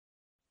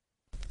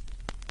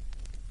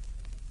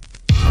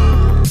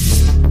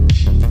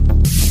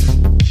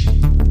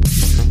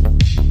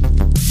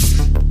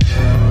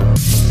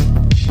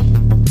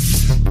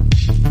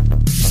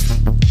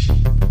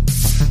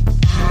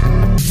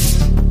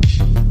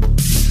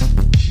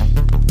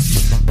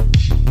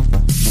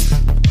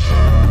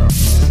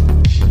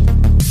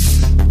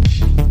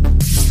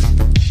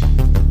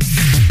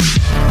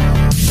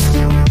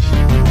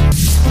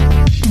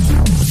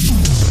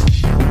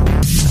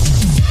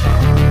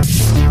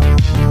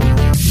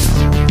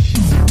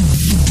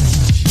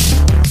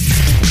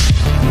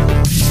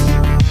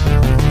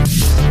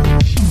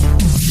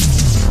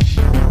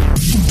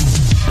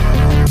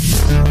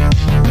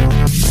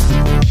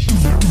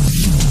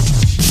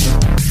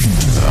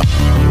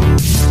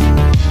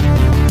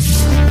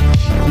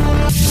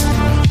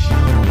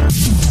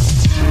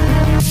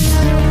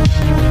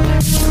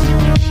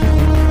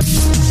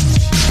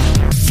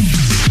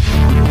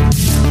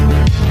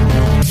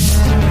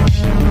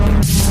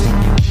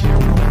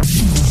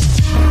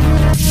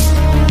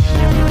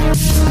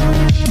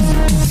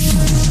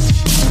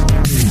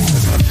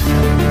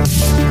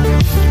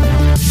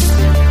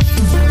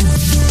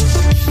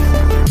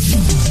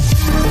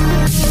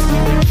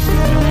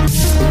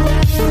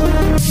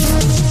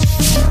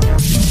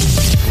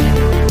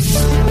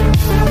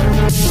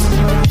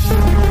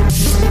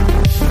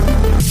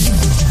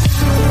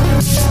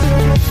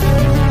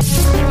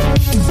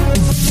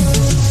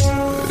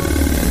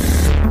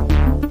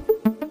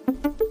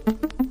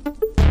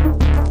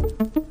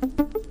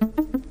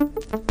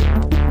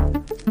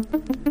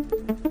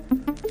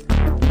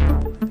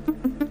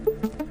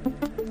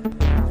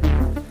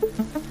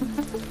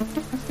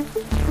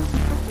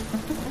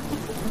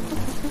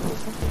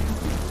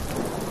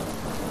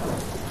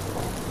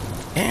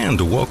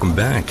And welcome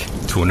back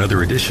to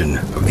another edition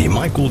of the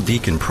Michael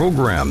Deacon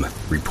program,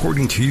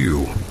 reporting to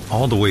you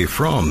all the way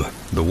from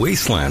the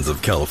wastelands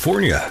of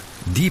California,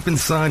 deep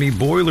inside a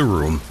boiler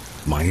room.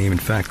 My name, in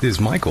fact,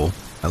 is Michael.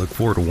 I look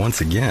forward to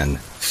once again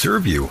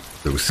serve you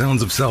those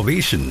sounds of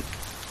salvation.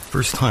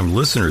 First-time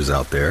listeners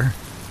out there,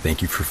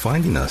 thank you for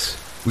finding us.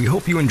 We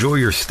hope you enjoy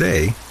your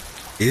stay.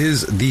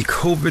 Is the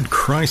COVID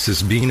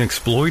crisis being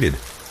exploited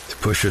to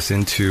push us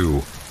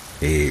into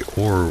a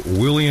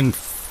Orwellian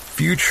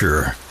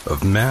future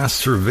of mass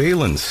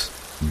surveillance,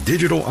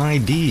 digital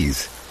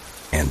IDs,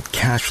 and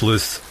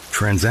cashless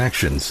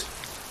transactions?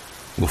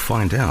 We'll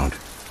find out.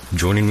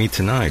 Joining me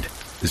tonight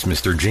is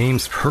Mr.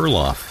 James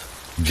Perloff.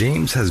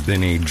 James has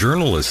been a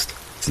journalist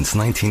since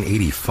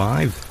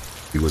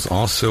 1985. He was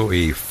also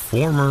a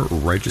former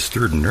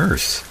registered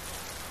nurse.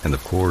 And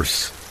of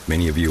course,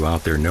 many of you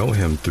out there know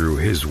him through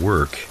his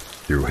work,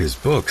 through his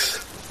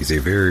books. He's a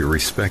very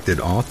respected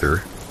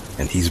author,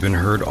 and he's been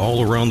heard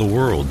all around the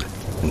world.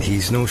 And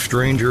he's no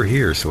stranger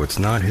here, so it's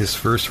not his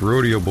first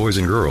rodeo, boys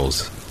and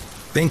girls.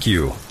 Thank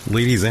you,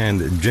 ladies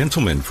and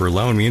gentlemen, for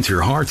allowing me into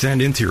your hearts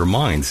and into your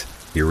minds.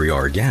 Here we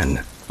are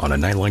again, on a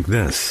night like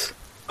this.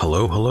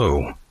 Hello,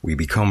 hello. We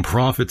become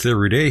prophets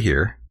every day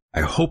here.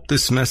 I hope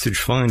this message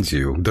finds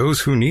you,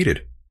 those who need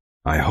it.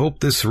 I hope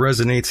this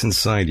resonates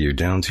inside you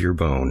down to your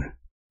bone.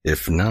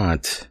 If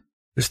not,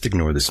 just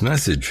ignore this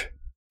message.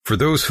 For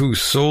those who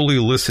solely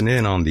listen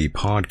in on the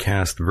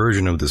podcast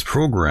version of this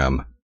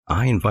program,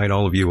 I invite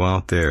all of you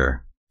out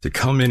there to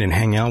come in and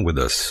hang out with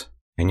us.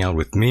 Hang out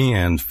with me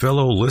and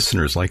fellow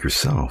listeners like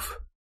yourself.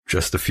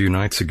 Just a few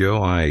nights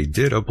ago, I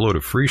did upload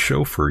a free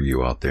show for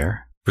you out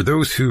there. For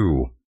those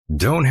who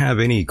don't have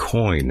any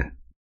coin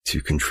to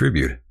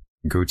contribute,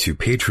 go to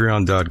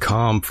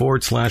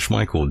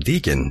patreon.com/Michael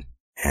Deacon,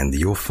 and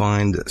you'll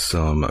find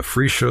some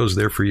free shows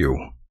there for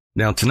you.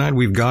 Now, tonight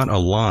we've got a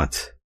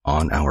lot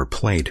on our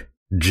plate.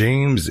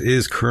 James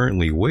is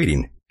currently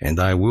waiting, and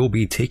I will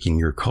be taking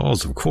your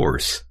calls, of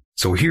course.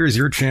 So here's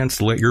your chance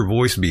to let your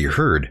voice be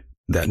heard.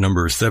 That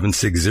number is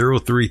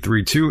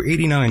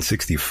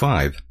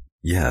 760-332-8965.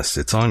 Yes,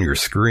 it's on your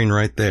screen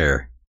right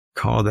there.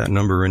 Call that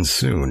number in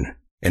soon.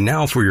 And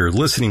now for your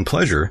listening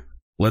pleasure,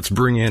 let's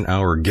bring in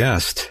our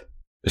guest,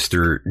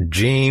 Mr.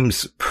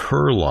 James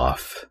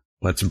Perloff.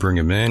 Let's bring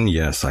him in.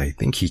 Yes, I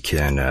think he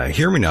can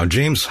hear me now.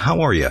 James,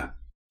 how are you?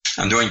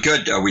 I'm doing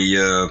good. Are we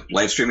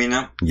live streaming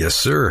now? Yes,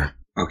 sir.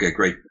 Okay,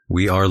 great.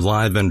 We are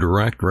live and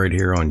direct right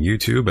here on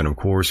YouTube, and of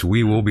course,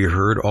 we will be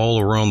heard all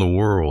around the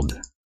world.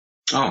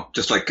 Oh,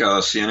 just like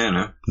CNN,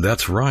 huh?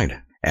 That's right.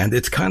 And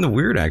it's kind of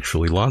weird,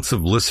 actually. Lots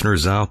of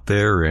listeners out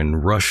there in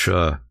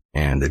Russia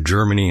and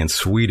Germany and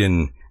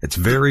Sweden. It's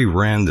very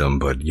random,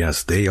 but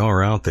yes, they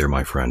are out there,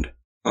 my friend.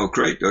 Oh,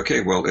 great.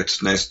 Okay, well,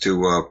 it's nice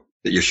to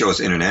that your show is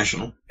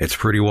international. It's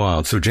pretty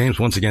wild. So, James,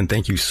 once again,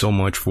 thank you so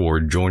much for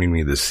joining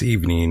me this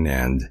evening.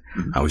 And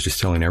I was just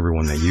telling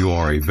everyone that you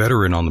are a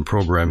veteran on the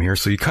program here,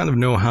 so you kind of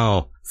know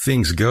how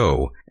things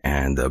go.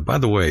 And by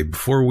the way,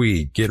 before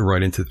we get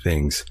right into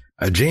things,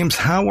 James,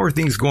 how are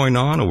things going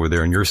on over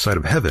there on your side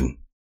of heaven?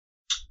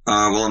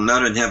 Well, I'm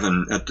not in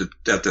heaven at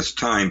this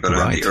time, but right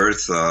on the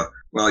earth.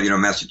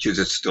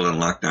 Massachusetts is still in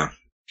lockdown.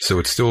 So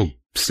it's still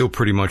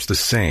pretty much the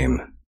same.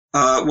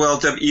 Well,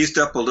 they've eased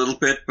up a little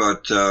bit,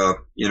 but,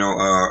 our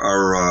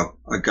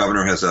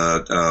governor has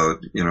a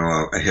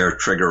hair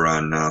trigger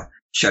on,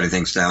 shutting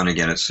things down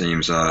again, it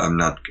seems. I'm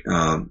not,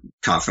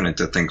 confident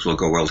that things will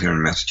go well here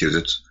in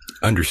Massachusetts.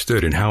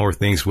 Understood. And how are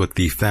things with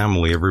the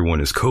family?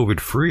 Everyone is COVID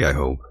free, I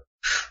hope.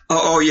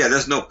 Oh, yeah,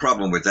 there's no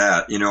problem with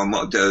that.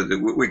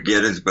 We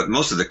get it, but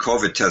most of the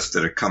COVID tests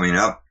that are coming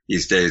up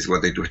these days,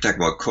 what they talk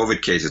about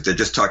COVID cases, they're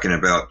just talking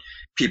about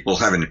people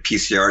having a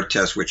PCR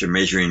test, which are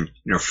measuring,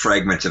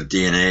 fragments of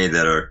DNA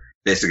that are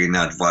basically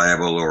not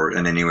viable or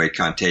in any way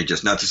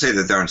contagious. Not to say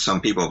that there aren't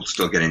some people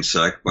still getting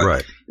sick, but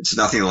right. It's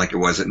nothing like it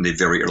was in the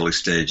very early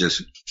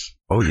stages.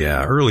 Oh,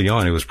 yeah. Early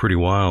on, it was pretty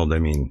wild. I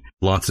mean,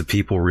 lots of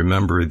people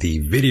remember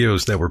the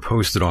videos that were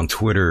posted on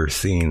Twitter,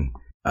 seeing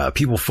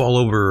people fall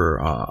over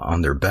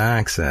on their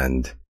backs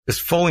and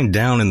just falling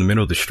down in the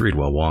middle of the street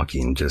while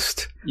walking.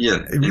 Just you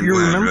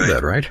remember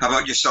that, right? How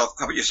about yourself,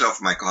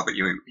 Michael? How about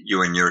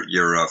you and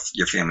your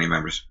family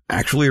members?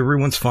 Actually,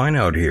 everyone's fine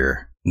out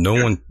here.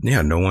 No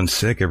one's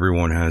sick.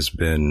 Everyone has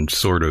been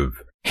sort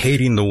of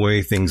hating the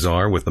way things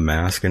are with the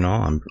mask and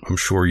all. I'm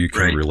sure you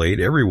can relate.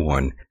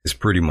 Everyone is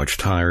pretty much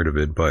tired of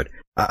it. But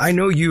I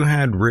know you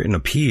had written a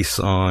piece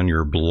on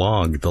your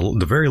blog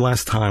the very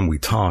last time we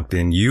talked,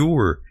 and you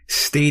were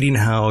stating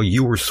how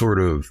you were sort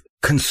of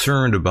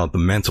concerned about the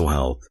mental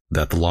health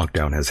that the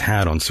lockdown has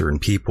had on certain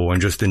people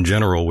and just in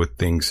general with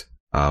things,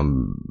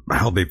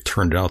 how they've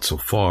turned out so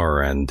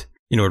far. And,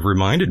 it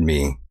reminded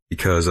me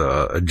because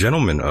a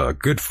gentleman, a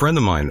good friend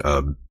of mine,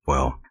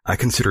 I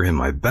consider him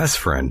my best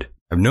friend.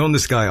 I've known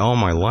this guy all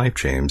my life,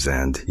 James,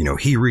 and,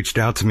 he reached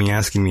out to me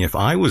asking me if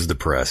I was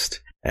depressed.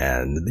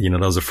 And,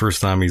 that was the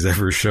first time he's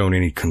ever shown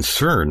any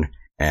concern.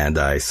 And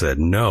I said,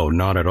 no,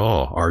 not at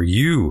all. Are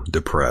you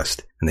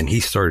depressed? And then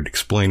he started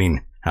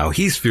explaining how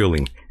he's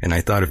feeling. And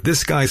I thought, if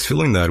this guy's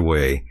feeling that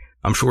way,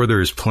 I'm sure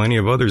there's plenty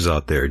of others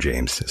out there,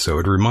 James. So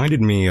it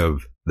reminded me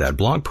of that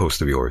blog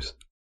post of yours.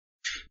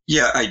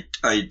 Yeah,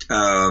 I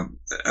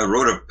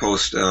wrote a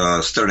post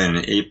starting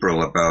in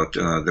April about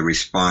the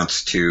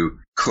response to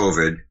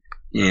COVID,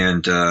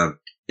 and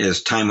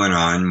as time went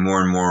on,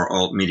 more and more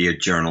alt media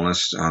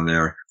journalists on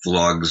their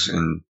vlogs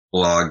and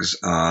blogs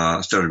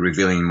started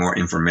revealing more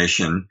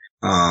information.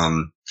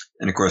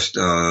 And of course,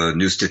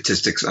 new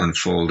statistics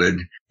unfolded,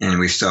 and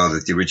we saw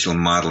that the original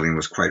modeling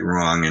was quite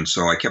wrong. And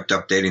so I kept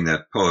updating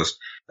that post.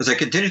 As I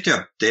continued to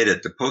update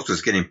it, the post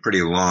was getting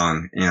pretty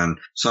long, and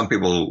some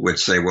people would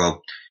say,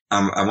 well,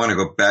 I want to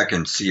go back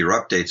and see your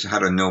updates. How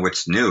to know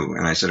what's new?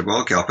 And I said,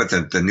 well, okay, I'll put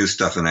the new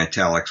stuff in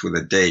italics with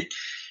a date.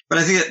 But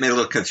I think it made it a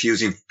little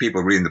confusing for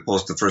people reading the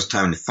post the first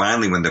time. And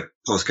finally, when the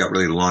post got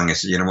really long, I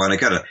said, you know what? I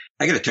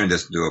gotta turn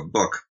this into a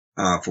book.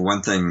 For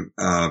one thing,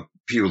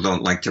 people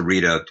don't like to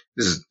read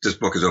this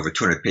book is over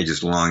 200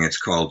 pages long. It's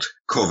called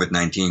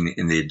COVID-19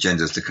 and the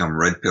Agendas to Come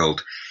Red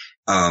Pilled.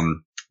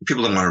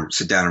 People don't want to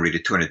sit down and read a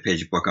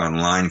 200-page book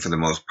online for the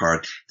most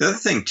part. The other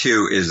thing,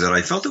 too, is that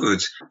I felt it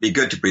would be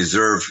good to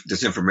preserve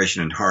this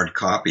information in hard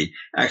copy.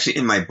 Actually,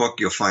 in my book,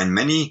 you'll find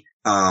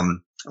a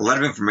lot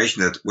of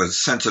information that was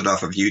censored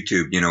off of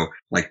YouTube,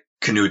 like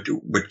Knut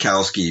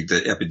Witkowski, the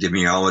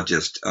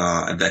epidemiologist,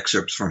 of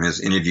excerpts from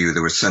his interview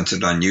that was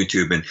censored on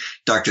YouTube, and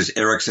Drs.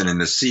 Erickson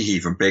and Masihi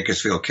from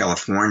Bakersfield,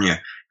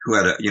 California, who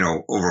had,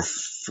 over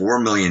 4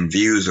 million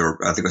views, or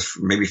I think it was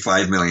maybe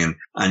 5 million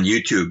on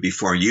YouTube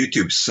before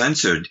YouTube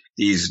censored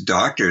these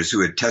doctors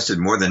who had tested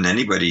more than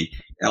anybody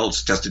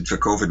else, tested for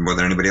COVID more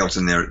than anybody else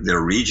in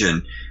their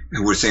region,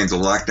 who were saying the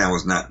lockdown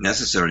was not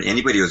necessary.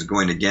 Anybody who was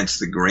going against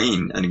the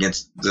grain and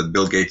against the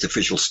Bill Gates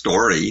official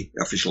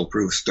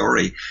approved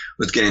story,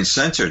 was getting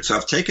censored. So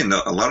I've taken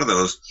a lot of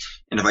those,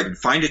 and if I could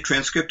find a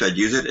transcript, I'd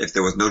use it. If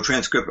there was no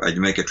transcript, I'd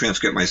make a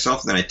transcript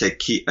myself. Then I'd take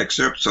key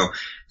excerpts. So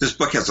this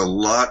book has a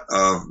lot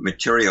of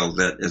material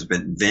that has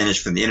been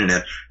vanished from the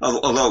internet,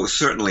 although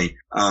certainly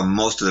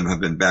most of them have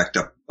been backed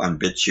up on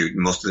BitChute,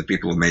 and most of the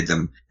people who made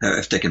them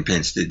have taken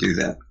pains to do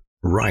that.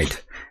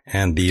 Right.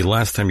 And the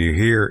last time you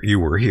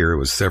were here, it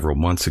was several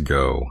months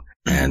ago.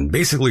 And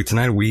basically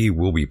tonight we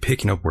will be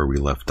picking up where we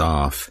left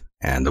off.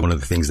 And one of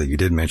the things that you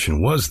did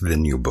mention was the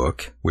new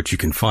book, which you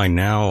can find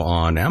now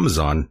on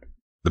Amazon.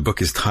 The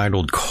book is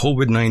titled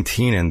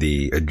COVID-19 and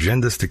the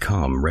Agendas to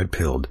Come, Red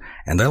Pilled.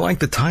 And I like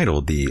the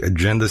title, The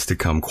Agendas to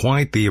Come.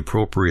 Quite the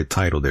appropriate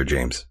title there,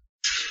 James.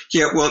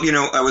 Yeah, well,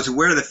 I was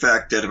aware of the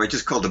fact that if I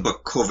just called the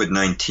book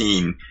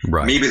COVID-19,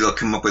 right, maybe they'll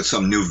come up with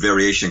some new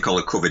variation, call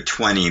it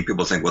COVID-20, and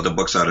people think, well, the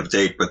book's out of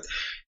date. But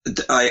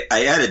I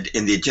added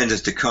in the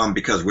Agendas to Come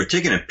because we're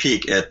taking a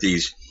peek at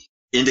these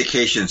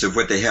indications of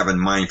what they have in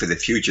mind for the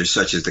future,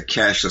 such as the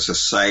cashless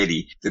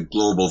society, the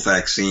global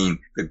vaccine,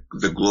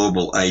 the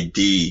global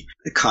ID,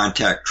 the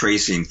contact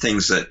tracing,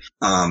 things that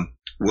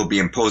will be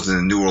imposed in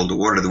the New World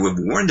Order that we've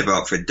warned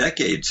about for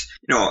decades.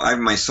 I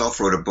myself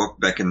wrote a book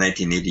back in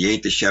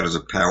 1988, The Shadows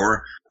of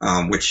Power,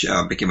 which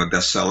became a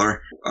bestseller,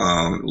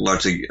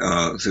 largely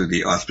through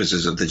the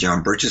auspices of the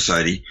John Birch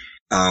Society,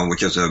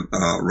 which I was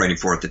writing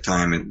for at the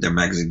time in their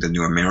magazine, The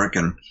New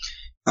American.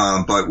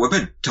 But we've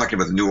been talking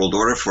about the New World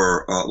Order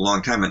for a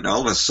long time, and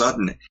all of a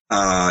sudden,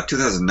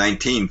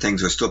 2019,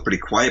 things were still pretty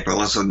quiet, but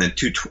all of a sudden in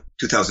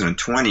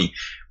 2020,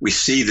 we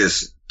see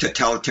this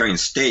totalitarian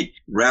state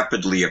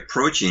rapidly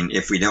approaching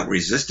if we don't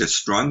resist it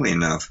strongly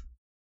enough.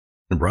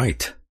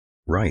 Right.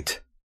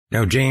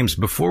 Now, James,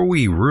 before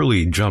we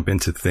really jump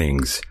into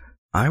things,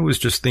 I was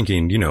just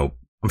thinking,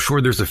 I'm sure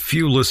there's a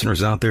few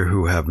listeners out there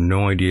who have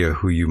no idea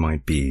who you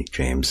might be,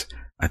 James.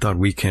 I thought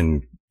we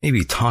can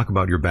maybe talk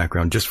about your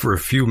background just for a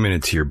few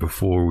minutes here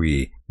before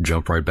we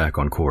jump right back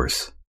on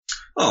course.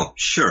 Oh,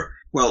 sure.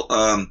 Well,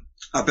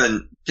 I've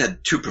had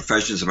two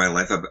professions in my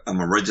life. I'm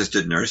a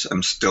registered nurse.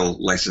 I'm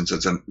still licensed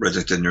as a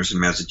registered nurse in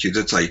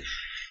Massachusetts. I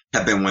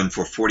have been one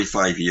for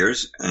 45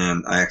 years,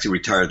 and I actually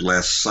retired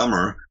last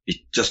summer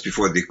just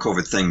before the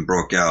COVID thing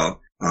broke out.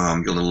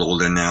 You're a little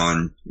older now,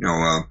 and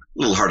a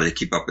little harder to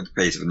keep up with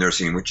the pace of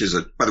nursing, which is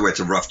by the way, it's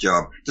a rough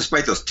job.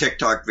 Despite those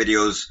TikTok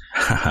videos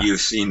you've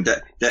seen,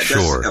 sure, that's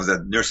of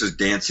the nurses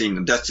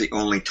dancing. That's the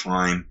only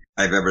time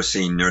I've ever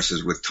seen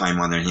nurses with time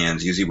on their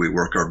hands. Usually we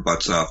work our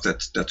butts off.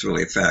 That's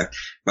really a fact.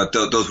 But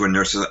those were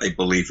nurses, I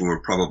believe, who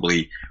were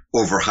probably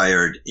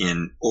overhired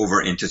in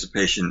over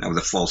anticipation of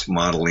the false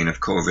modeling of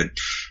COVID.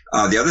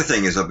 The other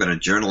thing is I've been a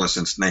journalist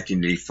since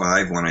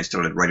 1985 when I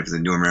started writing for the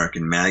New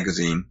American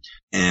magazine,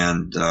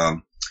 and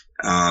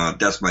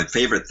that's my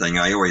favorite thing.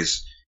 I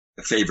always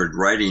favored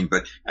writing,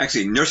 but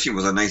actually nursing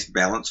was a nice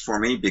balance for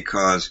me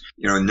because,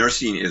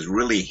 nursing is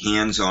really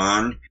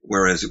hands-on,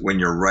 whereas when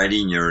you're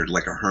writing, you're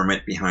like a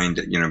hermit behind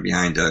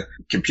a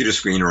computer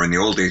screen, or in the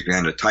old days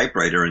behind a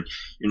typewriter, and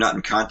you're not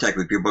in contact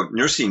with people. But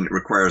nursing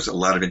requires a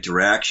lot of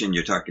interaction.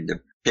 You're talking to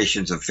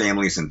patients and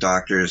families and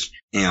doctors,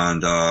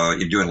 and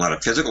you're doing a lot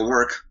of physical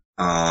work.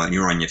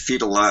 You're on your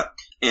feet a lot.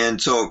 And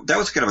so that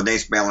was kind of a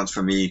nice balance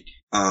for me,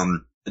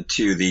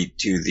 to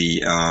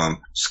the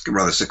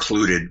rather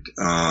secluded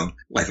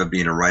life of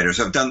being a writer.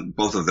 So I've done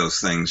both of those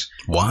things.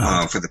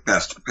 Wow. For the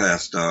past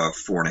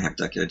 4.5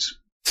 decades.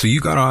 So you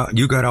got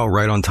out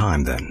right on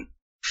time then.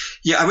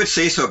 Yeah, I would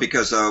say so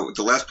because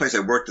the last place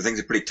I worked, the things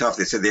are pretty tough.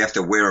 They said they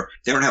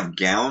don't have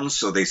gowns,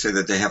 so they say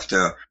that they have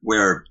to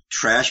wear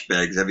trash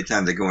bags every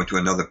time they go into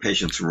another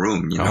patient's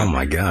room. Oh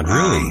my God,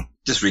 really?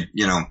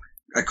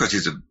 Of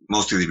course,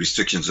 most of these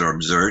restrictions are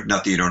absurd.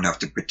 Not that you don't have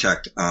to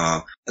protect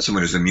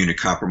someone who's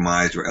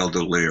immunocompromised or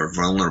elderly or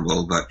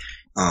vulnerable, but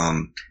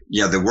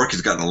the work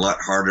has gotten a lot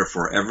harder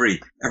for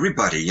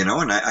everybody, and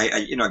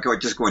I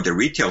go into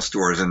retail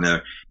stores and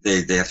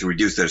they have to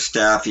reduce their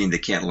staffing. They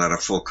can't let a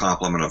full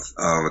complement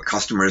of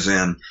customers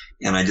in.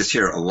 And I just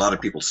hear a lot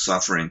of people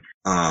suffering,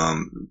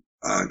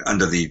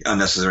 under the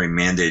unnecessary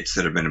mandates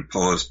that have been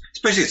imposed,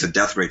 especially as the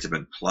death rates have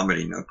been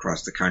plummeting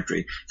across the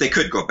country. They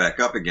could go back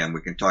up again.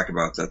 We can talk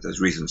about that.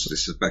 There's reasons to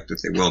suspect that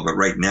they will. But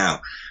right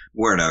now,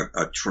 we're in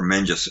a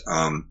tremendous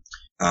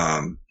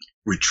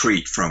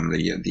retreat from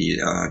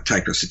the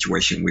type of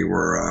situation we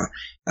were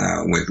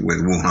with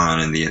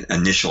Wuhan and the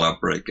initial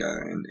outbreak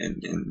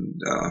in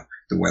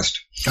the West.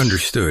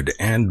 Understood.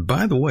 And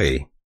by the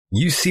way,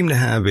 you seem to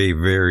have a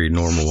very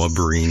normal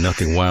upbringing.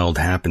 Nothing wild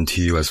happened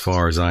to you as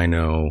far as I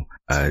know.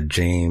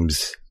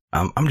 James,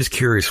 I'm just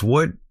curious,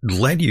 what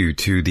led you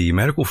to the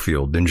medical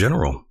field in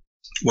general?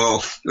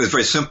 Well, it was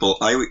very simple.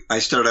 I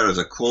started out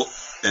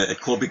at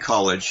Colby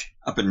College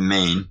up in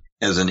Maine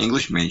as an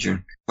English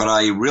major, but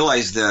I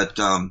realized that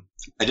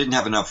I didn't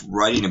have enough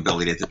writing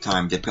ability at the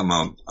time to become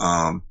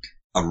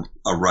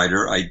a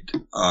writer. I'd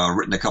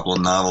written a couple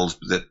of novels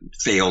that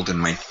failed in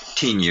my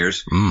teen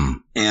years,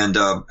 and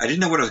I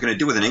didn't know what I was going to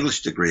do with an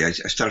English degree. I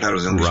started out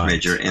as an English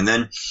major, and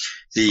then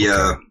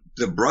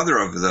the brother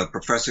of the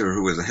professor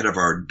who was the head of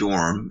our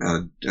dorm,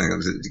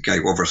 the guy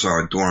who oversaw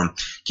our dorm,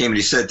 came and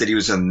he said that he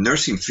was in the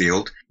nursing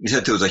field. He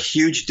said there was a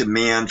huge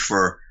demand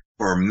for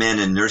men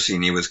in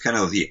nursing. He was kind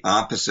of the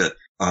opposite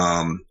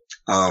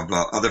of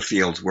other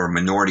fields where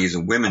minorities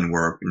and women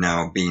were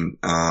now being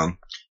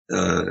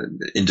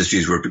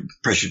industries were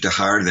pressured to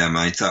hire them.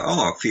 I thought,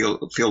 a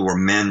field where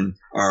men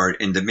are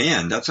in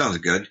demand. That sounds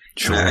good.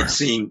 Sure. And I'd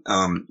seen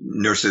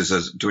nurses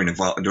as doing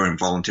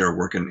volunteer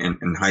work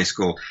in high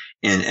school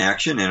in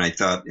action, and I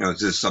thought,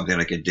 is this something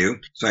I could do?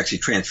 So I actually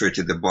transferred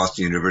to the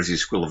Boston University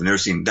School of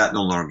Nursing. That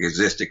no longer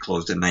exists. It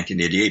closed in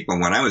 1988.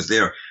 But when I was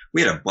there,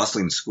 we had a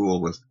bustling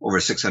school with over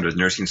 600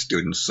 nursing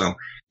students. So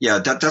yeah,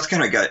 that's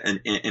kind of got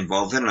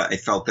involved in it. I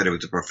felt that it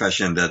was a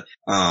profession that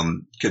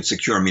could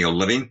secure me a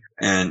living,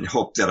 and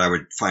hoped that I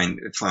would find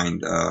a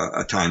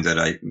time that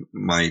I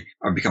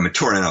become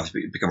mature enough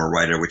to become a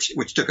writer,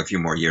 which took a few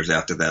more years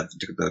after that. It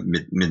took the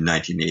mid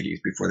 1980s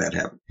before that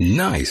happened.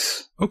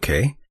 Nice.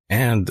 Okay.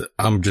 And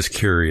I'm just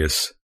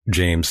curious,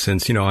 James,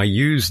 since, I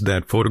used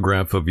that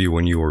photograph of you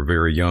when you were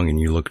very young and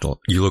you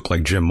look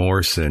like Jim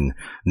Morrison.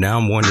 Now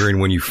I'm wondering,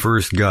 when you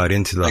first got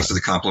into Thanks for the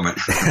compliment.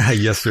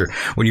 Yes, sir.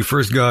 When you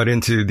first got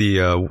into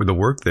the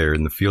work there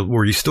in the field,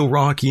 were you still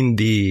rocking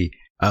the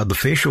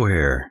facial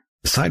hair,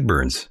 the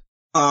sideburns?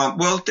 In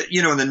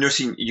the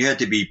nursing, you had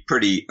to be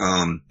pretty,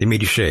 they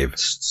made you shave.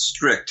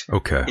 Strict.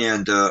 Okay.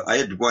 And, I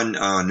had one,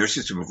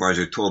 nursing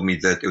supervisor who told me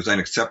that it was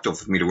unacceptable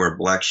for me to wear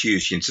black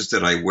shoes. She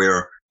insisted I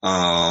wear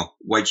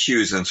white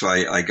shoes. And so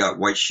I got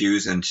white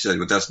shoes, and she said,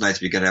 well, that's nice,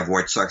 but you got to have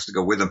white socks to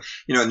go with them.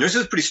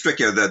 Nurses are pretty strict.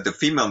 The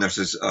female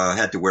nurses,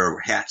 had to wear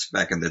hats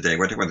back in the day.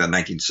 We're talking about the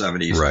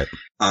 1970s. Right.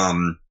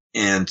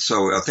 And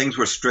so things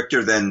were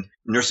stricter. Then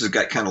nurses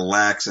got kind of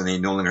lax, and they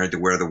no longer had to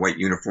wear the white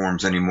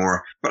uniforms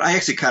anymore. But I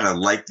actually kind of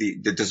liked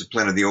the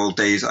discipline of the old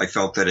days. I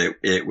felt that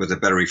it was a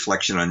better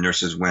reflection on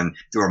nurses when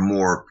they were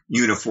more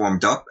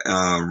uniformed up,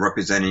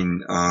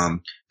 representing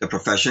the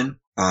profession.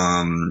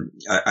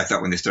 I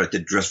thought when they started to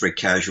dress very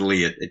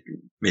casually, it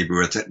maybe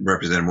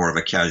represented more of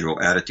a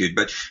casual attitude,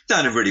 but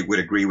not everybody would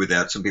agree with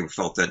that. Some people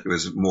felt that it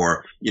was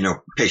more,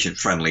 patient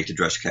friendly to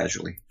dress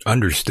casually.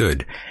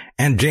 Understood.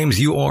 And James,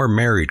 you are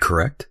married,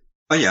 correct?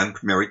 Oh yeah, I'm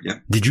married. Yeah.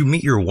 Did you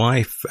meet your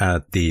wife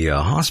at the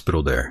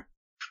hospital there?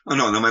 Oh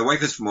no, my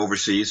wife is from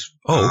overseas.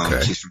 Oh,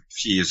 okay.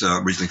 She is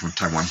originally from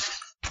Taiwan.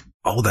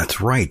 Oh,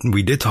 that's right.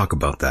 We did talk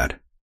about that.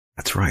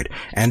 That's right.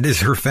 And is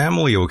her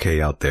family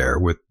okay out there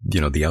with,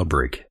 the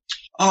outbreak?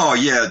 Oh,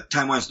 yeah.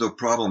 Taiwan's no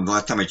problem. The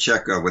last time I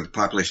checked, with a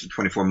population of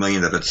 24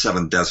 million, they've had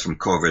 7 deaths from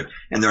COVID.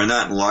 And they're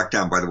not in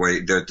lockdown, by the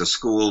way. The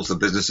schools, the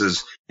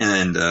businesses,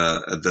 and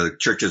the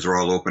churches are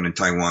all open in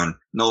Taiwan.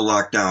 No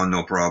lockdown,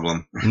 no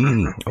problem.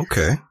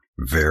 Okay.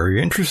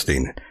 Very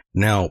interesting.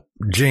 Now,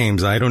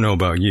 James, I don't know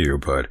about you,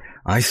 but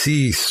I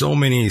see so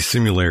many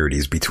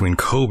similarities between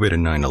COVID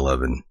and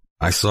 9/11.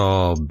 I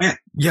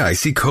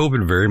see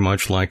COVID very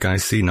much like I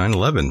see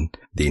 9/11.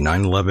 The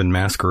 9/11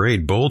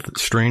 masquerade, both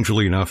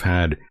strangely enough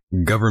had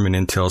government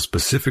intel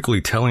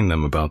specifically telling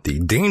them about the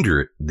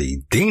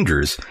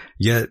dangers,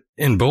 yet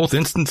in both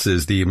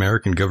instances, the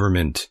American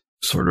government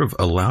sort of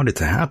allowed it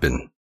to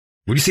happen.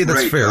 Would you say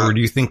that's fair, or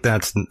do you think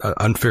that's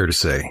unfair to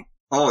say?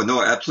 Oh,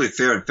 no, absolutely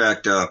fair. In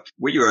fact,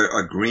 what you're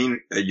agreeing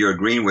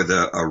with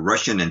a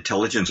Russian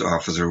intelligence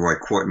officer who I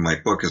quote in my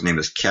book. His name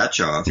is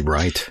Kachov.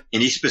 Right.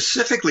 And he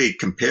specifically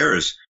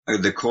compares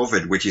the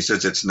COVID, which he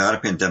says it's not a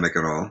pandemic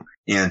at all.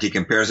 And he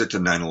compares it to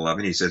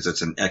 9/11. He says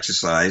it's an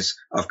exercise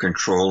of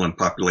control and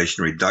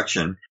population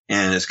reduction.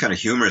 And it's kind of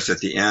humorous at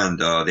the end.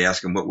 They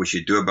ask him what we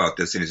should do about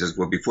this. And he says,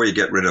 well, before you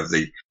get rid of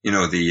the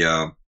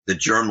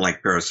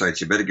germ-like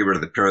parasites, you better get rid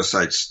of the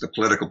parasites, the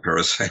political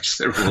parasites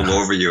that rule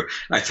over you.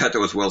 I thought that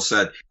was well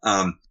said.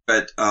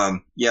 But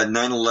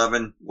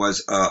 9/11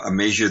 was a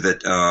measure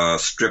that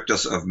stripped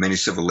us of many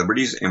civil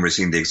liberties, and we're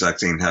seeing the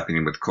exact same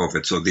happening with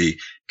COVID. So the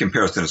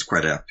comparison is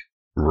quite apt.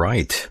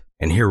 Right.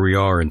 And here we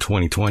are in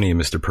 2020,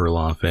 Mr.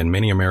 Perloff, and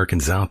many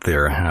Americans out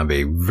there have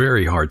a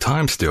very hard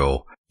time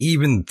still,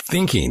 even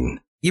thinking,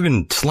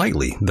 even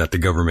slightly, that the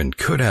government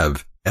could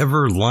have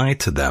ever lied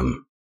to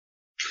them.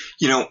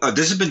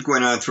 This has been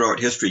going on throughout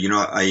history.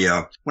 One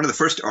of the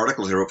first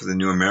articles I wrote for the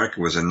New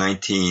American was in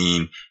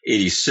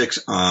 1986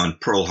 on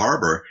Pearl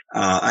Harbor.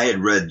 I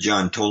had read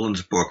John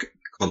Toland's book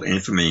called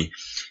Infamy,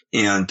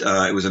 and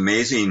it was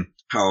amazing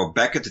how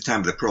back at the time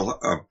of the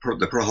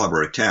Pearl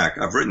Harbor attack,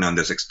 I've written on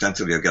this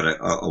extensively. I've got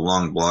a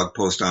long blog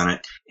post on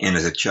it, and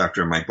as a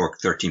chapter in my book,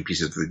 13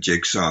 Pieces of the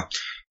Jigsaw.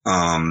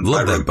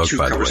 Love that book, two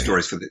by the cover way.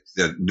 stories for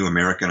the New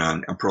American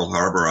on Pearl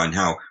Harbor on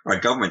how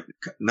our government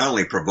not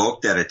only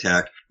provoked that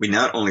attack, we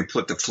not only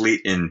put the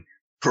fleet in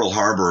Pearl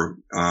Harbor.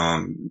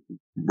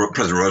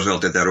 President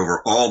Roosevelt did that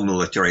over all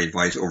military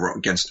advice, over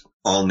against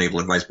all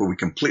naval advice, but we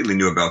completely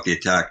knew about the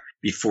attack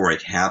before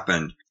it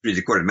happened.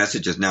 Pre-recorded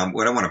messages. Now,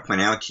 what I want to point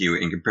out to you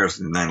in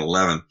comparison to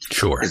 9/11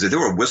 Sure. is that there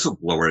were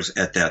whistleblowers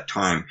at that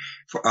time.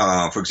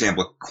 For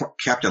example,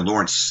 Captain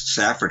Lawrence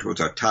Safford, who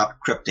was our top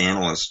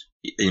cryptanalyst,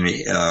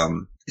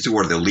 he's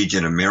awarded the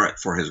Legion of Merit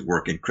for his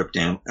work in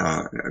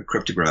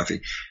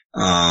cryptography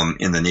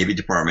in the Navy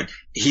Department.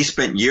 He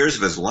spent years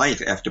of his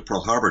life after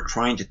Pearl Harbor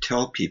trying to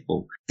tell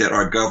people that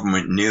our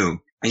government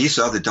knew. And he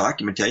saw the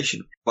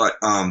documentation. But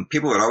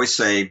people would always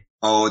say,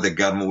 oh, the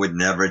government would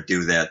never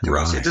do that to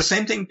us. It's the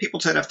same thing people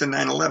said after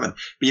 9/11.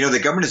 But, the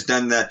government has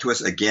done that to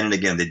us again and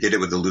again. They did it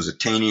with the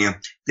Lusitania.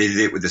 They did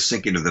it with the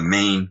sinking of the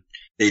Maine.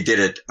 They did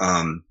it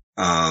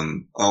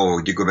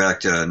you go back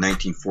to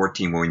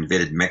 1914 when we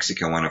invaded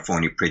Mexico on a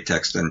phony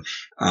pretext, and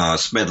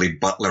Smedley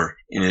Butler,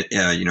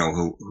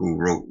 who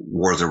wrote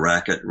War's a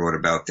Racket, wrote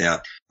about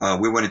that.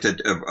 We went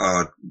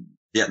into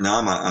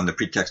Vietnam on the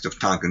pretext of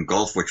Tonkin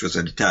Gulf, which was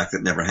an attack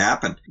that never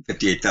happened.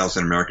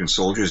 58,000 American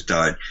soldiers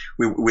died.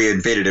 We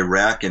invaded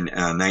Iraq in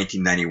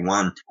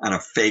 1991 on a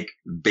fake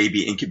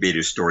baby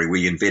incubator story.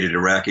 We invaded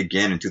Iraq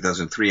again in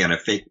 2003 on a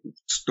fake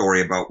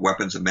story about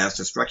weapons of mass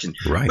destruction.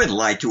 Right. We've been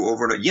lied to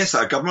over and over. Yes,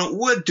 our government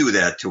would do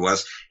that to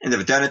us, and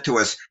they've done it to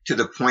us to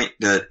the point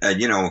that,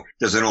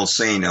 there's an old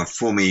saying,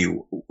 fool me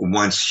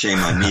once, shame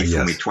on me, Yes.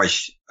 fool me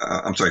twice.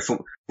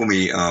 Fool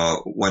me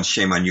once,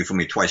 shame on you, fool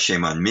me twice,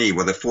 shame on me.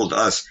 Well, they fooled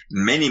us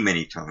many,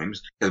 many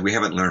times because we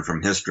haven't learned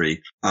from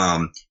history.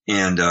 And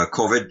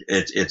COVID,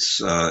 it's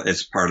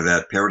part of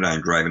that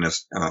paradigm driving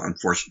us,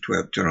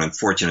 to an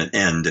unfortunate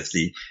end if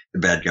the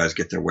bad guys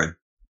get their way.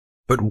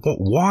 But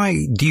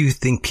why do you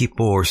think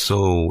people are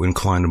so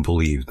inclined to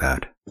believe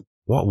that?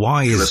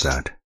 Why is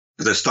that?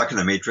 They're stuck in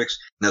the matrix,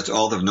 and that's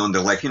all they've known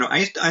their life.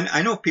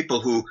 I know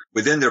people who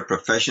within their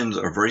professions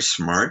are very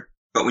smart,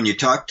 but when you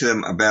talk to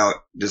them about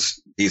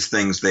these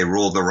things, they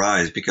roll their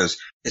eyes because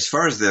as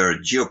far as their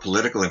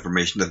geopolitical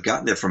information, they've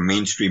gotten it from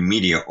mainstream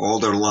media all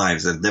their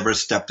lives. They've never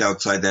stepped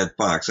outside that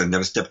box. They've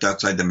never stepped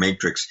outside the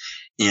matrix,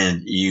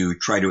 and you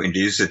try to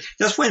introduce it.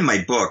 That's why in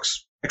my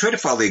books, I try to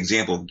follow the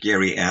example of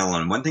Gary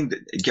Allen. One thing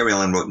that Gary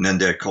Allen wrote in End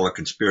Day Color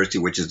Conspiracy,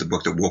 which is the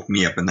book that woke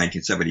me up in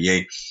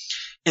 1978.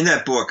 In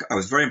that book, I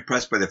was very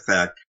impressed by the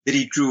fact that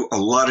he drew a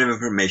lot of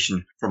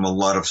information from a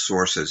lot of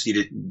sources. He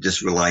didn't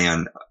just rely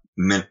on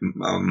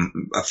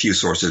a few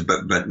sources,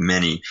 but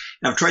many.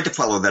 And I've tried to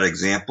follow that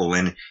example.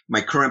 In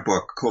my current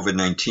book,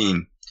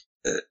 COVID-19,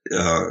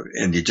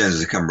 and the agendas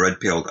that come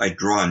red-pilled, I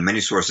draw on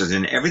many sources,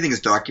 and everything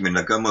is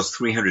documented. I've got almost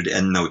 300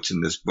 endnotes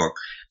in this book.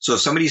 So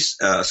if somebody's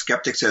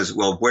skeptic says,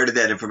 well, where did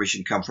that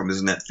information come from?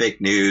 Isn't that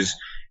fake news?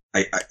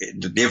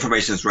 The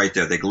information is right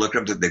there. They can look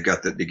up. They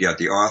got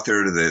the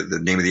author, the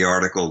name of the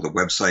article, the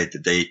website, the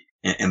date,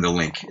 and the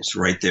link. It's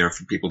right there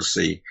for people to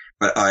see.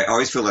 But I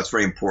always feel that's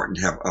very important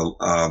to have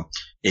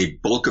a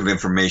bulk of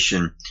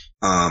information.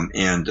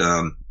 And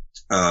one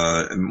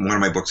of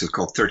my books is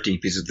called 13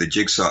 Pieces of the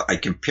Jigsaw. I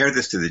compare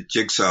this to a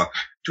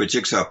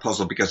jigsaw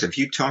puzzle because if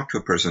you talk to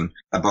a person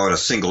about a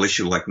single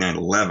issue like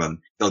 9/11,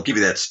 they'll give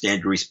you that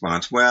standard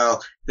response.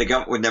 Well, the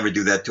government would never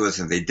do that to us,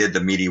 and if they did, the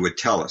media would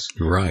tell us.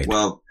 Right.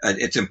 Well,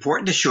 it's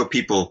important to show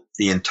people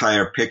the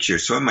entire picture.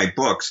 So in my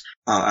books,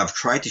 I've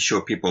tried to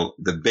show people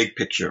the big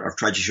picture. I've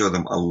tried to show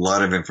them a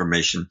lot of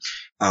information.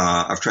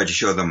 I've tried to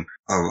show them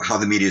how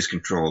the media is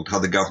controlled, how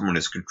the government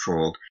is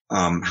controlled,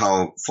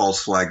 how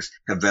false flags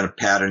have been a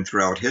pattern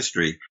throughout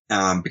history.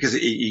 Because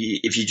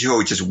if you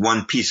show just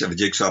one piece of a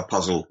jigsaw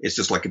puzzle, it's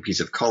just like a piece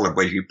of color.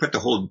 But if you put the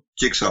whole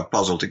jigsaw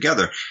puzzle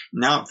together,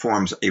 now it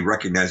forms a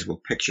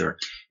recognizable picture.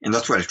 And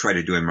that's what I try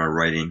to do in my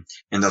writing.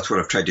 And that's what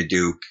I've tried to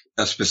do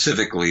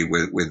specifically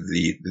with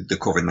the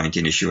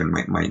COVID-19 issue in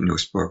my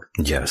newest book.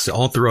 Yes.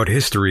 All throughout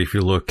history, if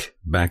you look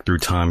back through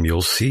time,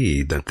 you'll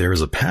see that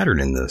there's a pattern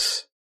in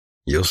this.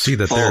 You'll see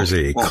that there's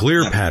a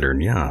clear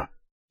pattern. Yeah.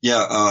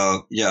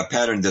 A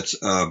pattern that's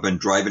been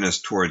driving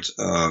us towards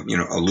a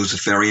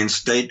Luciferian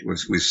state.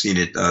 We've seen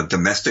it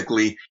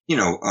domestically.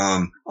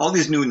 All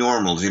these new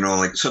normals.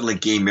 Like suddenly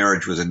gay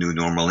marriage was a new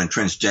normal, and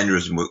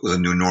transgenderism was a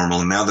new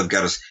normal, and now they've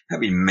got us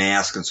having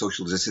masks and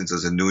social distance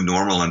as a new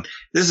normal. And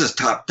this is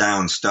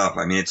top-down stuff.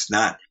 I mean, it's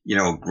not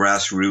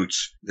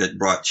grassroots that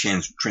brought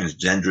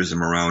transgenderism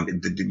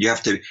around. You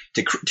have to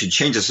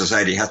change a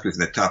society. It has to be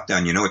from the top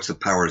down. It's the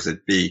powers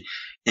that be.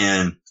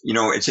 And,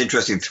 it's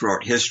interesting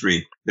throughout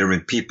history, there have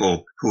been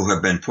people who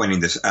have been pointing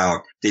this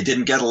out. They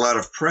didn't get a lot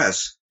of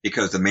press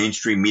because the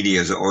mainstream media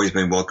has always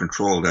been well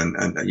controlled.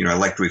 And I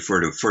like to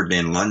refer to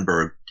Ferdinand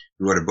Lundberg,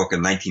 who wrote a book in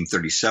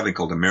 1937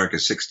 called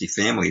America's 60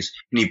 Families.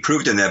 And he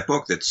proved in that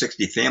book that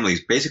 60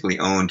 families basically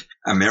owned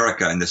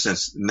America in the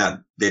sense,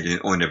 they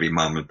didn't own every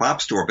mom and pop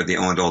store, but they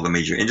owned all the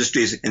major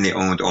industries and they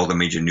owned all the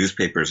major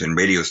newspapers and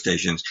radio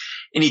stations.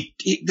 And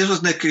this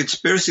was a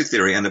conspiracy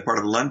theory on the part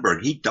of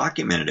Lundberg. He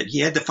documented it.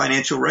 He had the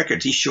financial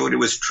records. He showed it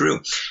was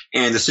true.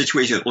 And the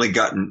situation has only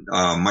gotten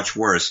much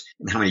worse.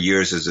 And how many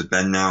years has it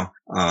been now?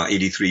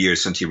 83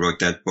 years since he wrote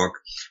that book.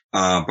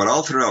 But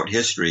all throughout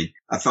history,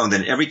 I found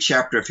that in every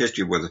chapter of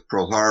history, whether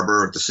Pearl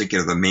Harbor, the sinking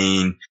of the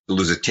Maine, the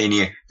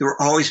Lusitania, there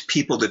were always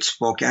people that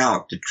spoke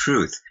out the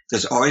truth.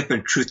 There's always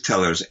been truth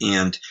tellers.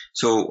 And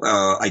so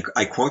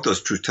I quote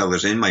those truth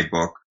tellers in my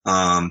book,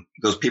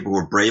 those people who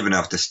were brave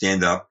enough to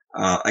stand up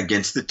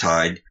against the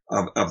tide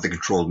of the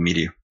controlled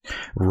media.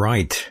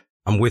 Right.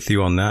 I'm with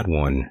you on that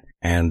one.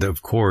 And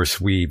of course,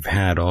 we've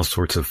had all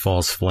sorts of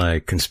false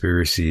flag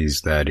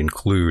conspiracies that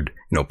include,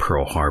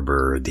 Pearl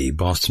Harbor, the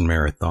Boston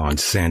Marathon,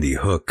 Sandy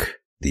Hook,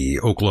 the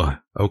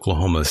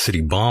Oklahoma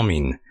City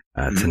bombing,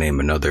 to name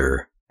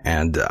another.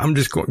 And I'm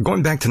just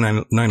going back to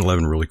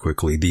 9/11 really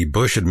quickly. The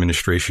Bush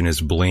administration is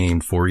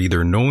blamed for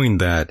either knowing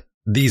that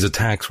these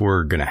attacks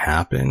were going to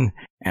happen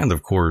and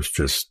of course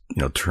just,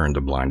 turned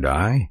a blind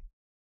eye.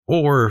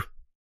 Or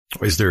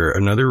is there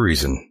another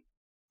reason?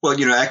 Well,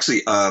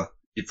 actually,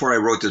 before I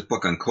wrote this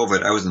book on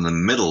COVID, I was in the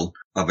middle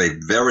of a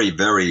very,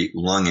 very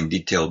long and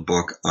detailed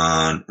book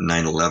on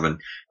 9/11.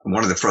 And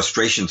one of the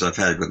frustrations I've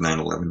had with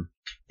 9/11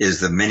 is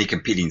the many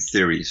competing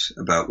theories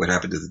about what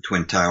happened to the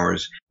Twin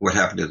Towers, what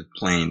happened to the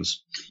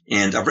planes.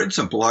 And I've written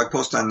some blog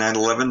posts on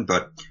 9/11,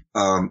 but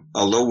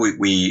although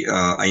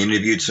I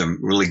interviewed some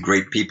really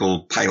great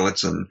people,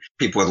 pilots and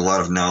people with a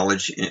lot of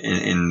knowledge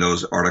in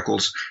those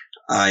articles,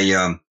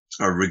 I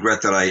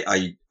regret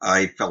that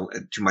I fell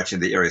too much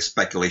in the area of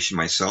speculation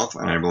myself,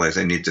 and I realized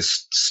I need to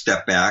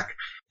step back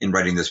in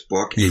writing this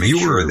book and make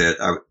sure that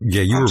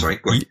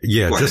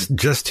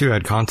just to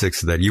add context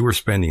to that, you were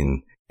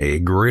spending a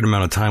great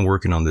amount of time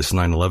working on this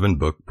 9/11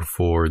 book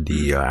before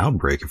the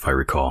outbreak, if I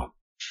recall.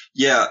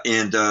 Yeah,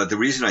 and the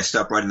reason I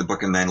stopped writing the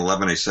book on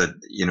 9/11, I said,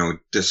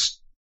 this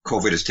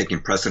COVID is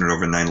taking precedent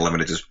over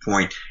 9/11 at this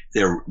point.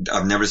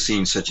 I've never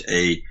seen such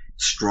a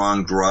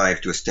strong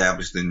drive to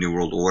establish the New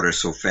World Order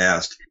so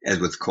fast as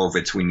with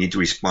COVID. So we need to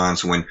respond.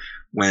 So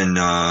when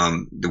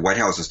the White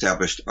House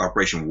established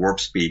Operation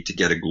Warp Speed to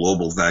get a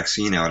global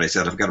vaccine out, I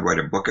said, I've got to write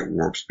a book at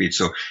warp speed.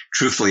 So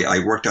truthfully, I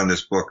worked on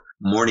this book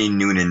morning,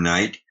 noon, and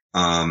night.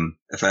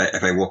 If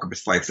I woke up at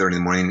 5:30 in the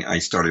morning, I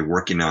started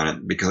working on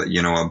it because,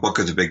 a book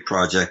is a big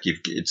project.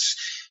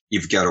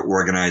 You've got to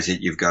organize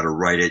it. You've got to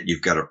write it.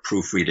 You've got to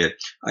proofread it.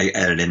 I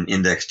added an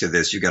index to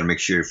this. You've got to make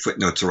sure your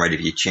footnotes are right. If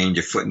you change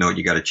a footnote,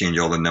 you got to change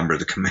all the numbers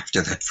that come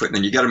after that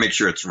footnote. You got to make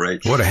sure it's right.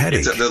 What a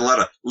headache. There's a lot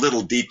of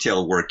little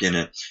detail work in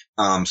it.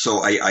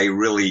 So I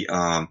really,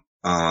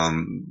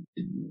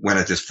 went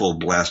at this full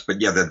blast.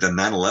 But yeah, the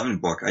 9/11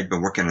 book, I'd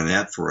been working on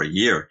that for a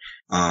year.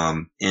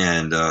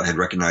 And had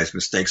recognized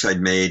mistakes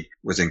I'd made,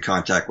 was in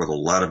contact with a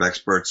lot of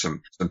experts,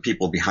 some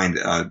people behind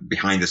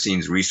the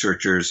scenes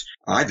researchers.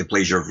 I had the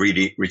pleasure of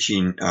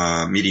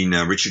meeting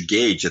Richard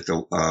Gage at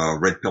the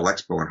Red Pill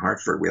Expo in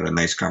Hartford. We had a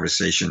nice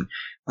conversation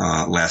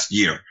last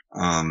year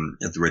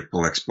at the Red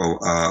Pill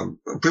Expo,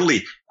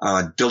 really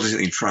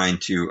diligently trying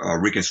to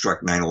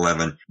reconstruct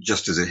 9/11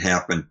 just as it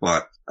happened.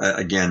 But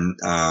again,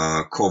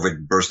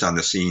 COVID burst on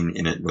the scene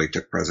and it really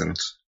took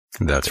precedence.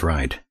 That's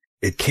right.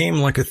 It came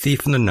like a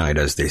thief in the night,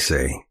 as they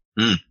say.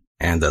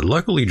 And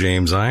luckily,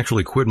 James, I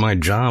actually quit my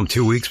job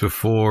 2 weeks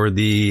before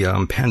the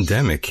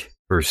pandemic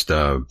first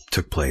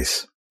took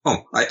place.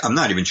 Oh, I'm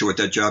not even sure what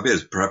that job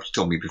is. Perhaps you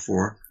told me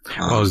before.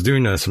 Well, I was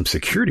doing some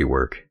security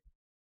work.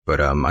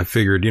 But I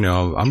figured, I'm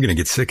going to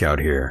get sick out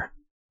here,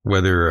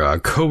 whether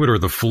COVID or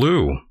the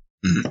flu.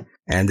 Mm-hmm.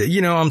 And,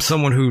 I'm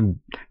someone who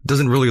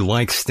doesn't really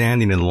like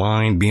standing in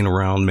line, being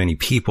around many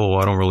people.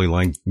 I don't really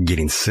like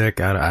getting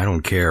sick. I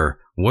don't care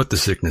what the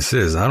sickness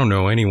is. I don't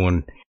know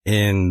anyone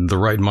in the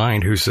right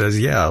mind who says,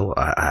 yeah,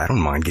 I don't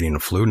mind getting a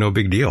flu. No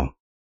big deal.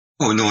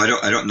 Oh no,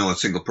 I don't know a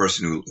single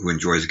person who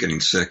enjoys getting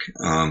sick.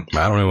 I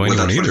don't know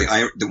anyone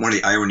either. One of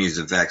the ironies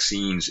of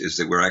vaccines is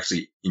that we're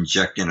actually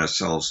injecting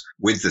ourselves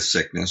with the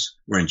sickness.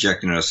 We're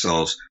injecting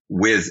ourselves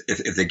with,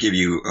 if they give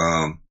you,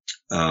 a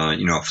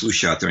flu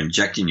shot, they're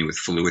injecting you with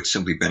flu. It's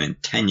simply been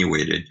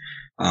attenuated.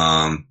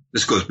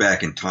 This goes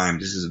back in time.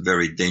 This is a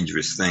very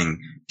dangerous thing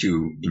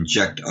to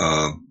inject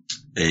a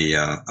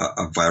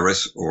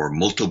virus or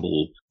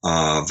multiple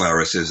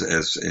viruses,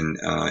 as in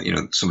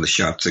some of the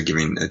shots they're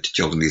giving to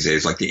children these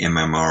days, like the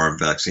MMR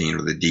vaccine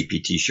or the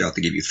DPT shot.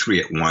 They give you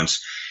 3 at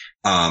once.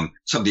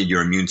 Something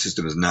your immune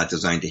system is not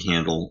designed to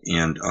handle,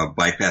 and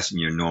bypassing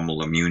your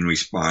normal immune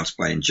response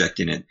by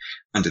injecting it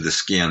under the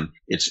skin.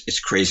 It's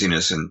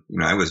craziness. And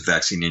I was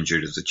vaccine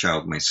injured as a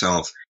child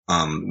myself.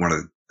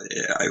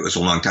 It was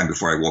a long time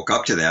before I woke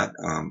up to that.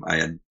 I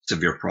had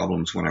severe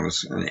problems when I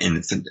was an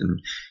infant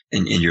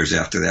and years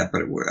after that,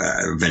 but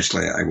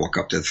eventually I woke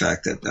up to the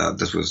fact that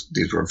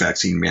these were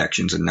vaccine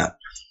reactions and not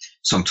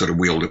some sort of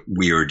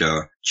weird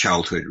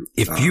childhood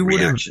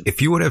reaction.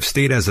 If you would have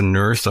stayed as a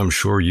nurse, I'm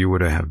sure you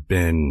would have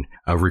been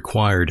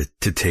required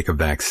to take a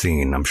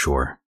vaccine, I'm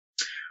sure.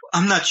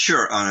 I'm not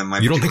sure on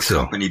my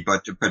company,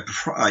 but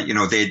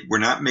they were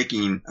not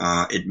making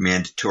it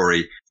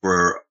mandatory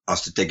for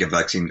us to take a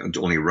vaccine,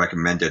 only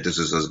recommended. This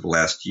is as of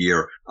last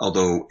year.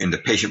 Although in the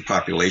patient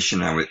population,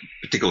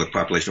 particular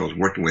population I was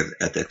working with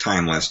at that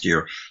time last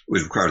year, it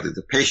was required that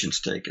the patients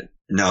take it.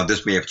 Now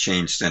this may have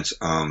changed since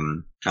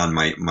on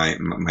my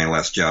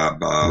last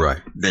job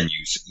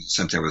venue.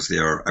 Since I was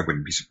there, I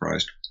wouldn't be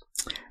surprised.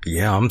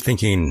 Yeah, I'm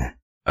thinking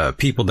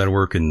people that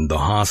work in the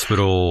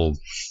hospital,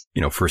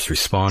 first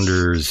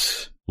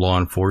responders, law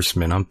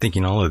enforcement. I'm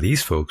thinking all of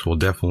these folks will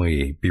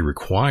definitely be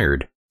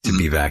required to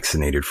be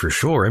vaccinated for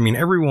sure. I mean,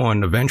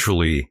 everyone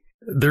eventually,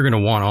 they're going to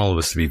want all of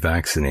us to be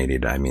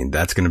vaccinated. I mean,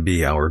 that's going to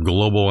be our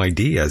global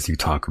ID, as you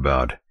talk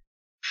about.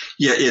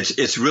 Yeah,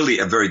 it's really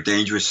a very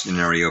dangerous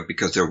scenario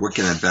because they're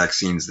working on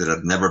vaccines that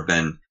have never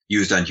been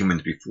used on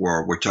humans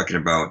before. We're talking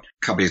about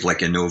companies like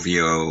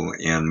Inovio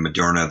and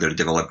Moderna that are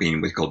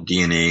developing what's called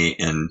DNA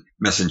and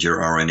messenger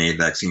RNA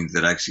vaccines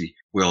that actually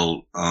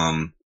will,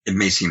 it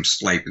may seem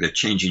slight, but they're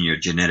changing your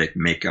genetic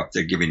makeup.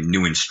 They're giving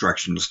new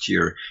instructions to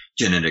your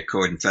genetic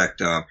code. In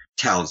fact,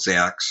 Tal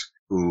Zaks,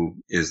 who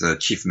is the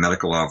chief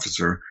medical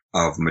officer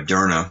of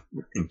Moderna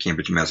in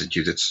Cambridge,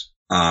 Massachusetts,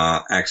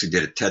 actually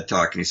did a TED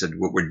Talk, and he said,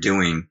 what we're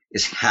doing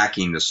is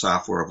hacking the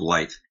software of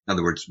life. In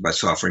other words, by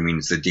software, he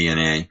means the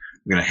DNA.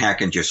 We're going to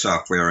hack into your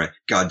software.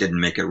 God didn't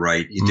make it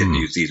right. He didn't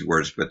use these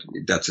words, but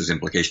that's his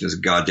implication, is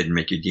God didn't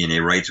make your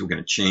DNA right, so we're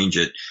going to change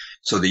it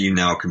so that you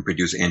now can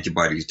produce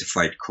antibodies to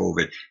fight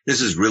COVID. This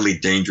is really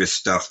dangerous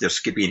stuff. They're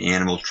skipping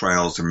animal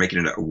trials. They're making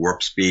it at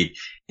warp speed.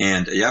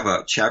 And you have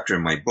a chapter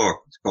in my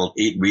book. It's called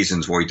 8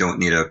 Reasons Why We Don't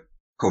Need a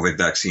COVID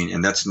vaccine,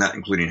 and that's not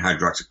including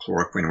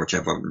hydroxychloroquine, which I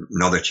have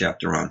another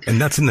chapter on. And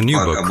that's in the new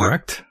book,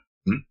 correct?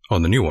 Oh,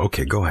 the new one.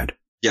 Okay, go ahead.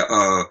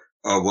 Yeah.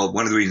 Well,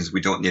 one of the reasons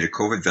we don't need a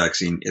COVID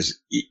vaccine is,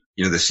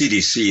 the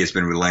CDC has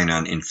been relying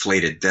on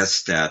inflated death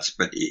stats,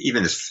 but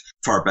even as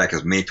far back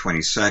as May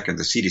 22nd,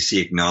 the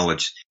CDC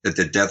acknowledged that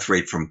the death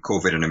rate from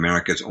COVID in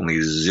America is only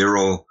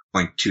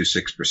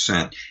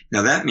 0.26%.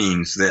 Now that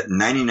means that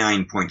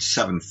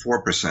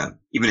 99.74%,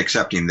 even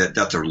accepting that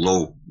that's a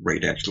low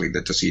rate actually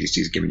that the CDC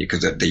is giving you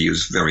because they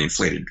use very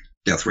inflated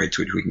death rates,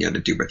 which we can get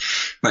into.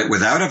 But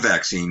without a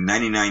vaccine,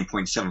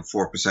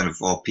 99.74%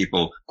 of all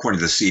people,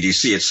 according to the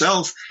CDC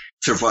itself,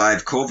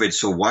 survive COVID.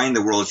 So why in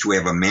the world should we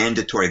have a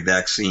mandatory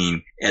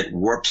vaccine at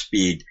warp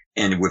speed?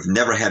 And we've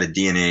never had a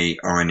DNA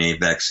RNA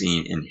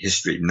vaccine in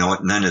history.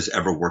 None has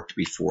ever worked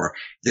before.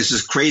 This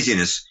is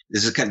craziness.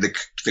 This is kind of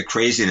the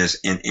craziness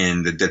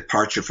and the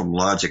departure from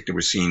logic that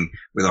we're seeing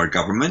with our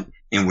government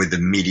and with the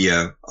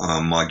media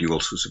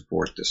modules who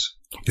support this.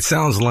 It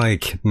sounds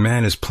like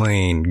man is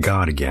playing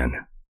God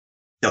again.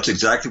 That's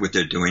exactly what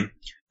they're doing.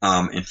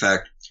 In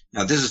fact,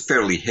 now this is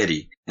fairly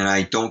heady, and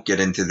I don't get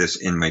into this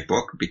in my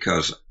book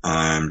because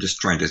I'm just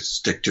trying to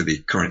stick to the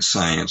current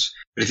science.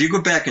 But if you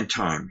go back in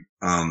time,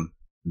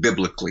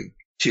 biblically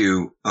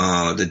to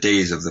the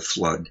days of the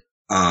flood,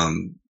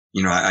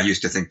 I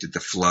used to think that the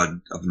flood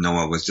of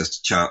Noah was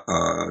just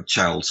a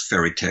child's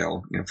fairy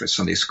tale, for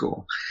Sunday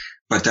school.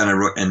 But then I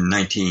wrote in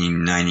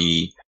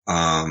 1999,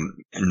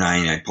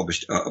 I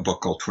published a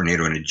book called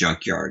Tornado in a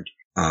Junkyard.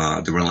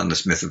 The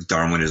Relentless Myth of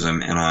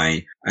Darwinism, and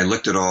I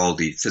looked at all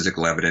the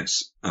physical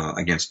evidence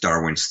against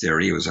Darwin's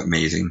theory. It was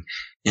amazing,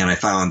 and I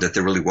found that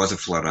there really was a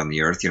flood on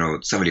the Earth.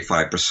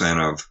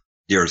 75% of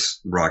the Earth's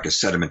rock is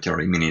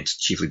sedimentary, meaning it's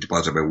chiefly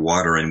deposited by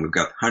water, and we've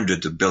got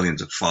hundreds of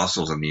billions of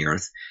fossils on the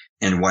Earth.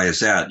 And why is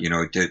that?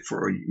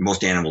 For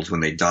most animals, when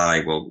they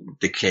die, will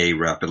decay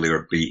rapidly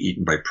or be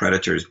eaten by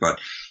predators. But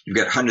you've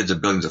got hundreds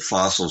of billions of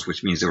fossils,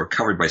 which means they were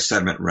covered by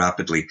sediment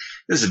rapidly.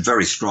 This is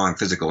very strong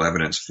physical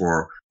evidence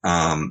for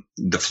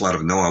the flood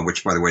of Noah,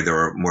 which, by the way, there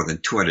are more than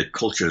 200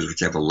 cultures which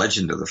have a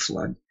legend of the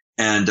flood.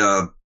 And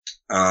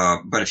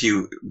but if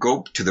you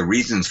go to the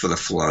reasons for the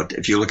flood,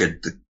 if you look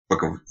at the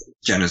book of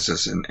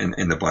Genesis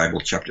in the Bible,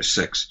 chapter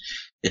 6,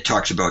 it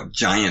talks about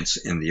giants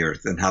in the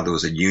earth and how there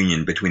was a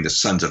union between the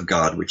sons of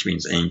God, which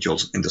means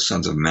angels, and the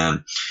sons of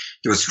men.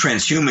 There was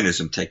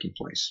transhumanism taking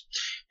place.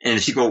 And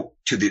if you go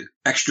to the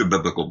extra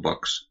biblical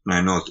books, and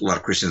I know a lot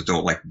of Christians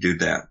don't like to do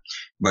that,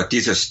 but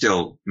these are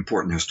still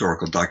important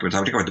historical documents. I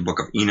would talk about the book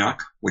of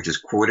Enoch, which is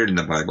quoted in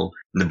the Bible,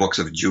 and the books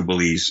of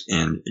Jubilees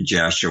and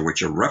Jasher,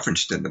 which are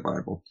referenced in the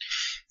Bible.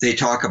 They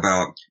talk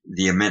about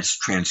the immense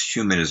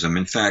transhumanism.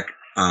 In fact,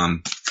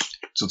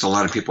 since a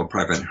lot of people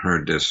probably haven't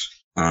heard this,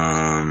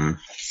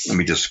 let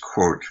me just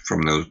quote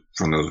from those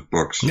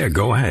books. Yeah,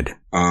 go ahead.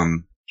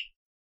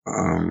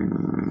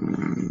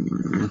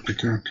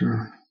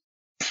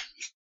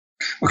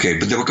 Okay,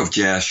 but the book of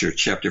Jasher,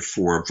 chapter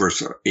 4,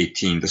 verse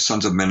 18, the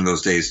sons of men in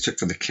those days took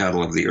from the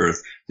cattle of the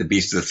earth, the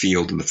beasts of the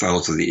field, and the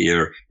fowls of the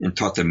air, and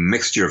taught the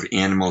mixture of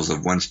animals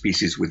of one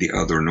species with the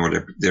other, in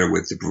order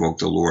therewith to provoke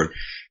the Lord.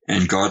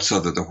 And God saw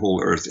that the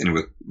whole earth and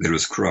that it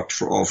was corrupt,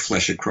 for all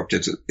flesh had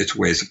corrupted its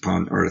ways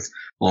upon earth,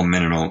 all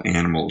men and all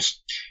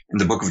animals. And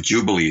the book of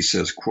Jubilees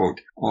says,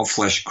 quote, all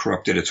flesh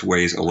corrupted its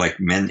ways, alike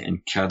men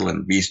and cattle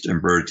and beasts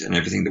and birds and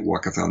everything that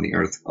walketh on the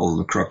earth, all of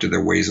them corrupted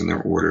their ways and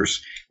their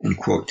orders, end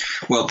quote.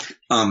 Well,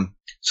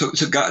 so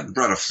God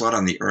brought a flood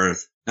on the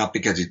earth, not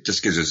because he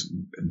just gives us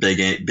big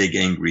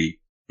angry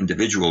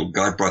individual.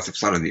 God brought the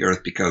flood on the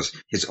earth because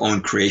his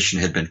own creation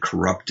had been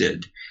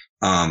corrupted.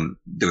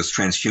 There was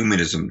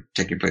transhumanism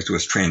taking place. There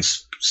was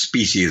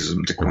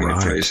transspeciesism, to coin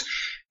a phrase.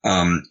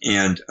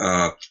 And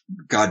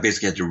God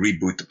basically had to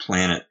reboot the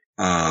planet,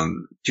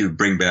 to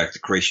bring back the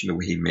creation the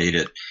way he made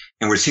it.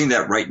 And we're seeing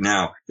that right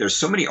now. There's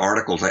so many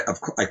articles.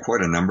 I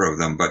quote a number of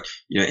them, but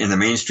in the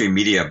mainstream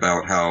media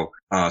about how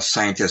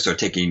scientists are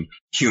taking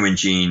human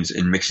genes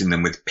and mixing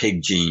them with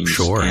pig genes.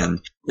 Sure.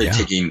 And they're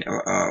taking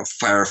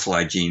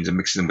firefly genes and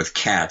mixing them with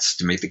cats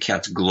to make the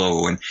cats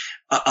glow and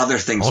other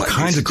things all like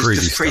kinds this. Of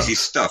crazy just crazy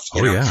stuff.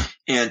 You know? Yeah.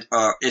 And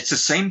it's the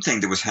same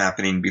thing that was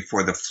happening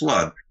before the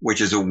flood,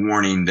 which is a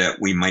warning that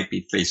we might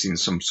be facing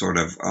some sort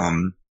of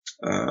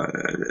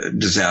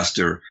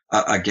disaster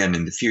again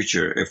in the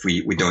future if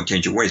we don't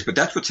change our ways. But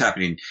that's what's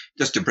happening.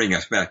 Just to bring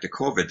us back to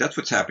COVID, that's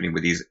what's happening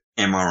with these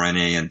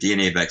mRNA and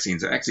DNA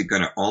vaccines. They're actually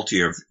going to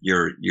alter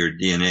your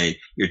DNA,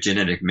 your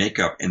genetic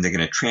makeup, and they're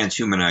going to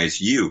transhumanize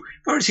you.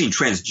 I've already seen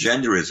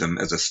transgenderism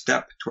as a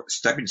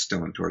stepping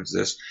stone towards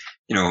this.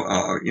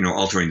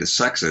 Altering the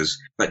sexes,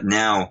 but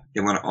now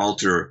they want to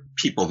alter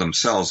people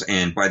themselves.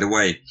 And by the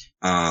way,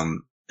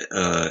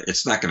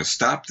 it's not going to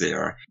stop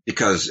there,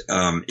 because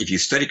if you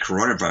study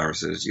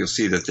coronaviruses, you'll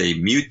see that they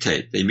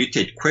mutate. They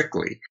mutate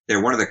quickly.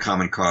 They're one of the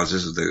common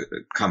causes of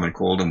the common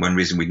cold, and one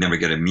reason we never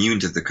get immune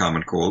to the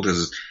common cold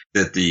is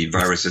that the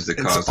viruses that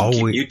cause them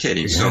keep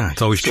mutating. Yeah,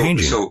 it's always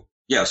changing. So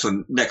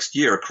next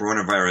year,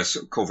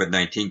 coronavirus,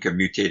 COVID-19 could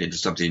mutate into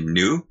something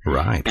new.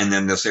 Right. And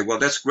then they'll say, well,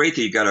 that's great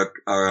that you got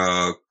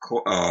a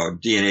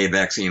DNA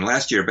vaccine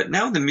last year, but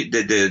now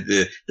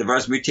the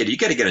virus mutated. You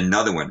got to get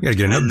another one. You got to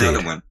get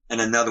another one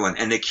and another one.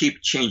 And they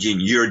keep changing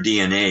your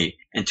DNA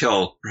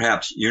until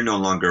perhaps you're no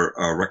longer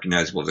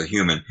recognizable as a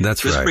human.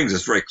 That's right. This brings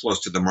us very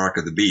close to the mark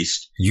of the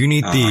beast. You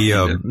need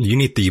you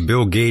need the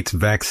Bill Gates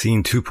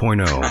vaccine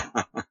 2.0.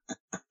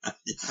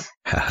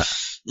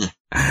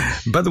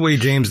 By the way,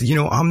 James,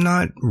 I'm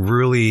not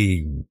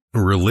really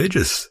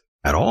religious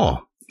at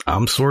all.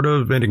 I'm sort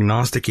of an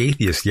agnostic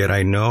atheist, yet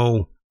I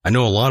know a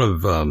lot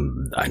of,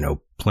 I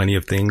know plenty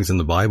of things in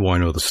the Bible. I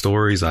know the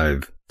stories.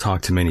 I've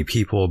talked to many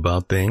people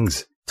about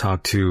things,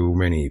 talked to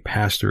many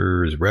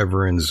pastors,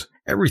 reverends,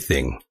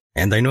 everything.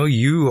 And I know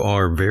you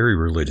are very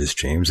religious,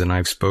 James, and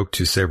I've spoke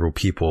to several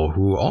people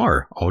who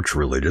are ultra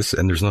religious,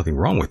 and there's nothing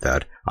wrong with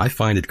that. I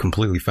find it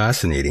completely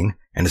fascinating,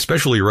 and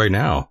especially right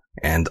now.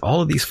 And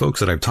all of these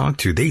folks that I've talked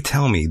to, they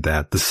tell me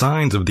that the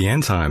signs of the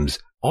end times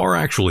are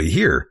actually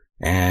here,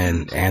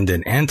 and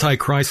an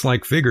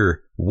antichrist-like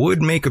figure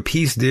would make a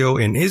peace deal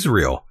in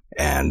Israel.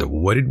 And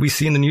what did we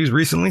see in the news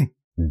recently?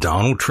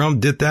 Donald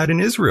Trump did that in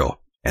Israel.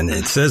 And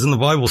it says in the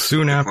Bible,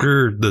 soon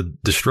after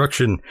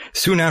destruction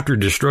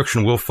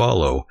will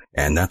follow.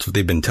 And that's what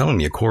they've been telling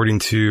me. According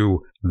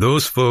to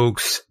those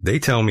folks, they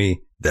tell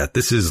me that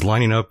this is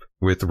lining up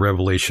with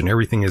Revelation.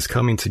 Everything is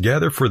coming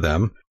together for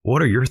them.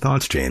 What are your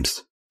thoughts,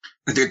 James?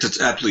 I think that's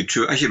absolutely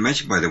true. I should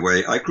mention, by the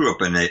way, I grew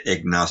up in an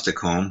agnostic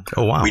home.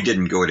 Oh, wow. We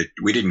didn't go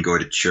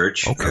to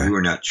church. Okay. We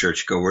were not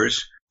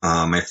churchgoers.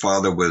 My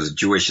father was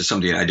Jewish,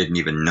 something I didn't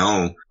even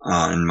know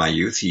in my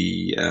youth.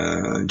 He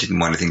didn't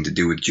want anything to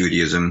do with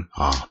Judaism.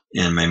 Oh.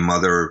 And my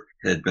mother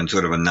had been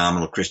sort of a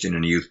nominal Christian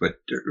in youth, but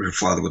her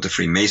father was a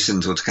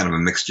Freemason, so it's kind of a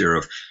mixture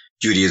of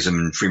Judaism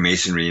and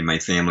Freemasonry in my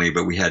family,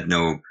 but we had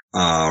no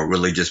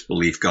religious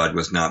belief. God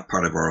was not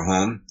part of our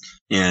home.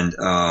 And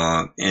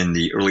in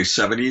the early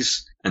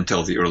 70s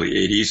until the early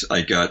 80s,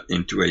 I got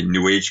into a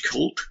New Age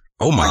cult.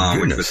 Oh, my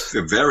goodness.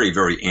 Which was very,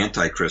 very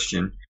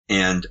anti-Christian.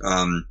 And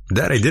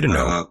that I didn't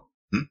know.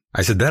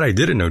 I said that I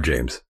didn't know,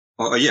 James.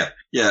 Oh, yeah.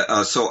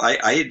 Yeah. So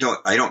I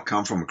don't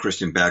come from a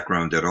Christian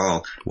background at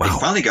all. Wow. I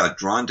finally got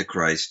drawn to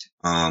Christ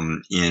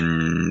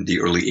in the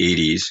early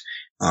 80s.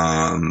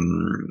 I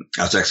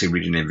was actually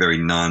reading a very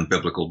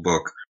non-biblical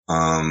book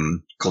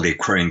called the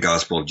Aquarian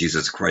Gospel of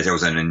Jesus Christ. I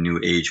was in the New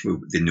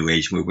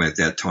Age movement at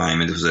that time.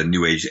 And it was a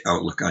New Age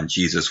outlook on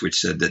Jesus, which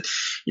said that,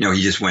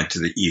 he just went to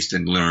the East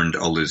and learned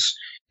all his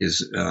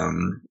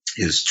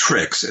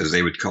tricks, as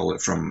they would call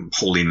it, from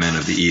holy men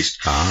of the East.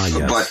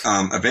 Yes. But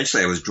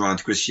eventually I was drawn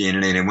to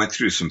Christianity, and I went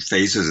through some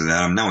phases of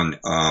that. I'm now an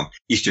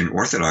Eastern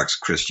Orthodox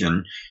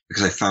Christian,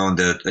 because I found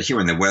that here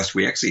in the West,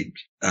 we actually,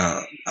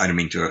 I don't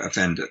mean to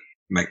offend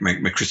my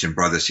Christian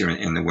brothers here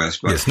in the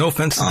West, but yes, no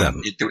offense to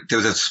them. There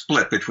was a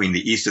split between the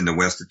East and the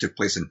West that took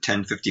place in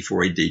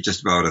 1054 AD,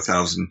 just about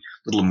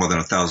little more than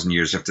 1,000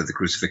 years after the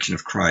crucifixion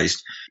of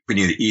Christ,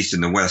 between the East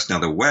and the West. Now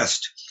the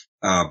West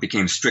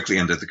became strictly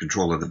under the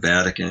control of the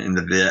Vatican. And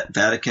the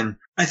Vatican,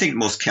 I think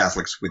most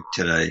Catholics would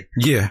today,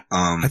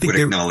 I think would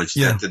acknowledge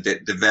that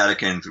the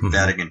Vatican, through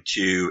Vatican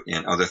II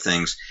and other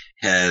things,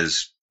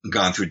 has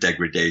gone through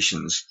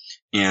degradations.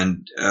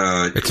 And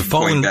it's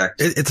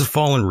a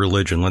fallen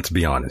religion. Let's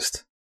be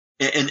honest.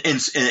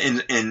 And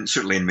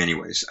certainly in many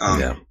ways.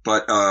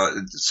 But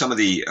some of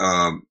the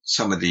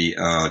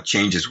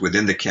changes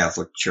within the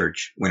Catholic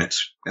Church when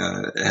it's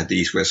had the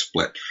East-West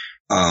split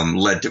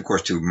led, of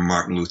course, to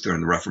Martin Luther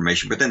and the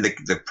Reformation. But then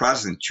the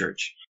Protestant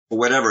Church, for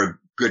whatever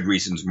good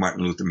reasons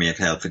Martin Luther may have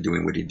had for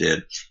doing what he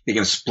did,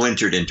 became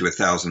splintered into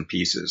 1,000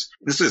 pieces.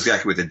 This is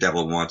exactly what the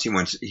devil wants.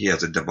 He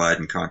has a divide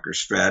and conquer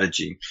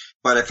strategy.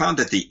 But I found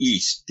that the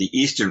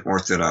Eastern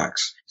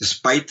Orthodox,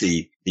 despite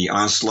the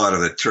onslaught of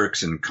the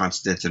Turks in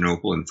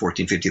Constantinople in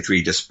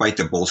 1453, despite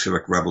the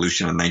Bolshevik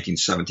Revolution in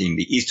 1917,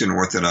 the Eastern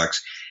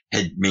Orthodox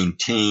had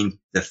maintained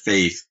the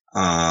faith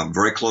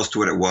very close to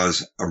what it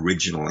was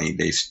originally.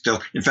 They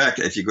still, in fact,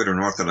 if you go to an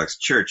Orthodox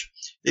church,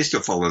 they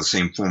still follow the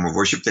same form of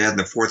worship they had in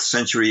the 4th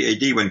century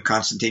AD when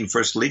Constantine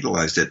first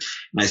legalized it.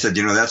 And I said,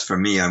 that's for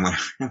me. I want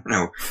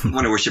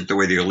to worship the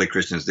way the early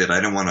Christians did. I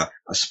don't want a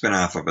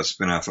spin-off of a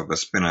spin-off of a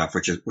spin-off,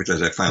 which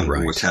as I found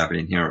was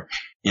happening here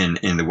in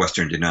the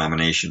Western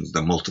denominations,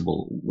 the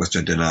multiple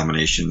Western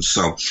denominations.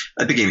 So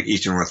I became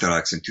Eastern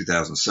Orthodox in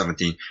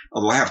 2017.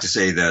 Although I have to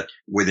say that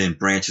within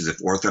branches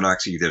of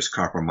Orthodoxy, there's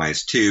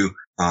compromise too.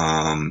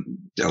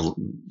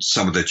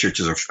 Some of the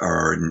churches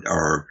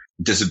are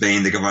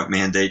disobeying the government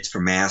mandates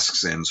for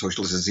masks and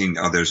social distancing.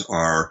 Others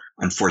are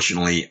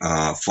unfortunately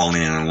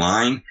falling in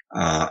line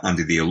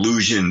under the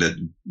illusion that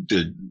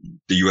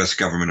the U.S.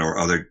 government or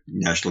other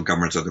national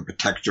governments are the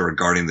protector or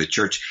guarding the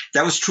church.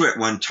 That was true at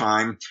one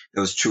time.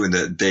 That was true in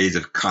the days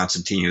of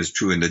Constantine. It was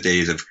true in the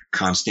days of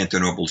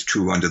Constantinople. It's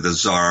true under the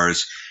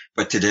czars.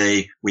 But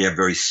today we have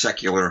very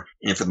secular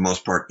and, for the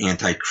most part,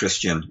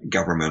 anti-Christian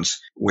governments,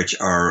 which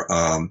are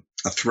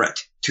a threat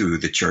to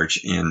the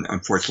church. And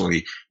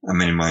unfortunately,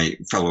 many of my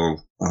fellow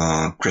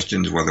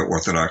Christians, whether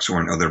Orthodox or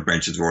in other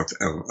branches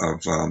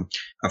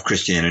of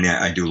Christianity,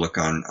 I do look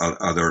on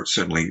other,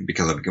 certainly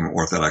because I've become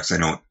Orthodox, I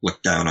don't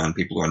look down on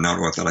people who are not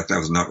Orthodox. I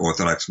was not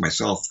Orthodox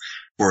myself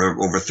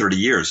for over 30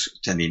 years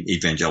attending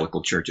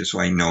evangelical churches. So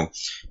I know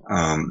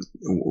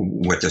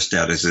what their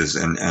status is,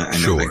 and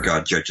I know that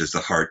God judges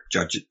the heart.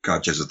 God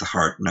judges the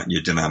heart, not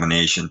your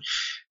denomination.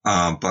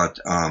 But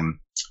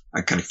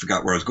I kind of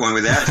forgot where I was going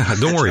with that.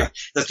 Don't worry.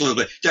 That's a little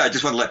bit. Yeah, I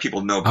just want to let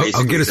people know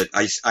basically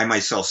that I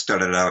myself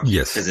started out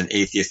as an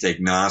atheist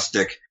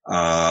agnostic,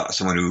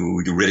 someone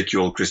who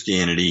ridiculed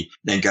Christianity,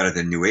 then got into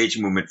the New Age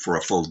movement for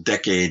a full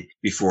decade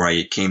before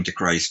I came to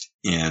Christ,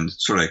 and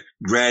sort of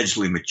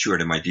gradually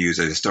matured in my views.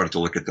 I started to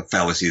look at the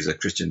fallacies of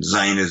Christian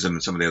Zionism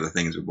and some of the other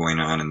things that were going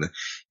on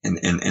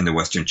in the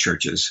Western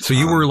churches. So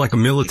you were like a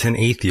militant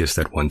atheist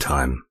at one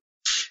time.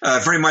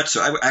 Very much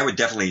so. I would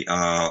definitely,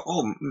 I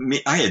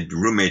had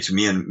roommates,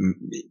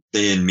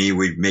 they and me,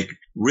 we'd make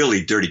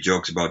really dirty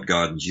jokes about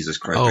God and Jesus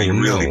Christ.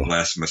 Really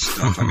blasphemous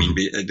stuff. I mean,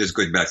 this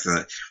goes back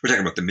to we're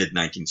talking about the mid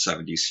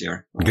 1970s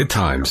here. Good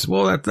times.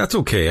 Well, that's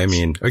okay. I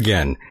mean,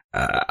 again,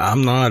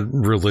 I'm not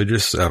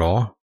religious at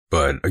all,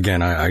 but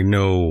again, I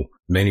know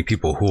many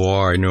people who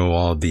are. I know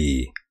all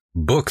the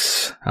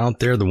books out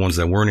there, the ones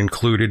that weren't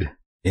included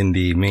in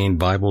the main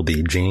Bible,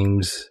 the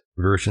James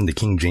version, the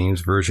King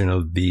James version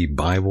of the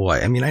Bible.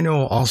 I mean, I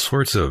know all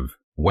sorts of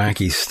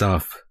wacky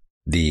stuff.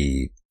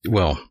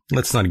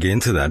 Let's not get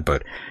into that,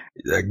 but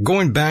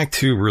going back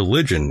to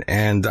religion,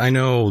 and I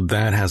know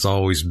that has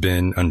always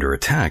been under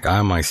attack.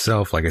 I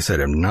myself, like I said,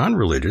 am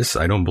non-religious.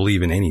 I don't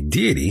believe in any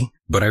deity,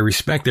 but I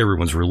respect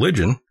everyone's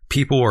religion.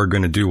 People are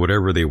going to do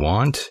whatever they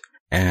want,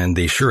 and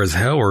they sure as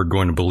hell are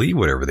going to believe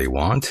whatever they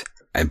want.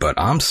 But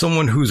I'm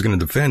someone who's going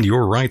to defend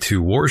your right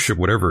to worship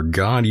whatever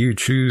God you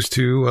choose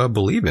to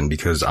believe in,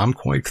 because I'm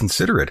quite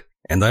considerate,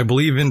 and I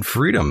believe in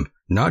freedom,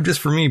 not just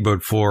for me,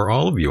 but for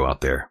all of you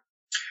out there.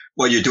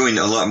 Well, you're doing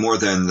a lot more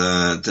than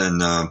a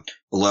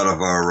lot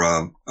of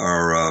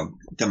our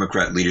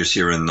Democrat leaders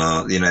here in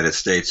the United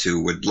States,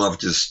 who would love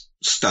to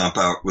stomp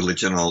out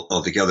religion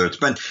altogether. It's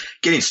been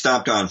getting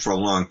stomped on for a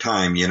long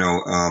time.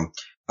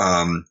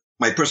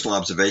 My personal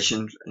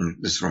observation, and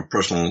this is from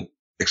personal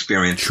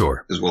experience,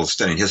 as well as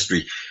studying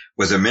history,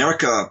 was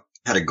America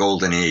had a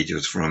golden age. It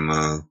was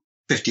from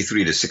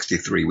 53 to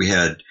 63. We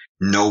had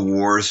no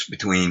wars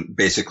between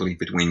Korea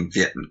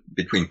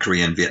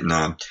and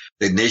Vietnam.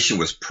 The nation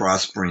was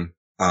prospering.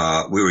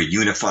 We were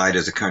unified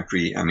as a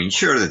country. I mean,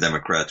 sure, the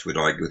Democrats would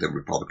argue with the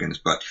Republicans,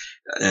 but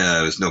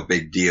it was no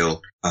big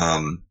deal.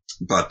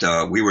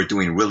 But we were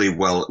doing really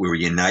well. We were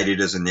united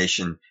as a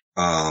nation.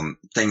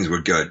 Things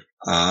were good.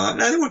 They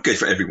weren't good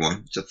for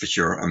everyone, just for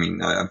sure. I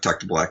mean, I've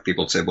talked to black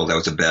people and say, well, that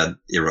was a bad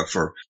era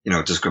for,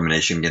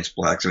 discrimination against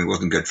blacks. I mean, it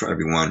wasn't good for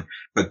everyone.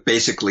 But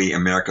basically,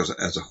 America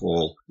as a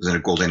whole was in a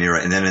golden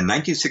era. And then in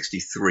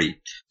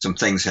 1963, some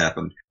things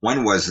happened.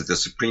 One was that the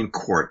Supreme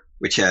Court,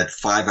 which had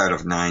 5 out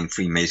of 9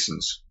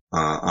 Freemasons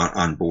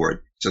on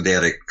board. So they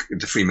had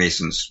the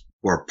Freemasons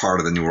were part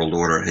of the New World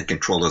Order, had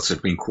control of the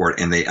Supreme Court,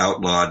 and they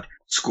outlawed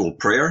school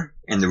prayer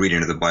and the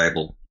reading of the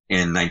Bible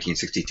in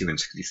 1962 and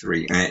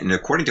 63. And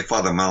according to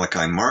Father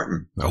Malachi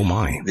Martin,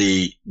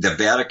 the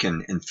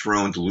Vatican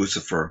enthroned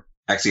Lucifer,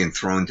 actually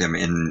enthroned him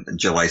in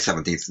July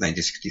 17th,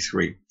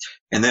 1963.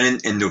 And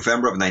then in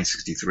November of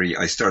 1963,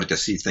 I started to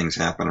see things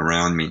happen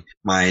around me.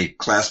 My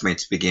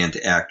classmates began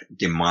to act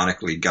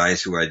demonically,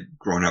 guys who I'd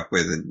grown up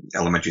with in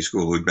elementary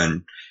school who'd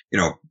been,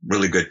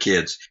 really good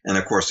kids. And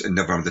of course, in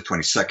November the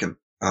 22nd,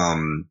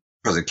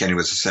 President Kennedy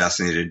was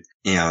assassinated,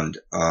 and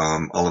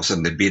all of a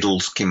sudden the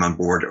Beatles came on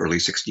board early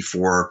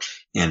 64,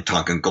 and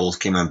Tonkin Gold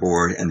came on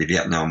board, and the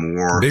Vietnam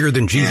War. Bigger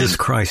than Jesus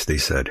Christ, they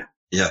said.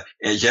 Yeah,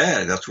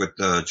 that's what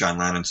John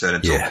Lennon said.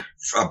 And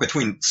so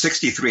between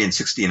 63 and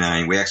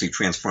 69, we actually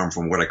transformed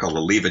from what I call a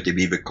Leave It to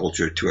Beaver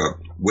culture to a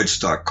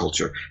Woodstock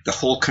culture. The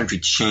whole country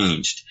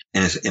changed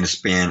in a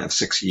span of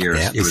 6 years.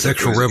 Yeah, it was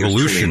sexual revolution.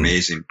 It was truly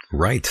amazing.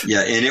 Right. Yeah,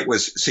 and it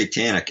was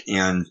satanic,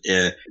 and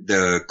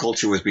the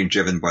culture was being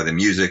driven by the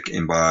music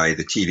and by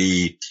the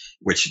TV,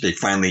 which they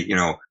finally,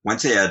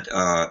 once they had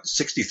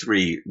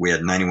 63, we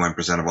had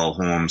 91% of all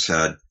homes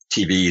had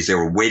TVs. They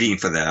were waiting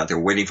for that. They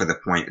were waiting for the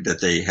point that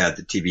they had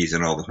the TVs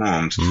in all the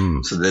homes,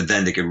 so that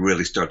then they could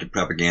really start to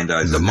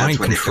propagandize. And that's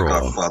when they took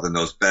off Father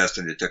Knows Best,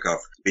 and they took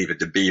off Leave It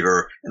to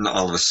Beaver, and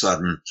all of a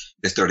sudden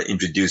they started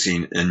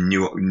introducing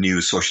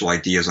new social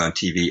ideas on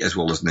TV as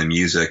well as in the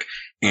music.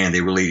 And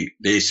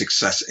they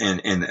success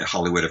in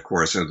Hollywood, of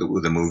course,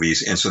 with the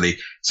movies. And so they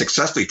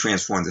successfully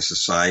transformed the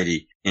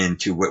society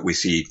into what we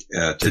see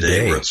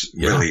today, where it's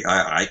really,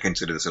 I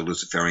consider this a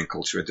Luciferian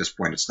culture at this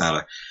point. It's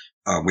not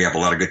we have a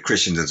lot of good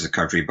Christians as a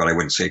country, but I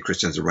wouldn't say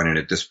Christians are running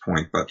at this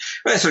point. But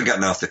I sort of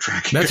gotten off the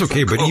track. That's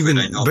okay, but even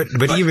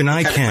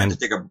I can.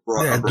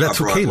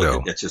 That's okay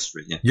though. That's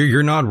history. Yeah.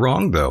 You're not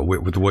wrong though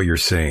with what you're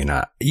saying.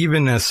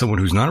 Even as someone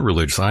who's not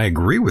religious, I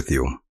agree with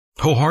you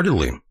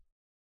wholeheartedly.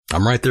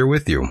 I'm right there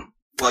with you.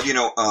 Well,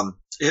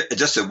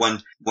 just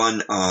one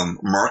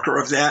marker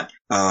of that.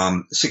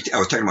 I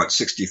was talking about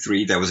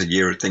 63. That was a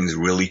year things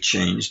really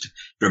changed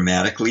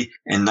dramatically.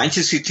 And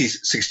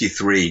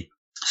 1963.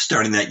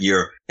 Starting that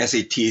year,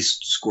 SAT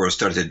scores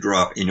started to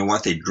drop. You know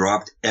what? They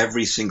dropped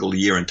every single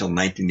year until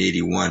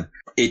 1981,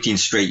 18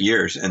 straight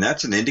years. And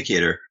that's an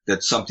indicator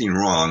that something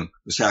wrong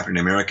was happening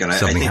in America. And I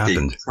think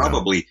they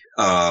probably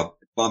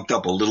bumped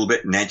up a little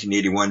bit in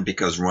 1981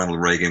 because Ronald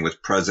Reagan was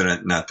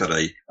president. Not that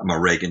I'm a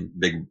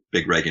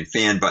big Reagan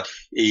fan, but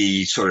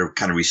he sort of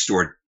kind of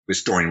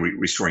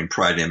restoring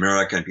pride in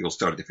America, and people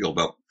started to feel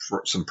about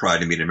some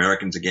pride in being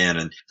Americans again,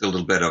 and a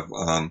little bit of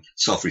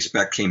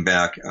self-respect came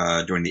back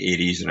during the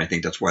 80s, and I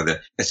think that's why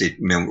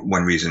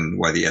one reason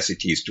why the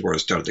SAT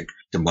scores started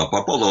to bump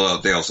up.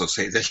 Although they also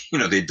say that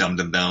they dumbed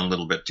them down a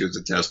little bit too as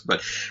a test,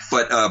 but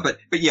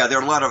yeah, there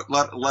are a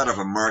lot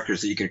of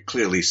markers that you can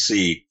clearly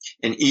see,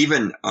 and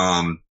even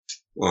Anton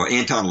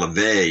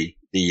LaVey,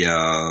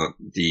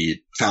 the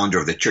founder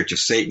of the Church of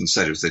Satan,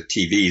 said it was the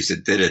TVs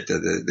that did it.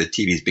 The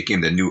TVs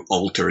became the new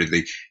altar.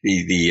 The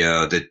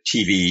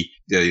TV,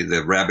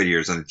 the rabbit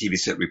ears on the TV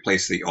set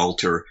replaced the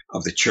altar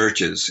of the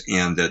churches,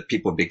 and that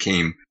people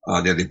became,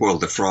 they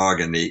boiled the frog,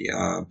 and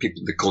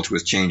the culture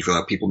was changed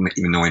without people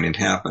even knowing it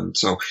happened.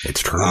 So it's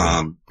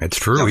true. It's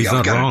true. He's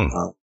not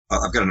wrong.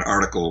 I've got an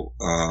article,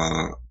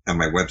 on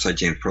my website,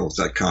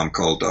 jamesperloff.com,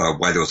 called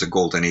Why There Was a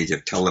Golden Age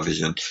of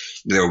Television.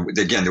 They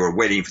were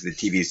waiting for the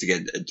TVs to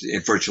get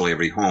in virtually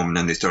every home, and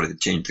then they started to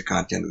change the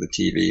content of the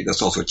TV.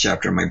 That's also a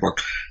chapter in my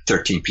book,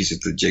 13 Pieces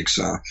of the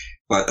Jigsaw.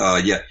 But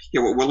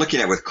what we're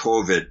looking at with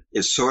COVID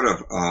is sort of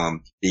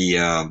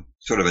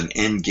sort of an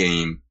end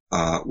game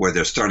where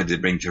they're starting to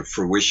bring to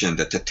fruition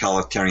the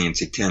totalitarian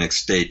satanic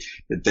state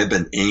that they've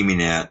been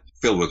aiming at,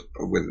 filled with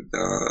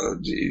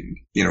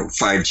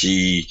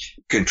 5G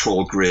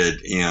control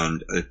grid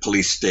and a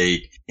police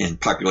state and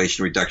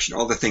population reduction.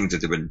 All the things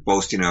that they've been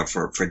boasting of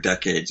for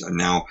decades are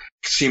now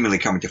seemingly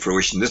coming to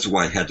fruition. This is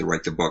why I had to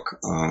write the book,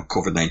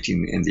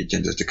 COVID-19 and the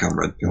Agendas to Come,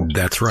 Red Pill.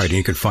 That's right. And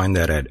you can find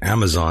that at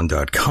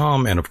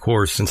Amazon.com. And of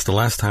course, since the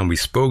last time we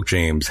spoke,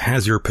 James,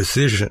 has your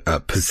position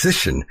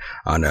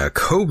on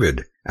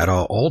COVID at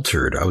all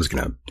altered? I was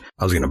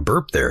gonna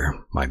burp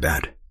there. My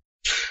bad.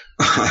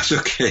 That's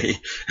okay.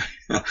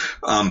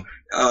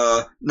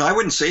 No, I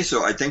wouldn't say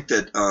so. I think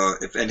that,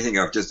 if anything,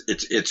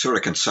 it's sort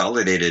of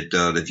consolidated,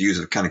 the views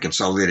have kind of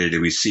consolidated.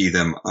 We see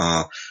them,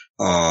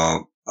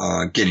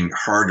 getting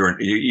harder.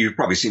 You've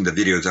probably seen the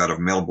videos out of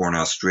Melbourne,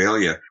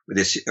 Australia,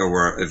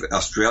 where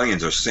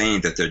Australians are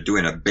saying that they're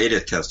doing a beta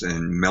test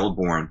in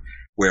Melbourne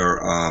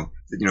where,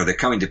 they're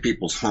coming to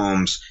people's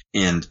homes,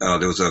 and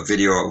there was a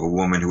video of a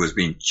woman who was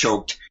being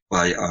choked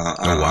by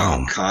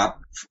a cop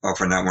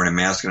for not wearing a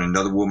mask, and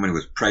another woman who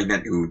was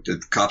pregnant, who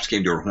the cops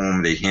came to her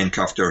home, they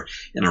handcuffed her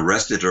and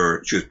arrested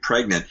her. She was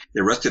pregnant.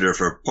 They arrested her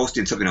for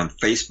posting something on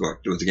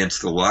Facebook that was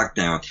against the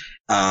lockdown.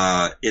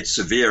 It's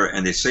severe,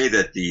 and they say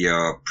that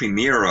the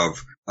premier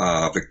of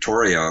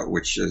Victoria,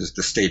 which is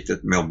the state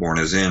that Melbourne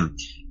is in,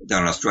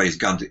 down in Australia, he's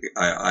gone to,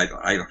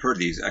 I've heard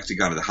he's actually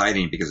gone to the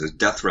hiding because there's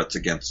death threats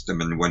against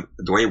him. And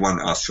the way one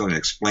Australian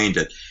explained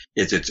it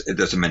is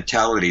there's a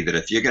mentality that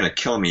if you're going to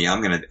kill me, on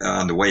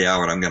the way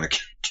out, I'm going to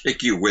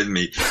take you with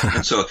me.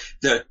 And so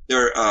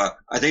I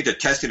think they're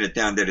testing it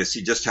down there to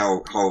see just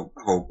how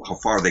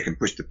far they can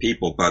push the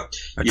people. But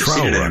you've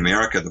seen it in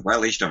America, the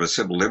violation of our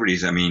civil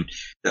liberties. I mean,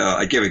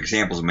 I give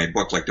examples in my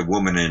book, like the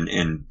woman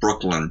in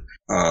Brooklyn,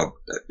 a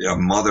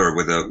mother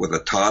with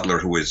a toddler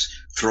who was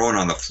thrown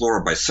on the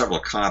floor by several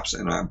cops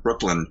in a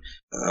Brooklyn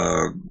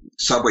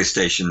subway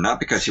station, not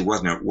because she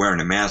wasn't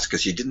wearing a mask,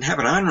 because she didn't have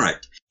it on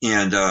right.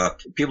 And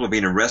people are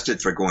being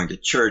arrested for going to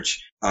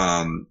church.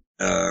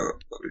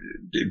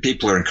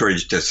 People are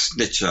encouraged to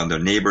snitch on their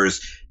neighbors.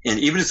 And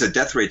even as the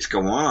death rates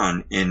go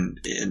on, and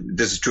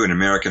this is true in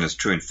America and it's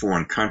true in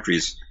foreign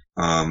countries.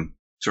 Sorry,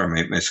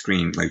 my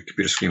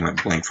computer screen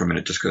went blank for a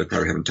minute just because I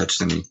probably haven't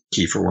touched any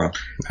key for a while.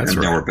 That's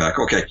right. Now we're back.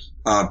 Okay.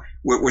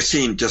 We're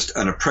seeing just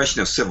an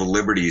oppression of civil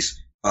liberties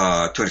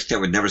to an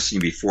extent we've never seen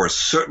before,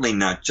 certainly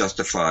not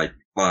justified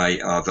by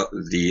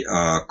the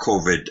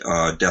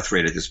COVID death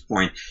rate at this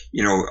point.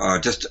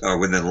 Just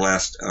within the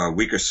last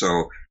week or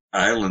so,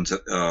 Ireland's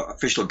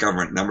official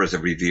government numbers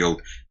have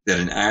revealed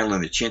that in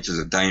Ireland the chances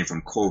of dying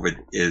from COVID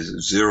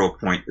is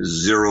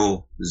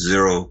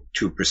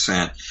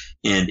 0.002%,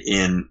 and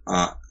in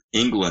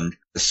England,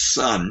 the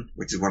Sun,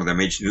 which is one of their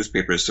major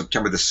newspapers,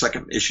 September the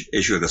 2nd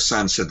issue of the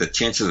Sun said the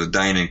chances of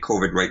dying in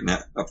COVID right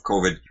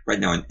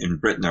now in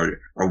Britain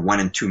are 1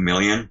 in 2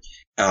 million.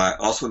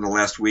 Also in the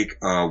last week,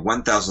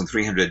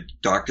 1,300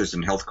 doctors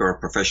and healthcare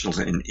professionals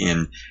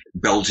in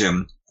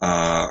Belgium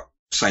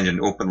signed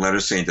an open letter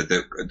saying that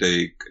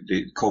the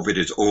COVID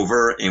is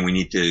over and we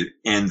need to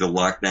end the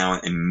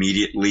lockdown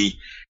immediately.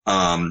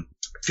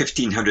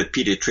 1,500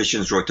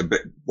 pediatricians wrote to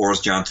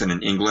Boris Johnson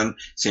in England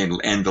saying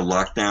end the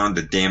lockdown.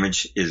 The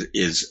damage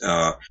is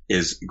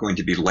going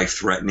to be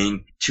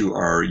life-threatening to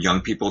our young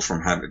people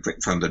from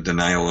the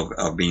denial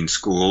of being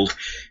schooled.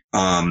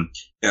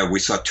 We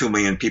saw 2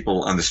 million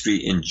people on the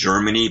street in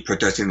Germany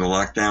protesting the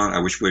lockdown. I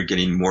wish we were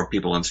getting more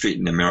people on the street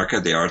in America.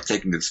 They are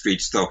taking to the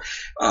streets though.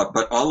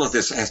 But all of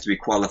this has to be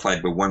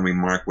qualified by one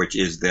remark, which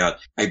is that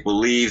I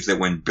believe that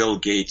when Bill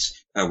Gates,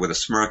 with a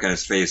smirk on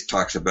his face,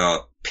 talks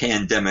about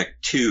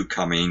pandemic 2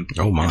 coming,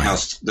 and how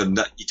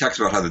he talks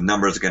about how the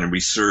numbers are going to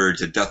resurge,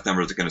 the death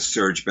numbers are going to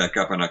surge back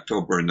up in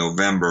October and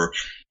November,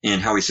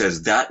 and how he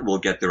says that will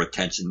get their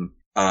attention.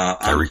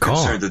 I'm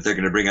concerned that they're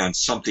going to bring on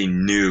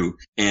something new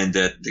and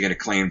that they're going to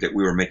claim that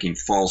we were making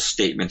false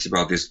statements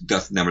about these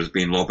death numbers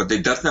being low. But the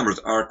death numbers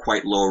are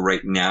quite low right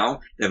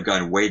now. They've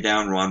gone way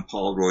down. Ron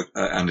Paul wrote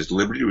on his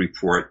Liberty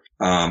Report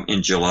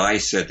in July,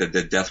 said that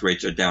the death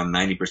rates are down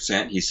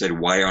 90%. He said,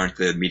 why aren't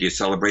the media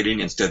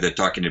celebrating? Instead, they're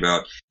talking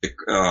about the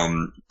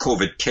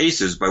COVID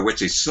cases, by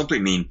which they simply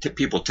mean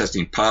people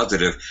testing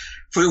positive,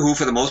 who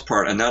for the most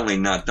part are not only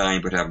not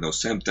dying but have no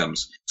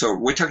symptoms. So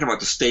we're talking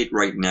about the state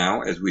right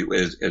now as we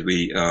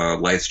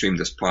live stream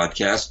this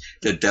podcast.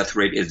 The death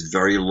rate is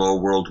very low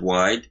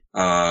worldwide.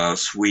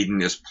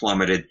 Sweden has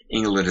plummeted.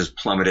 England has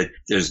plummeted.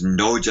 There's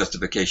no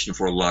justification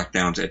for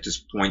lockdowns at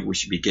this point. We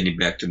should be getting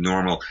back to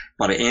normal.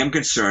 But I am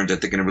concerned that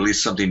they're going to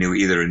release something new,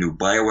 either a new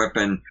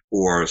bioweapon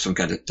or some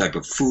kind of type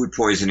of food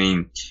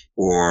poisoning,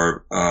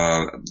 or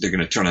they're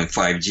going to turn on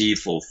 5G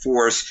full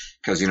force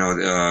because,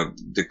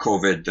 the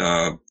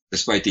COVID,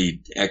 despite the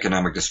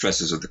economic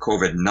distresses of the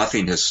COVID,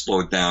 nothing has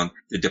slowed down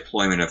the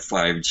deployment of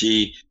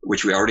 5G,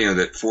 which we already know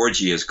that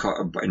 4G is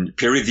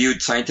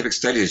peer-reviewed scientific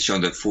studies have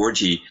shown that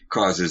 4G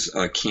causes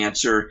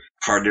cancer,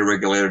 heart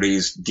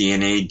irregularities,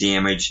 DNA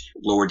damage,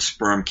 lowered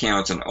sperm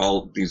counts, and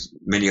all these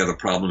many other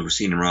problems we're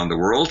seeing around the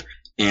world.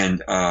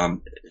 And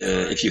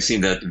if you've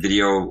seen that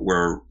video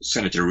where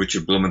Senator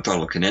Richard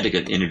Blumenthal of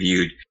Connecticut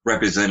interviewed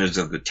representatives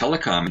of the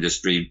telecom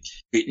industry,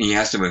 and he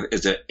asked them,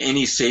 is there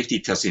any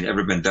safety testing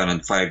ever been done on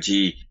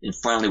 5G? And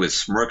finally, with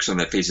smirks on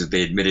their faces,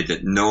 they admitted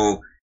that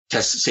no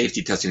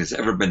safety testing has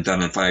ever been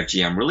done on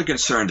 5G. I'm really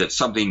concerned that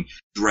something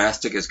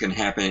drastic is going to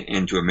happen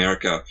into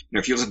America.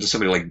 If you listen to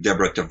somebody like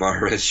Deborah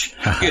Tavares,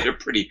 you get a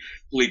pretty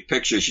bleak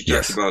picture. She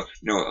talks about,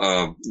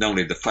 not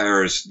only the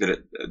fires that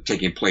are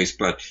taking place,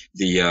 but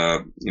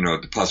the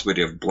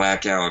possibility of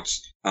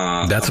blackouts.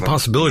 That's a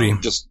possibility.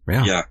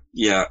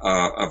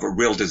 Of a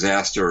real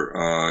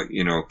disaster,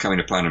 coming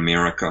upon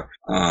America,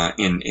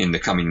 in the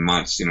coming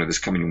months, this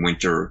coming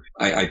winter.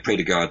 I pray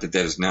to God that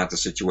is not the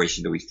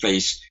situation that we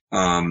face.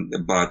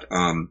 But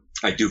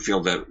I do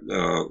feel that,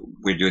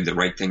 we're doing the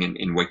right thing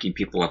in waking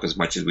people up as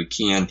much as we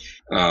can.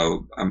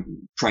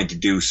 I'm trying to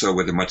do so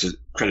with as much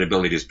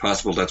credibility as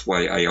possible. That's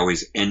why I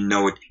always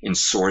endnote and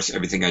source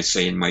everything I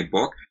say in my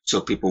book,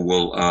 so people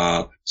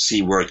will,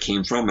 see where it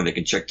came from, and they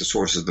can check the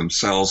sources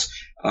themselves.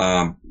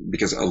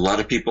 Because a lot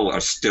of people are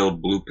still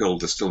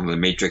blue-pilled, they're still in the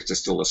matrix, they're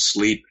still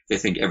asleep. They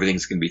think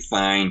everything's going to be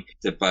fine,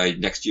 that by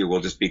next year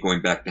we'll just be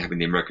going back to having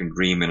the American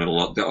dream and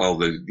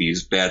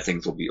these bad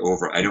things will be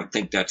over. I don't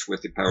think that's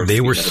what the powers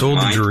They were sold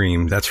the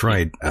dream. That's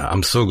right.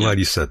 I'm so glad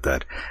you said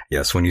that.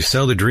 Yes, when you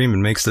sell the dream, it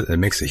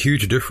makes a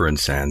huge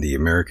difference. And the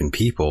American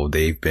people,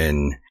 they've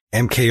been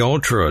MK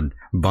Ultra'd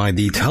by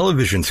the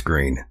television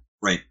screen.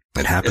 Right.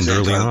 It happened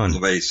early on. The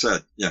way he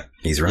said. Yeah.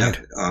 He's right.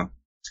 Yeah,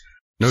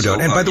 no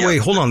doubt. And by the way,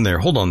 hold on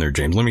there,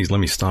 James. Let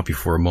me stop you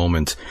for a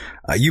moment.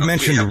 You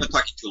mentioned. I'm not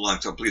talking too long,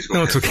 so please go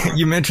ahead. No, it's okay.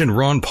 You mentioned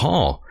Ron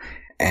Paul,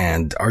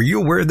 and are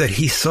you aware that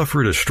he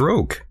suffered a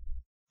stroke?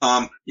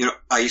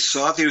 I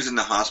saw that he was in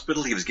the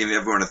hospital. He was giving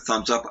everyone a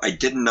thumbs up. I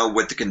didn't know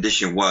what the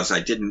condition was. I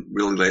didn't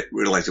really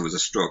realize it was a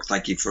stroke.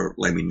 Thank you for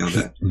letting me know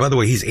that. By the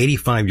way, he's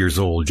 85 years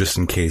old, just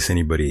in case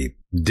anybody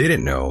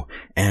didn't know.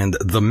 And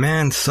the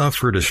man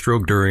suffered a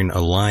stroke during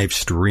a live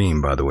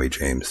stream, by the way,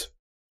 James.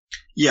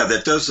 Yeah,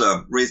 that does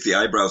raise the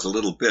eyebrows a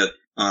little bit.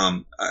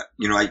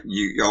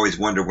 You always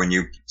wonder when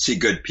you see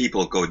good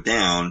people go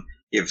down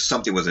if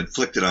something was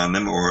inflicted on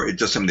them or it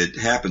just something that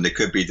happened. It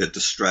could be the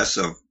distress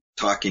of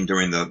talking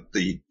during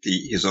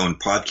his own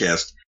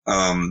podcast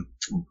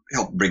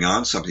helped bring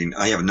on something.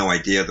 I have no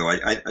idea, though.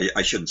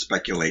 I shouldn't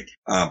speculate.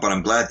 But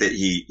I'm glad that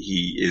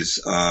he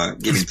is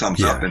giving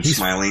thumbs up and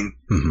smiling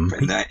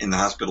in the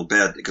hospital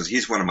bed, because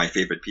he's one of my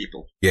favorite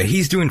people. Yeah,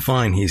 he's doing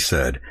fine, he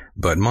said.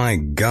 But my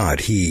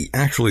God, he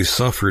actually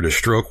suffered a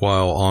stroke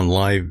while on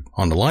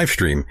the live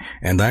stream,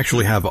 and I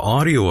actually have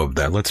audio of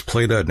that. Let's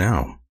play that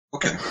now.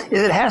 Okay.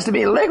 It has to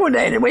be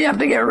liquidated. We have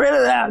to get rid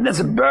of that. That's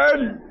a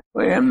burden.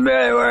 We can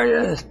barely work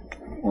this.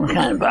 We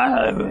can't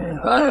buy it.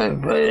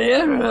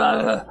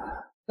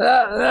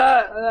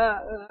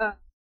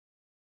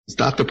 It's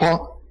Dr.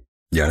 Paul?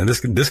 Yeah, and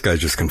this guy's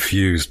just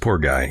confused. Poor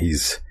guy.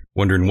 He's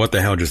wondering what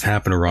the hell just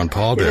happened to Ron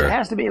Paul there. It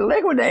has to be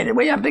liquidated.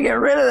 We have to get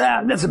rid of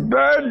that. That's a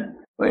burden.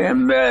 We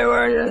can barely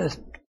work this.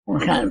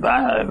 We can't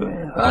buy it.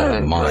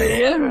 Oh, my.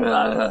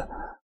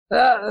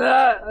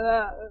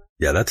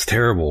 Yeah, that's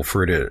terrible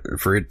for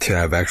it to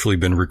have actually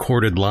been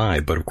recorded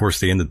live. But of course,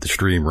 they ended the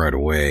stream right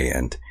away.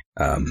 And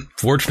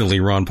fortunately,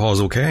 Ron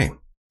Paul's okay.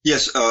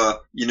 Yes,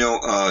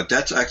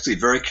 that's actually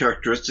very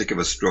characteristic of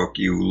a stroke.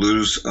 You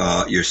lose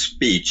your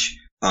speech,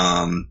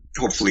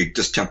 hopefully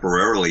just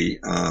temporarily.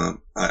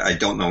 I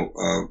don't know.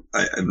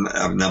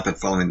 I've not been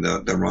following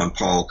the Ron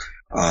Paul,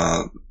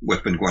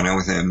 what's been going on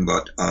with him,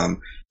 but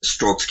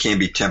strokes can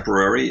be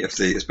temporary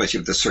especially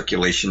if the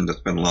circulation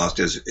that's been lost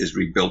is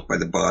rebuilt by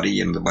the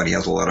body, and the body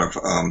has a lot of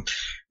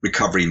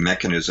recovery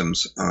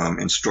mechanisms.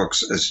 And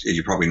strokes, as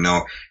you probably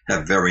know,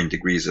 have varying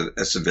degrees of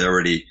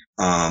severity.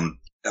 I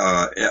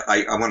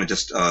want to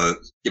just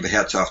give a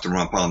hats off to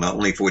Ron Paul, not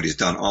only for what he's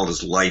done all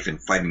his life in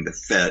fighting the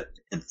Fed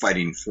and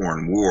fighting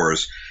foreign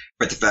wars,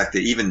 but the fact that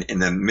even in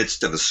the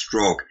midst of a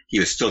stroke, he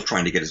was still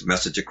trying to get his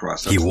message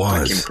across. That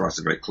came across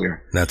very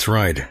clear. That's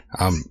right.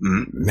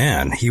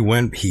 Man,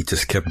 he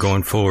just kept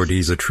going forward.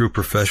 He's a true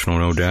professional,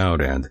 no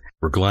doubt, and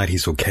we're glad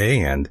he's okay.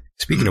 And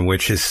speaking of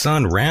which, his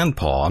son, Rand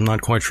Paul, I'm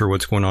not quite sure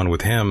what's going on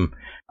with him.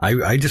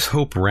 I just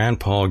hope Rand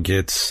Paul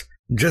gets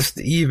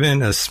just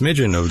even a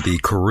smidgen of the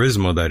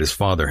charisma that his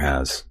father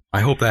has.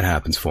 I hope that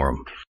happens for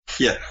him.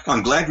 Yeah,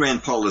 I'm glad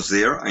Rand Paul is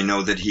there. I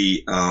know that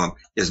he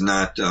is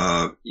not,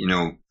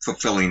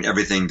 fulfilling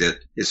everything that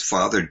his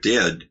father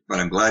did, but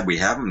I'm glad we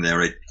have him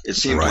there. It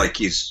seems like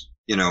he's,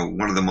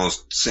 one of the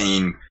most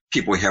sane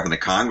people we have in the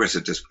Congress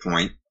at this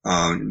point.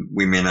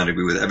 We may not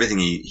agree with everything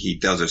he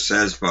does or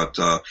says, but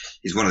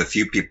he's one of the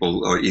few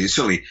people, or he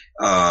certainly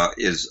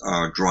is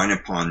drawing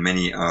upon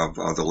many of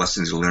the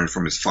lessons he learned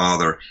from his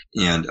father,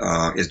 and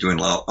is doing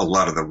a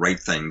lot of the right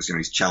things.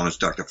 He's challenged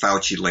Dr.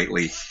 Fauci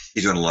lately.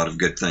 He's doing a lot of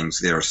good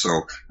things there,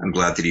 so I'm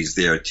glad that he's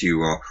there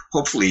to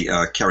hopefully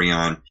carry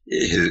on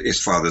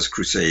his father's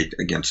crusade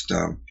against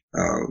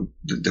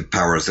the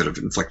powers that have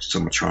inflicted so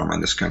much harm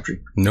on this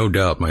country. No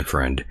doubt, my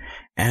friend.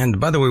 And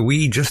by the way,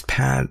 we just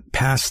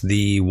passed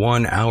the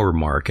 1 hour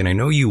mark, and I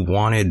know you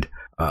wanted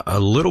a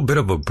little bit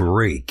of a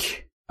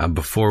break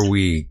before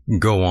we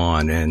go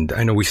on. And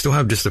I know we still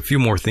have just a few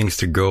more things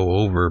to go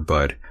over,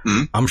 but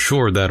I'm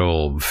sure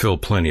that'll fill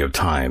plenty of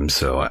time.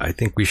 So I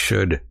think we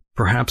should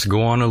perhaps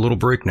go on a little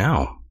break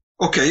now.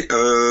 Okay.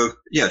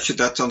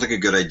 That sounds like a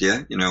good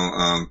idea.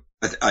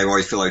 I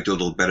always feel like do a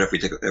little better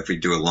if we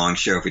do a long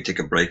show, if we take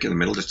a break in the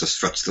middle just to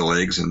stretch the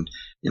legs and,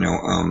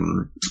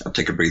 I'll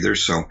take a breather.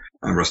 So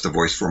I'll rest the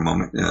voice for a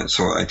moment.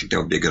 So I think that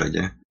would be a good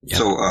idea. Yep.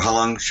 So, how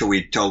long shall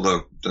we tell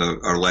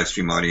our live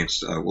stream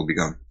audience, we'll be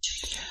gone?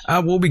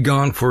 We'll be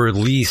gone for at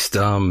least,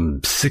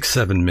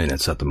 6-7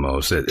 minutes at the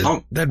most.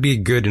 That'd be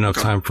good enough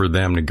time for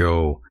them to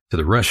go to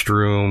the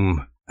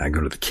restroom,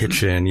 go to the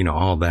kitchen,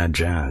 all that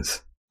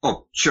jazz.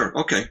 Oh, sure.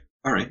 Okay.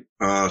 All right.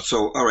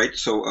 So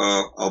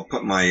I'll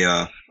put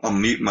I'll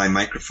mute my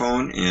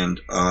microphone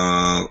and,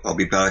 I'll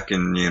be back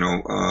in,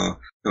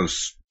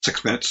 those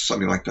 6 minutes,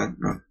 something like that.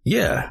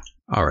 Yeah.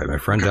 All right, my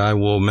friend. Okay. I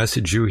will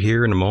message you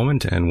here in a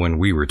moment. And when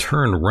we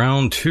return,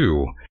 round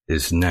 2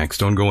 is next.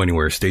 Don't go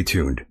anywhere. Stay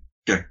tuned.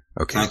 Okay.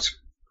 Okay,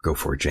 go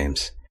for it,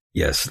 James.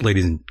 Yes,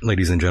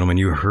 ladies and gentlemen,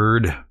 you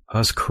heard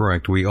us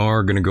correct. We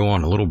are going to go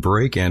on a little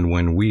break, and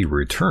when we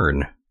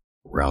return,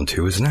 round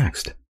 2 is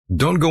next.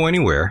 Don't go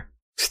anywhere.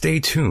 Stay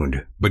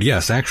tuned. But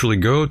yes, actually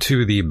go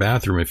to the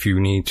bathroom if you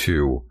need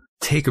to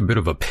take a bit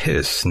of a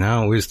piss.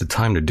 Now is the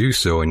time to do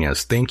so. And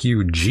yes, thank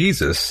you,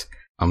 Jesus.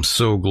 I'm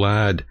so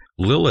glad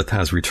Lilith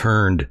has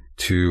returned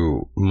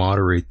to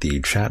moderate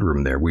the chat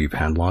room there. We've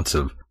had lots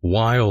of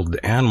wild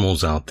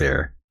animals out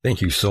there.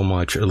 Thank you so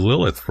much,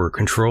 Lilith, for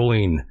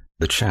controlling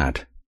the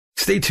chat.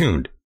 Stay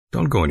tuned.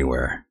 Don't go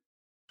anywhere.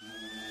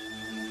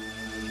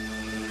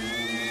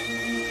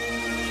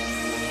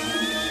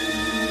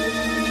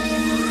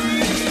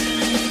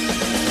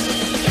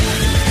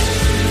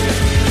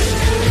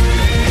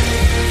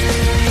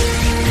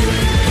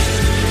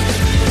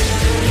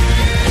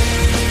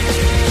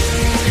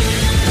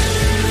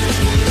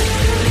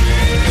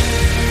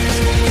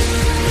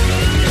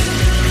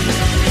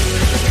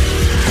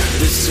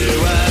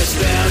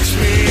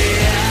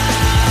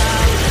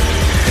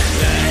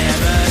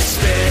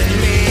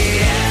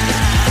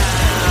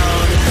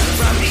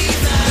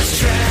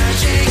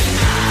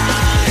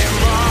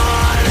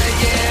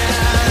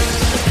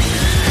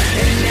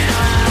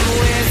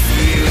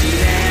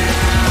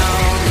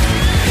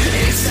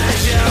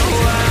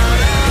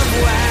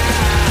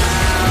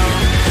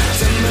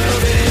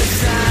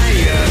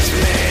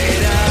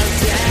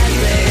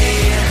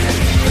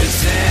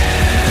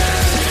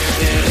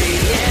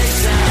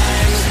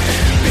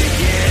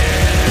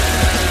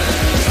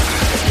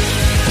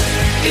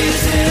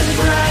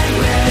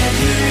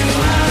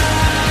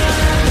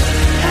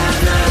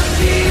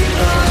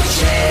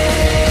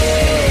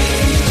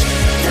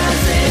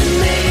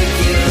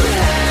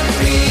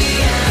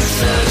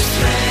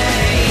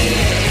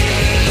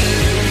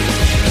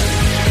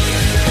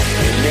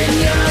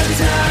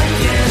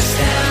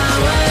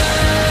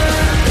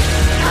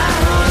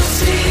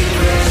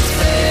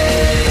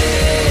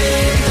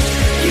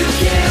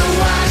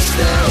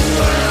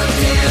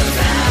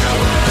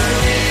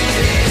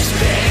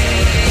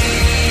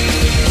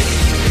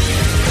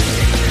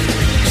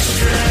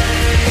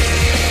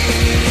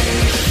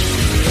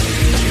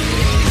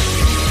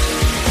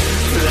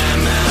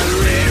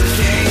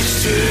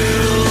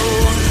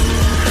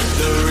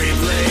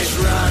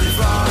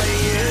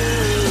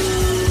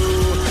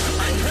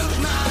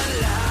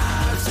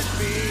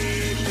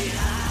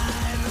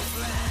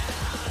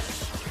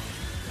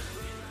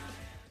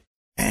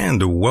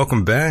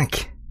 Welcome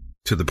back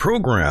to the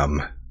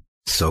program.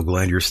 So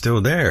glad you're still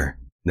there.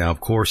 Now,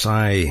 of course,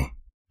 I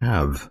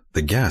have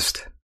the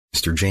guest,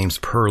 Mr. James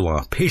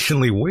Perloff,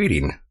 patiently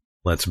waiting.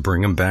 Let's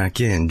bring him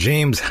back in.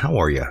 James, how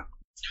are you?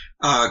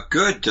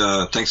 Good.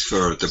 Thanks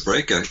for the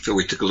break. I feel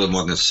we took a little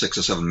more than 6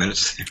 or 7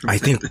 minutes. I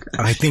think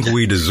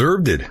we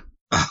deserved it.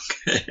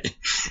 Okay.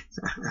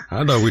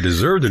 I thought we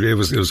deserved it. It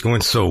was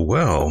going so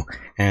well.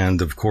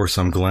 And of course,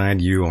 I'm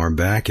glad you are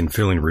back and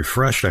feeling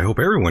refreshed. I hope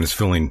everyone is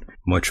feeling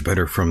much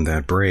better from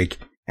that break.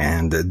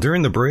 And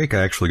during the break,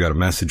 I actually got a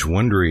message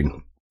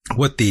wondering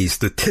what the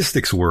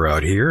statistics were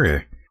out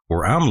here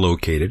where I'm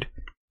located.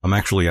 I'm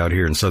actually out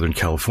here in Southern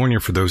California,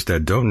 for those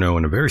that don't know,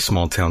 in a very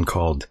small town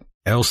called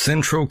El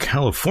Centro,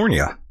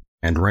 California.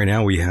 And right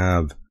now we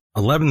have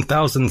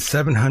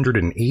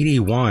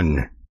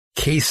 11,781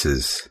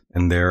 cases,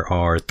 and there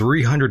are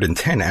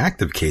 310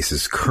 active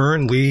cases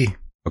currently,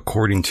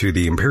 according to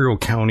the Imperial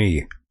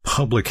County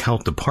Public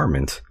Health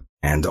Department,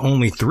 and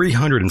only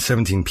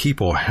 317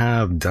 people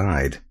have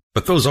died.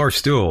 But those are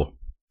still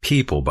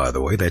people, by the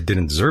way, that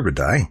didn't deserve to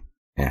die.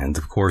 And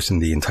of course, in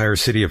the entire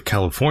city of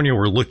California,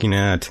 we're looking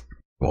at,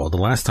 well, the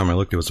last time I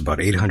looked, it was about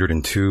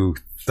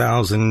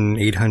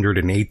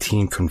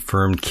 802,818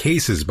 confirmed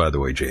cases, by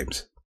the way,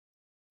 James.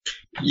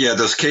 Yeah,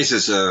 those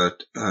cases,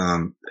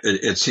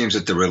 it seems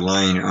that they're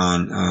relying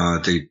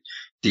on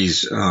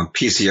these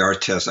PCR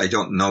tests. I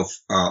don't know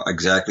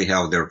exactly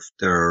how they're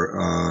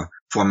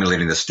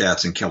formulating the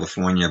stats in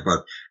California,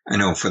 but I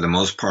know for the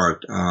most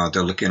part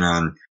they're looking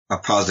on a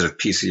positive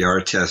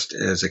PCR test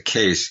as a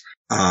case.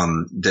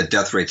 The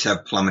death rates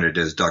have plummeted,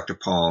 as Dr.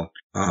 Paul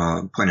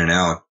pointed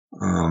out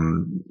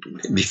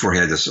before he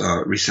had this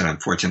recent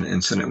unfortunate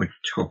incident, which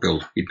I hope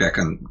he'll be back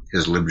on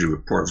his Liberty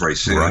Report very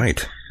soon.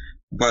 Right.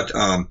 But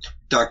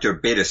Dr.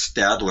 Beta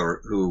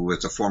Stadler, who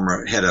was the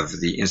former head of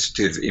the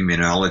Institute of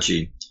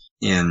Immunology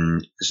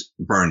in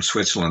Bern,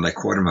 Switzerland, I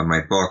quote him in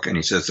my book, and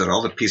he says that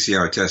all the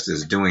PCR test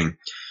is doing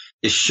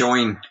is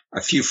showing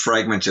a few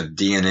fragments of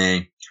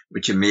DNA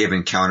which you may have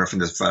encountered from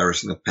this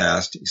virus in the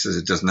past. He says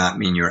it does not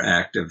mean you're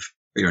active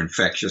or you're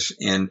infectious.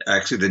 And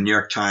actually, the New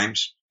York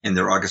Times, in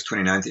their August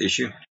 29th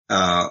issue,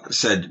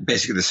 said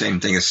basically the same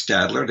thing as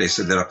Stadler. They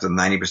said that up to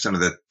 90% of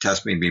the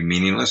test may be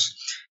meaningless,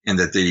 and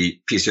that the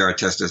PCR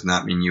test does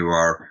not mean you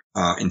are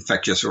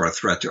infectious or a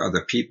threat to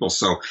other people.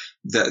 So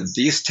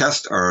these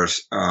tests are,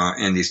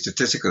 and these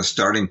statistics are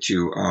starting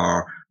to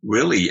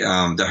really,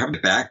 they're having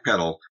to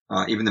backpedal.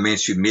 Even the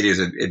mainstream media is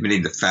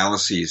admitting the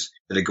fallacies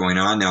that are going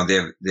on now.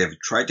 They've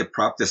tried to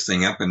prop this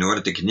thing up in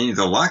order to continue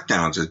the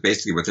lockdowns, is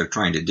basically what they're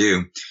trying to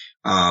do.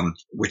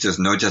 which is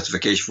no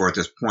justification for at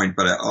this point.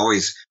 But I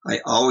always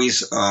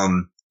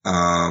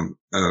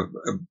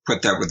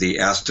put that with the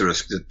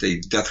asterisk that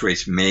the death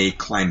rates may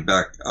climb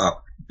back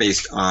up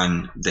based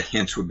on the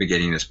hints we've been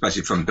getting,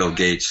 especially from Bill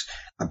Gates,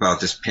 about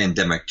this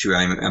pandemic too.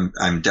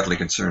 I'm definitely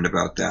concerned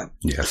about that.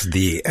 Yes,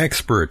 the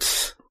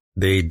experts,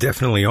 they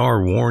definitely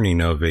are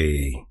warning of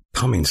a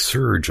coming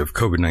surge of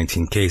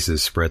COVID-19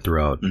 cases spread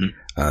throughout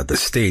the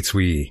states.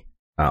 We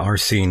are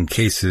seeing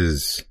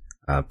cases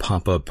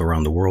pop up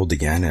around the world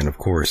again. And of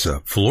course,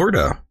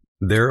 Florida,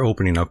 they're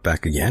opening up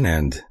back again,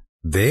 and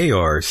they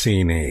are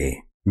seeing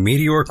a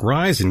meteoric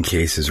rise in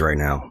cases right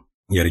now,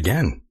 yet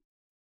again.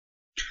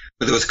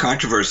 But there was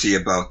controversy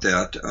about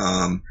that.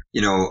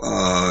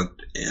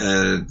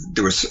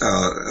 There was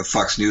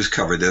Fox News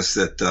covered this,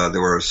 that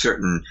there were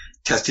certain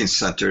testing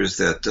centers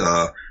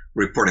that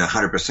reporting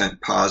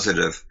 100%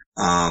 positive.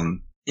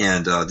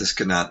 This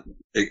could not,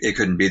 it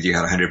couldn't be that you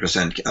had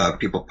 100%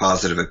 people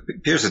positive. It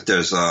appears that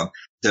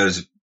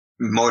there's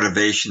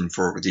motivation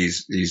for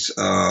these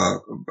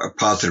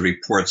positive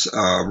reports.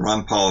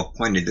 Ron Paul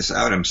pointed this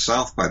out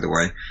himself, by the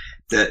way,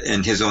 that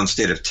in his own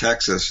state of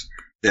Texas,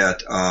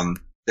 that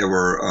there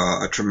were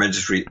a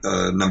tremendous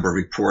number of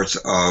reports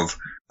of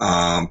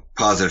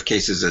positive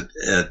cases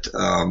at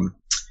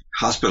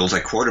hospitals. I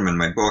quote him in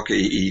my book.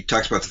 He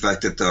talks about the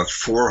fact that the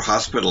 4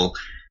 hospital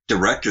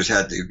directors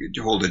had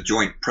to hold a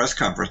joint press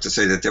conference to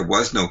say that there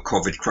was no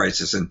COVID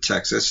crisis in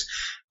Texas.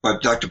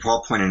 But Dr.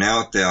 Paul pointed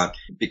out that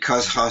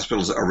because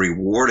hospitals are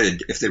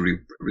rewarded if they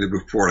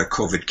report a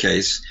COVID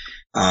case,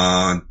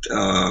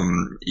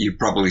 you've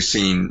probably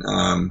seen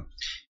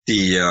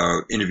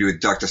the interview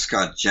with Dr.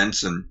 Scott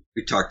Jensen.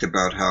 We talked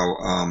about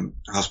how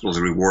hospitals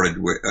are rewarded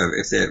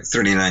if they have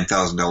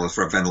 $39,000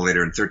 for a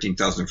ventilator and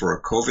 $13,000 for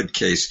a COVID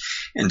case.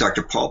 And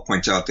Dr. Paul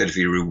points out that if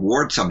you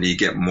reward somebody, you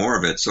get more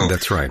of it. So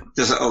that's right.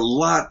 There's a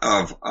lot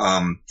of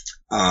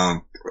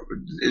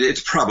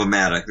it's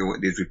problematic,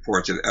 these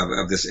reports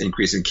of this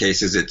increase in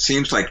cases. It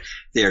seems like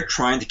they are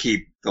trying to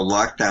keep the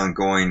lockdown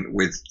going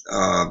with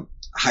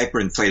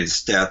hyperinflated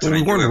stats. Well,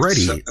 we weren't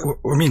ready.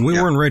 We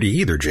weren't ready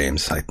either,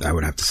 James, I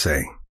would have to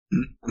say.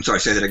 I'm sorry,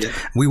 say that again?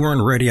 We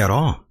weren't ready at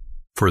all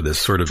for this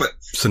sort of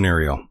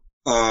scenario.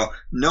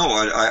 No,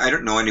 I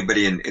don't know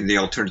anybody in the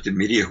alternative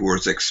media who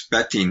was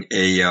expecting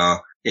a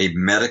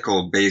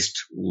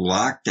medical-based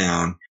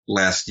lockdown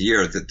last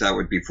year, that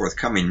would be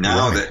forthcoming.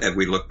 Now that as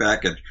we look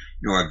back at,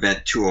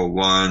 Event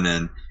 201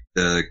 and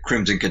the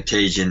Crimson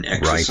Contagion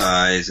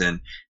exercise and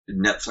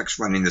Netflix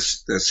running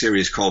the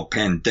series called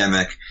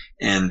Pandemic.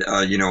 And,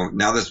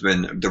 now there's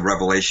been the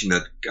revelation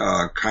that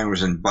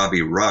Congressman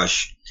Bobby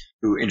Rush,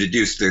 who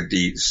introduced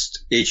the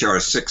HR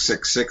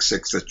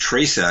 6666, the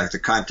TRACE Act, the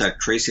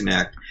Contact Tracing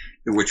Act,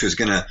 which was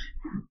going to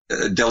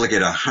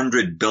delegate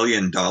 $100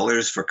 billion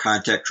for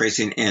contact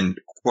tracing and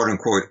quote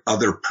unquote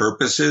other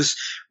purposes.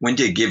 When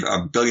do you give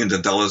 $1 billion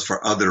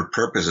for other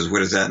purposes? What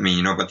does that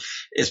mean? But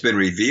it's been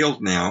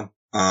revealed now,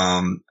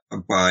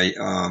 by,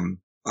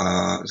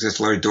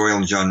 Larry Doyle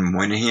and John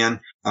Moynihan,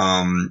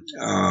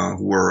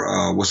 who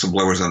were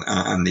whistleblowers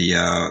on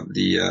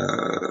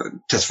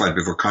the testified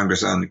before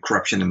Congress on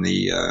corruption in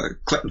the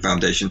Clinton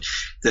Foundation,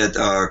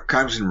 that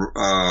Congressman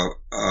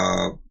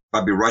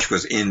Bobby Rush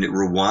was in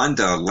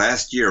Rwanda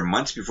last year,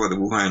 months before the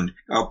Wuhan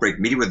outbreak,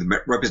 meeting with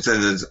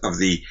representatives of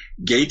the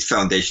Gates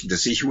Foundation to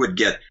see who would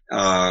get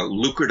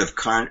lucrative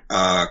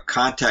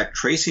contact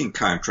tracing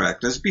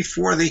contracts. This is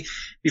before the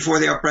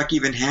outbreak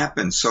even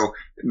happened. So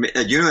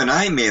you and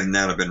I may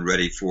not have been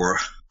ready for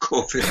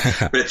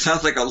COVID, but it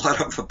sounds like a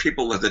lot of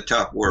people at the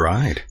top were.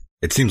 Right.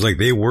 It seems like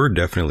they were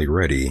definitely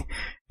ready.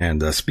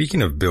 And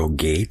speaking of Bill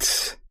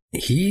Gates,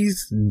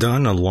 he's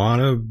done a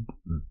lot of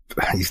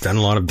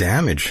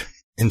damage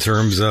in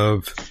terms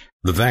of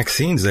the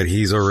vaccines that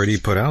he's already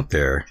put out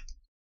there.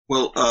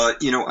 Well,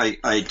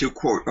 I do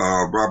quote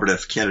Robert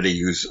F. Kennedy,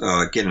 who's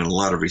getting a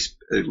lot of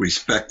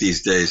respect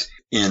these days,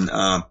 and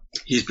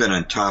he's been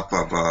on top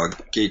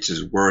of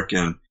Gates's work.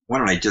 And why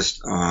don't I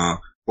just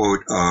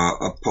quote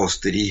a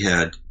post that he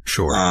had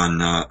on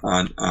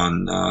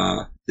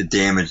the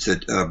damage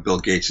that Bill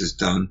Gates has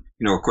done.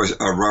 Of course,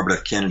 Robert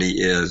F.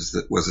 Kennedy is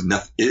the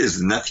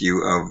nephew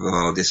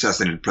of the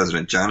assassinated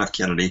President John F.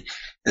 Kennedy,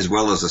 as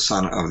well as the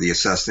son of the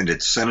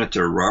assassinated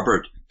Senator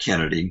Robert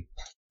Kennedy.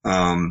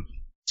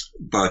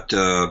 But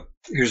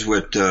here's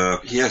what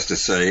he has to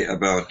say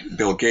about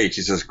Bill Gates.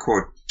 He says,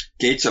 quote,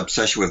 Gates'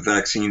 obsession with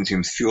vaccines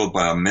seems fueled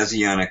by a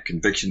messianic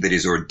conviction that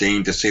he's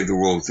ordained to save the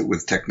world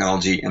with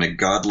technology and a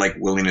godlike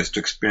willingness to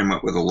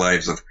experiment with the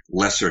lives of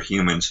lesser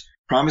humans.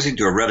 Promising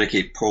to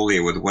eradicate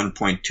polio with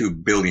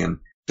 $1.2 billion,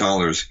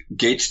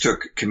 Gates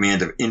took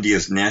command of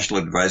India's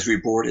National Advisory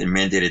Board and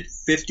mandated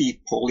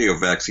 50 polio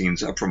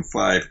vaccines, up from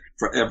 5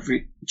 for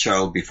every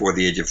child before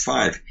the age of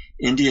 5.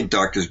 Indian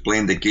doctors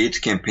blamed the Gates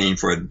campaign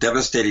for a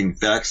devastating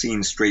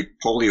vaccine-straight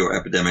polio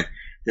epidemic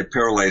that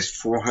paralyzed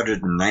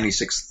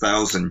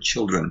 496,000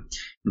 children.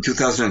 In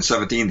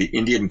 2017, the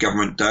Indian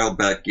government dialed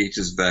back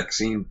Gates'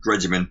 vaccine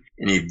regimen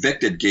and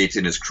evicted Gates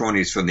and his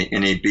cronies from the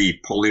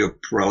NAB polio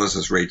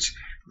paralysis rates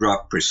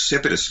dropped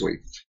precipitously.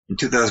 In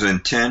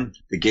 2010,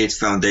 the Gates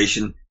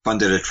Foundation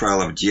funded a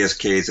trial of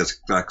GSK's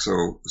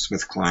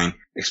GlaxoSmithKline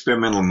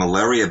experimental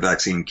malaria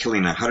vaccine,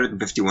 killing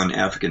 151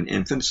 African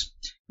infants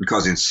and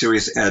causing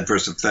serious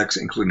adverse effects,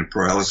 including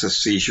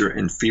paralysis, seizure,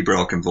 and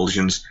febrile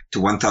convulsions to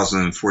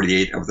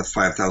 1,048 of the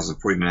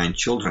 5,049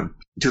 children.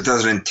 In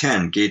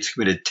 2010, Gates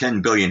committed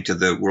 $10 billion to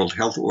the World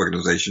Health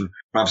Organization,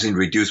 promising to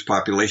reduce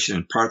population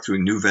in part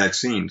through new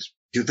vaccines.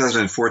 In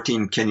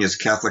 2014, Kenya's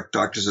Catholic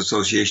Doctors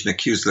Association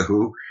accused the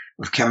WHO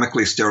of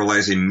chemically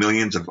sterilizing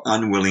millions of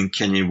unwilling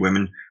Kenyan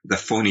women with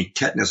a phony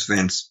tetanus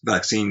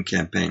vaccine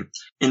campaign.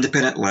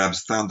 Independent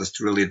labs found the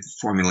sterility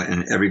formula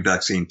in every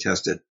vaccine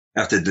tested.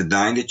 After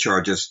denying the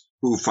charges,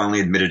 WHO finally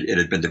admitted it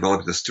had been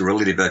developed the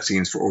sterility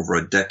vaccines for over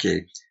a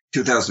decade.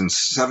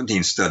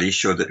 2017 study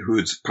showed that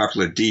WHO's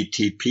popular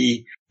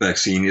DTP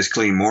vaccine is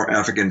killing more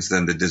Africans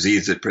than the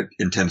disease it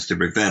intends to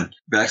prevent.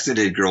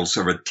 Vaccinated girls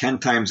suffered 10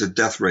 times the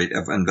death rate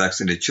of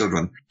unvaccinated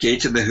children.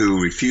 Gates and the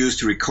WHO refused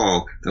to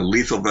recall the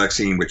lethal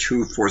vaccine which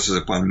WHO forces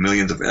upon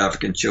millions of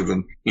African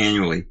children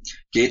annually.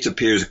 Gates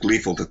appears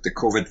gleeful that the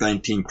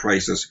COVID-19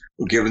 crisis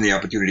will give him the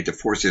opportunity to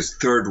force his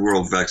third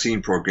world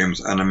vaccine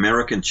programs on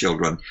American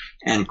children,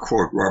 and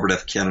quote Robert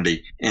F.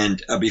 Kennedy.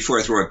 And before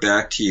I throw it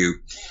back to you,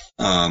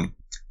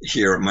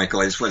 here,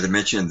 Michael, I just wanted to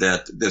mention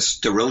that the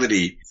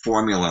sterility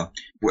formula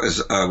was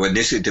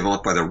initially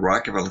developed by the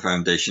Rockefeller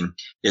Foundation.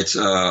 It's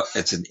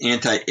an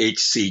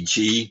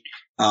anti-HCG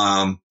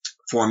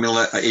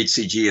formula.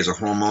 HCG is a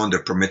hormone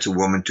that permits a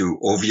woman to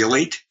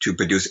ovulate, to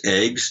produce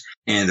eggs.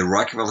 And the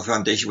Rockefeller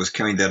Foundation was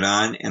carrying that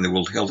on, and the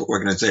World Health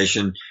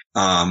Organization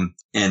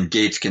and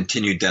Gates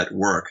continued that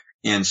work.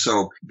 And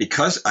so,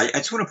 because I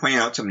just want to point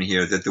out something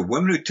here, that the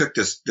women who took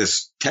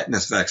this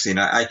tetanus vaccine,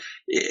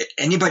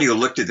 anybody who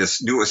looked at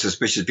this knew it was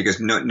suspicious, because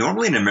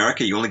normally in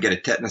America you only get a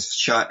tetanus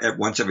shot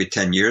once every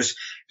 10 years.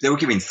 They were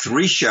giving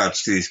 3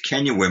 shots to these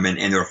Kenyan women,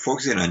 and they were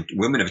focusing on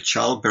women of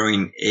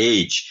childbearing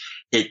age.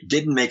 It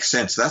didn't make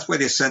sense. That's why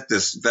they sent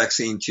this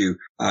vaccine to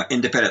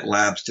independent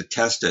labs to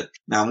test it.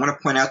 Now, I want to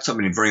point out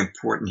something very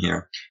important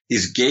here.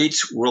 These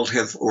Gates World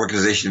Health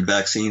Organization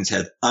vaccines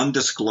had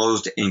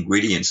undisclosed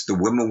ingredients. The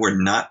women were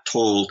not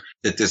told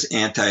that this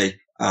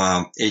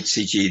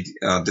HCG,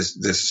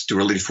 this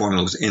sterility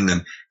formula was in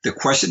them. The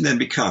question then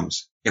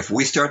becomes, if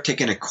we start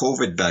taking a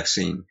COVID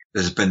vaccine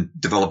that has been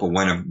developed by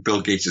one of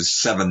Bill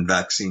Gates' 7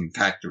 vaccine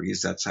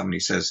factories, that's how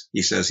many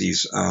he says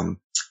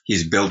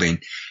he's building.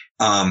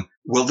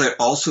 Will there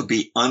also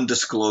be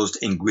undisclosed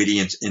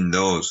ingredients in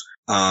those?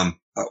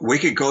 We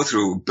could go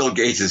through Bill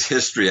Gates'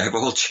 history. I have a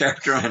whole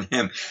chapter on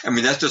him. I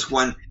mean, that's just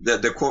one.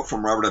 The quote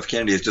from Robert F.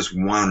 Kennedy is just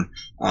one,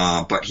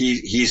 but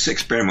he's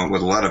experimented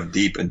with a lot of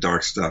deep and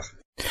dark stuff.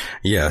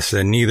 Yes,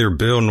 and neither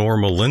Bill nor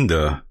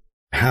Melinda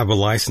have a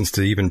license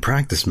to even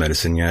practice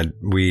medicine, yet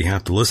we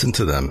have to listen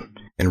to them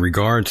in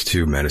regards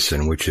to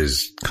medicine, which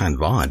is kind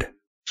of odd.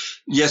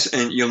 Yes,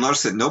 and you'll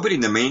notice that nobody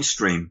in the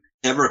mainstream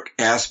ever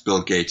asked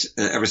Bill Gates,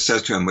 ever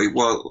says to him,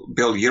 well,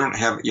 Bill, you're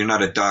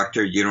not a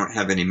doctor, you don't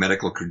have any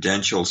medical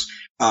credentials.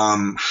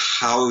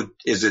 How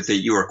is it that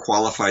you are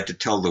qualified to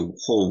tell the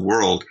whole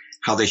world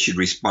how they should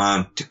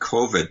respond to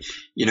COVID?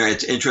 You know,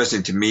 it's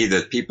interesting to me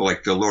that people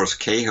like Dolores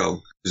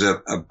Cahill, who's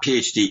a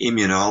PhD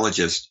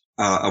immunologist,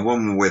 a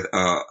woman with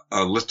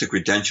a list of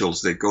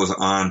credentials that goes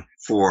on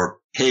for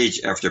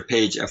page after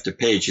page after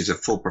page. She's a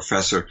full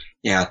professor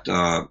at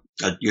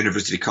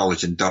University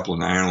College in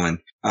Dublin, Ireland.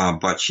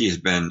 But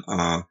she's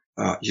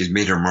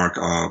made her mark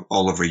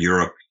all over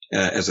Europe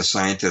as a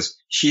scientist.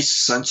 She's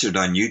censored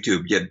on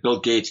YouTube, yet Bill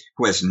Gates,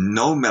 who has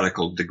no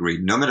medical degree,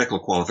 no medical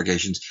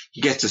qualifications,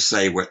 he gets to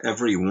say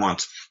whatever he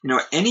wants. You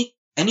know,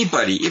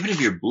 anybody, even if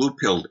you're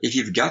blue-pilled, if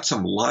you've got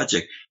some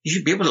logic, you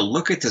should be able to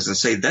look at this and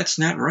say, that's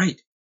not right.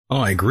 Oh,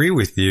 I agree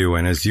with you.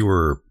 And as you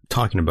were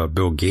talking about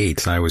Bill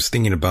Gates, I was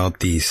thinking about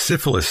the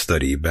syphilis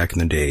study back in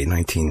the day,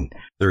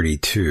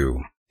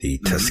 1932, the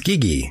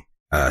Tuskegee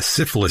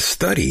syphilis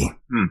study.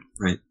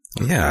 Right.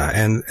 Yeah.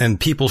 And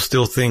people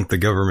still think the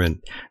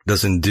government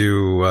doesn't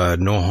do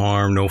no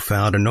harm, no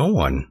foul to no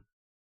one.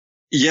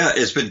 Yeah,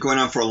 it's been going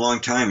on for a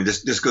long time.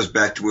 This goes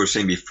back to what we were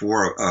saying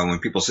before, when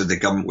people said the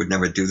government would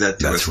never do that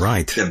to us. That's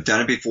right. They've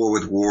done it before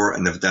with war,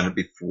 and they've done it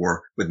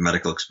before with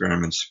medical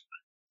experiments.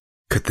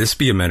 Could this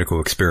be a medical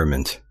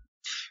experiment?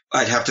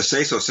 I'd have to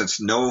say so, since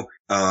no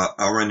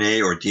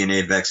RNA or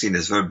DNA vaccine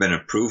has ever been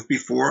approved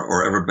before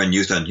or ever been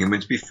used on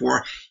humans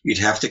before. You'd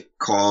have to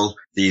call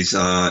these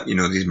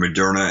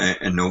Moderna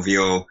and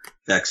Novio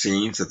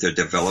vaccines that they're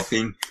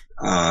developing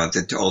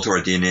to alter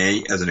our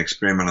DNA as an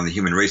experiment on the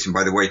human race. And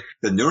by the way,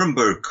 the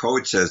Nuremberg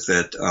Code says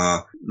that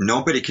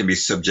nobody can be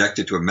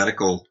subjected to a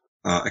medical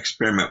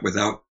experiment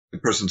without the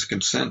person's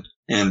consent.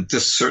 And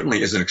this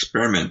certainly is an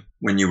experiment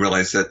when you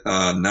realize that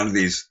none of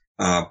these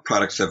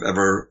products have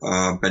ever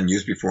been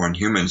used before on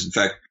humans. In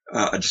fact,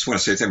 I just want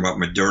to say something about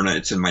Moderna.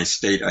 It's in my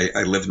state.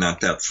 I live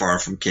not that far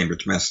from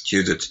Cambridge,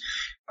 Massachusetts.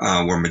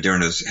 where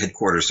Moderna's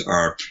headquarters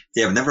are.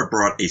 They have never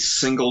brought a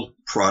single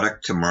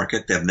product to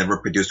market. They have never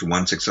produced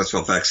one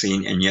successful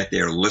vaccine, and yet they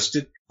are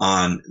listed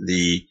on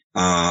the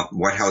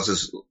White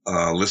House's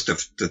list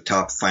of the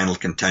top final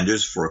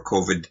contenders for a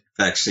COVID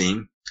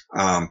vaccine.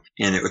 And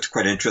it was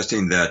quite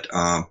interesting that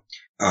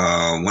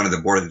one of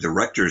the board of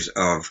directors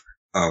of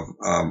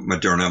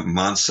Moderna,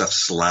 Moncef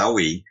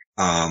Slaoui,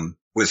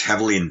 was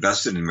heavily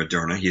invested in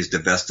Moderna. He's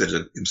divested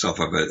himself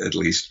of it, at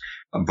least.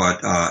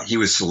 But he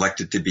was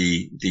selected to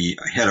be the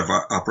head of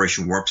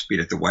Operation Warp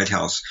Speed at the White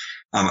House.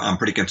 I'm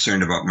pretty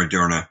concerned about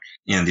Moderna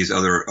and these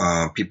other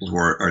people who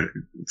are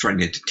trying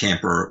to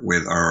tamper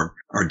with our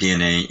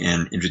DNA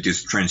and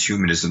introduce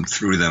transhumanism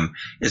through them.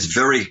 It's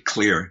very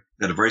clear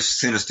that a very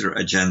sinister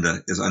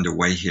agenda is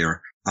underway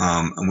here.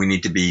 And we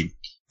need to be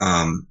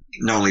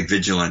not only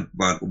vigilant,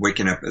 but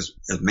waking up as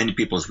many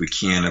people as we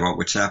can about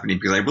what's happening,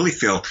 because I really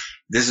feel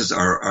this is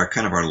our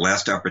kind of our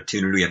last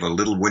opportunity. We have a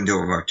little window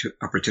of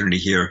opportunity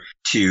here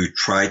to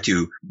try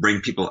to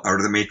bring people out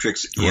of the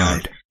matrix.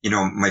 Right.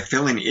 And, my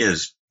feeling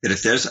is that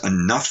if there's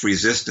enough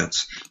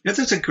resistance,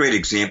 that's a great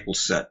example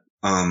set.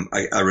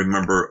 I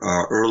remember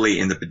early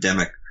in the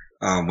epidemic,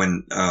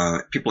 when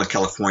people in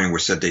California were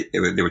said they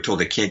were told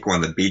they can't go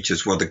on the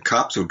beaches. Well, the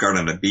cops were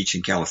guarding on a beach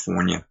in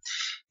California,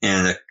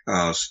 and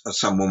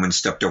some woman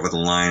stepped over the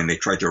line. They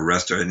tried to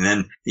arrest her, and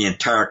then the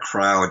entire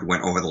crowd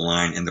went over the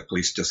line, and the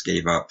police just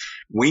gave up.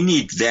 We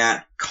need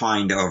that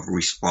kind of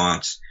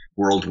response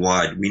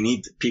worldwide. We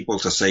need people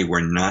to say we're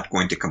not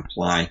going to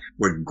comply.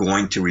 We're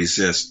going to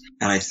resist.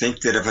 And I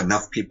think that if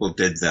enough people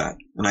did that,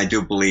 and I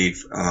do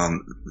believe,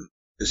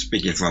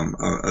 speaking from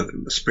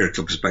a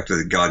spiritual perspective,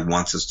 that God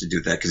wants us to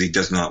do that, because he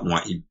does not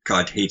want,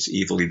 God hates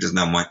evil. He does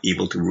not want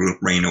evil to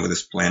reign over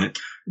this planet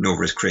and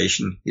over his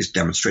creation. He's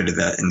demonstrated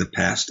that in the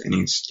past, and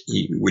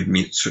he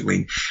would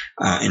certainly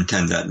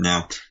intend that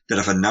now. That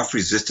if enough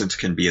resistance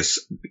can be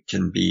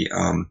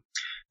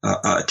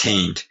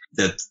attained,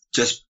 that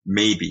just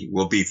maybe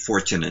we'll be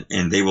fortunate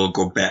and they will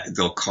go back,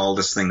 they'll call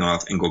this thing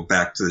off and go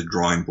back to the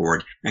drawing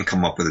board and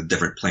come up with a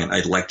different plan.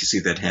 I'd like to see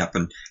that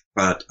happen,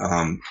 but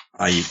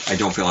I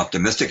don't feel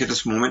optimistic at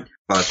this moment.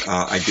 But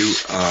I do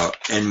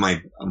end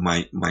my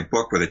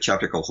book with a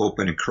chapter called Hope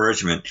and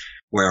Encouragement,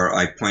 where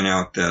I point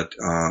out that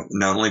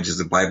not only does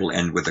the Bible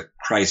end with a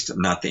Christ,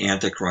 not the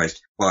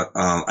Antichrist, but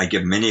I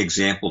give many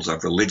examples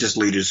of religious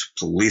leaders,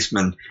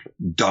 policemen,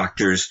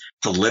 doctors,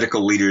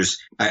 political leaders,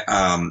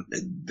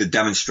 the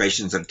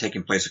demonstrations that have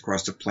taken place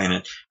across the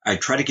planet. I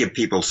try to give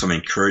people some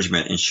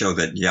encouragement and show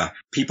that, yeah,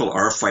 people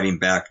are fighting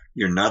back.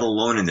 You're not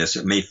alone in this.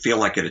 It may feel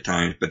like it at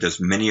times, but there's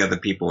many other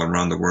people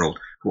around the world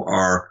who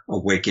are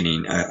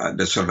awakening.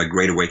 There's sort of a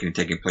great awakening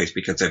taking place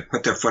because they've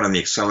put their foot on the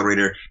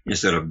accelerator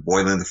instead of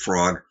boiling the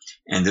frog,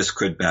 and this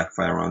could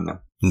backfire on them.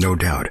 No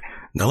doubt.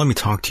 Now let me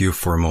talk to you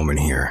for a moment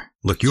here.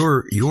 Look,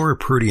 you're a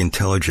pretty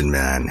intelligent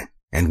man,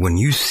 and when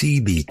you see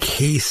the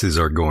cases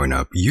are going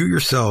up, you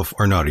yourself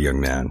are not a young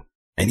man.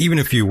 And even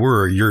if you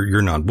were,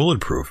 you're not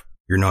bulletproof.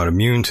 You're not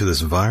immune to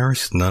this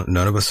virus. None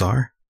of us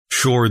are.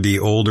 Sure, the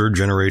older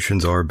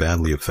generations are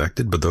badly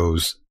affected, but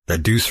those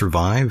that do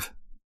survive,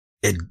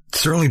 it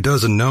certainly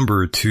does a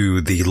number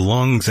to the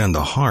lungs and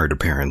the heart,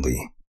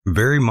 apparently.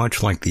 Very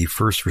much like the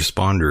first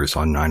responders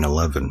on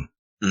 9/11.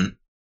 Mm.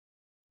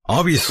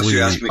 Obviously,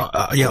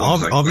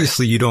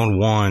 obviously you don't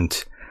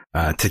want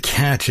to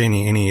catch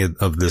any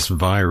of this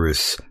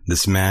virus,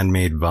 this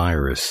man-made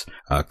virus.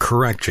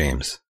 Correct,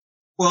 James?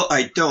 Well,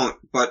 I don't,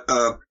 but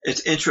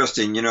it's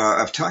interesting.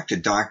 I've talked to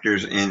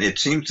doctors, and it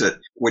seems that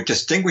what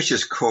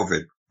distinguishes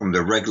COVID from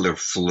the regular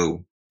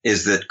flu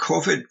is that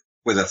COVID,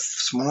 with a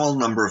small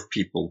number of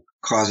people,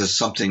 causes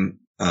something,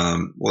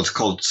 what's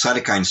called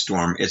cytokine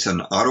storm. It's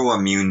an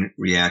autoimmune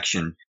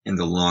reaction in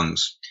the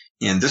lungs,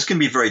 and this can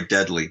be very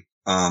deadly.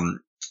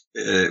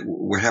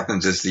 What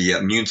happens is the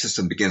immune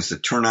system begins to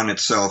turn on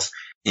itself,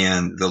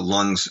 and the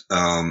lungs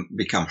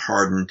become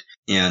hardened,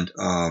 and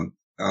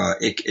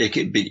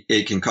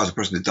it can cause a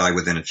person to die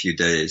within a few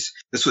days.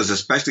 This was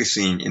especially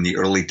seen in the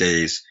early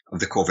days of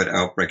the COVID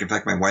outbreak. In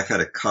fact, my wife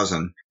had a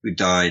cousin who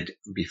died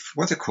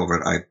before the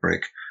COVID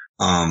outbreak.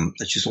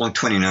 She's only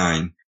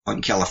 29 out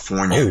in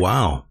California. Oh,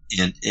 wow.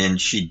 And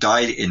she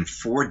died in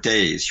 4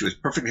 days. She was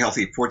perfectly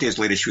healthy. 4 days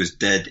later, she was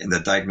dead, and the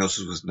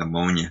diagnosis was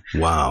pneumonia.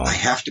 Wow. I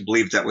have to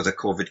believe that was a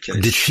COVID case.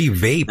 Did she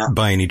vape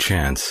by any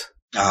chance?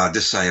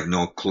 This I have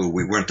no clue.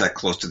 We weren't that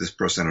close to this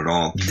person at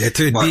all.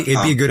 It'd be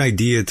a good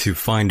idea to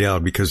find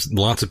out, because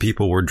lots of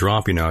people were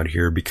dropping out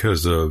here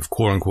because of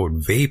quote unquote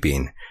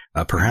vaping.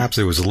 Perhaps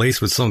it was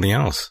laced with something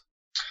else.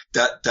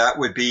 That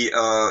would be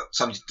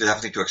something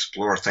definitely to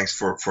explore. Thanks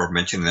for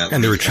mentioning that.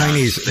 And there were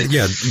Chinese,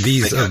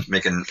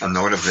 making a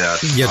note of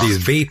that. Yeah, these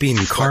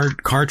vaping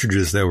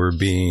cartridges that were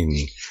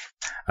being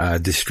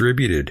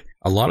distributed.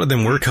 A lot of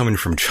them were coming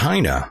from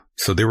China,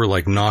 so they were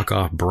like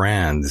knockoff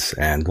brands,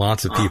 and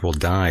lots of people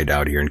died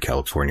out here in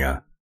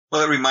California.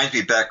 Well, it reminds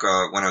me back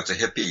when I was a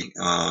hippie,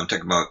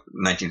 talking about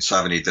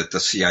 1970, that the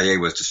CIA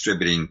was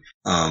distributing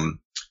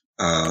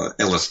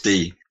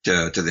LSD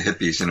to the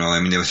hippies.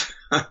 There was,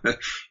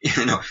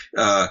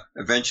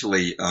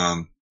 eventually,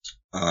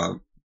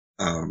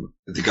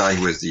 the guy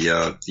who was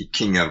the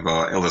king of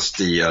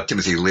LSD,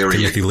 Timothy Leary.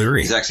 Timothy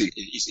Leary.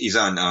 He's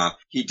on.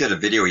 He did a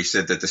video. He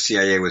said that the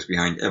CIA was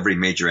behind every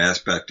major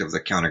aspect of the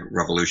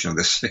counter-revolution of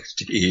the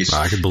 60s.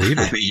 I could believe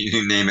it. I mean,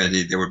 you name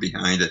it, they were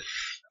behind it.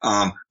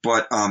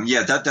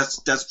 Yeah,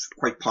 that's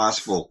quite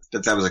possible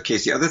that was the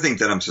case. The other thing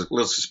that I'm a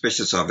little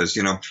suspicious of is,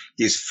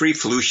 these free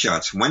flu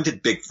shots. When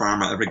did Big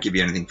Pharma ever give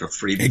you anything for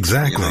free?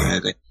 Exactly.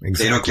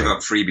 They don't give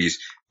out freebies,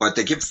 but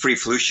they give free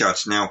flu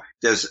shots. Now,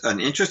 there's an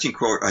interesting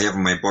quote I have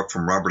in my book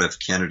from Robert F.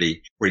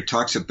 Kennedy where he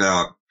talks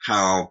about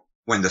how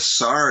when the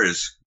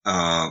SARS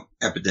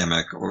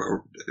epidemic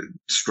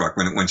struck,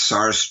 when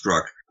SARS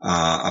struck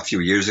a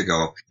few years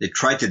ago, they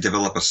tried to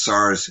develop a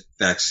SARS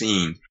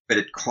vaccine, but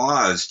it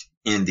caused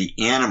in the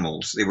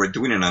animals, they were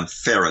doing it on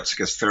ferrets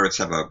because ferrets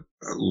have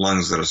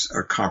lungs that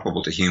are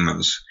comparable to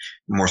humans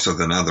more so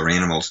than other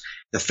animals.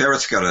 The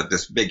ferrets got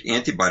this big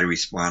antibody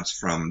response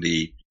from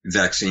the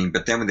vaccine,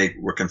 but then when they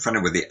were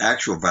confronted with the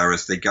actual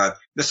virus, they got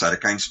the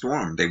cytokine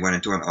storm. They went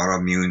into an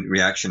autoimmune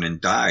reaction and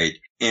died.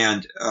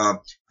 And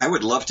I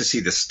would love to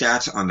see the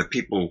stats on the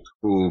people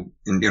who,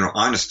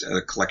 honest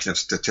collection of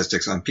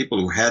statistics on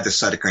people who had the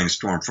cytokine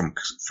storm from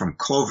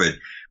COVID,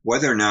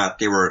 whether or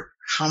not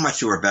how much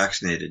they were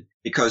vaccinated.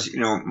 Because,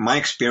 my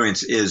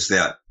experience is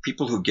that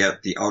people who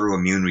get the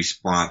autoimmune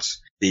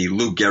response, the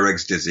Lou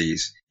Gehrig's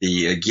disease,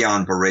 the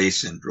Guillain-Barré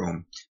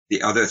syndrome,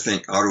 the other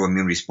thing,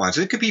 autoimmune response,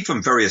 it could be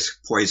from various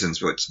poisons,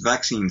 but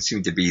vaccines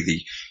seem to be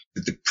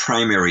the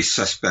primary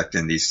suspect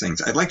in these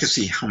things. I'd like to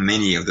see how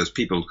many of those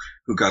people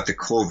who got the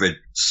COVID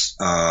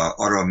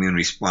autoimmune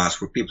response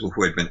were people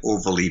who had been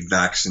overly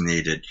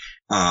vaccinated.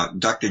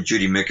 Dr.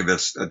 Judy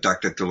Mikovits,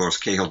 Dr. Dolores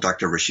Cahill,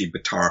 Dr. Rashid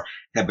Buttar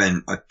have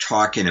been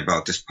talking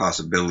about this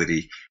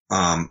possibility.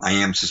 I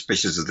am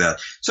suspicious of that.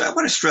 So I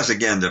want to stress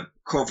again that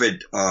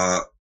COVID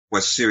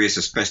was serious,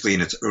 especially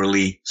in its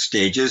early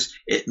stages.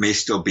 It may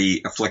still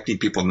be afflicting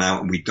people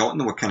now, and we don't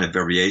know what kind of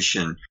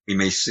variation we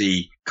may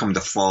see come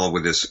to fall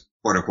with this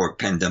quote-unquote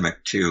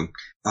pandemic too.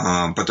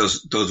 But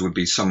those would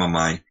be some of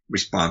my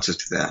responses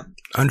to that.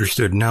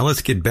 Understood. Now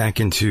let's get back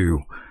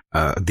into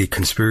the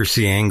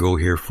conspiracy angle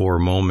here for a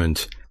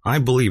moment. I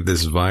believe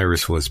this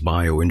virus was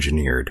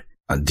bioengineered.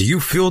 Do you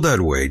feel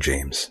that way,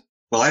 James?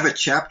 Well, I have a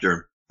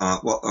chapter.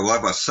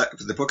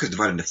 The book is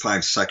divided into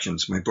 5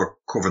 sections. My book,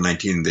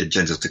 COVID-19, The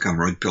Agendas to Come,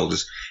 Red Pill,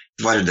 is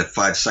divided into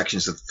 5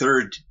 sections. The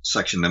third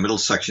section, the middle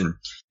section,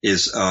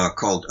 is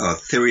called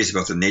Theories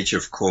About the Nature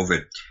of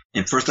COVID.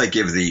 And first I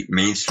give the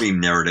mainstream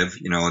narrative,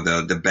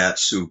 the bat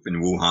soup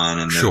in Wuhan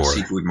and the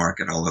seafood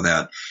market, all of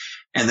that.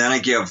 And then I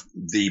give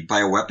the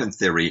bioweapon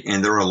theory,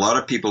 and there are a lot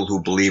of people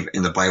who believe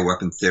in the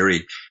bioweapon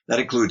theory. That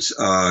includes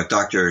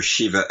Dr.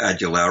 Shiva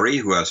Adulari,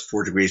 who has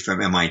 4 degrees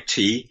from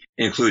MIT.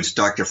 It includes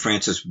Dr.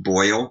 Francis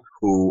Boyle,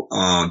 who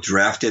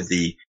drafted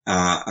the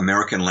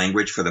American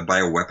language for the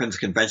Bioweapons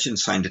Convention,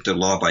 signed into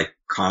law by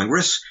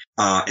Congress.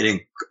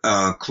 It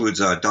includes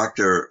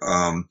Dr.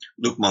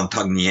 Luc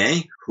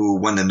Montagnier, who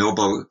won the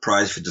Nobel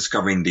Prize for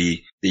discovering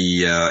the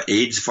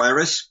AIDS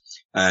virus.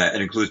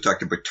 It includes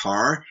Dr.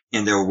 Buttar,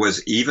 and there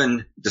was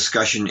even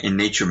discussion in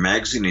Nature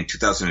magazine in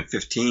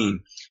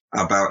 2015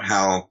 about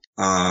how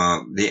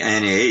the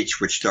NIH,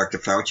 which Dr.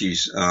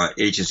 Fauci's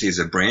agency is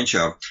a branch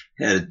of,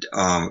 had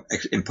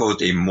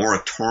imposed a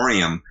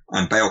moratorium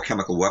on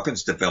biochemical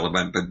weapons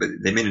development, but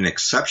they made an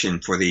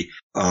exception for the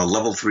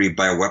level 3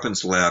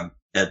 bioweapons lab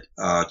at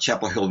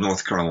Chapel Hill,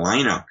 North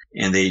Carolina,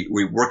 and they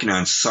were working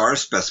on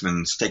SARS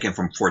specimens taken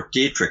from Fort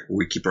Detrick, where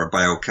we keep our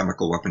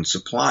biochemical weapon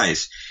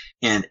supplies.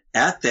 And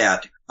at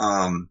that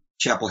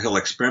Chapel Hill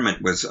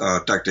experiment was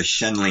Dr.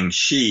 Shenling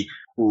Shi,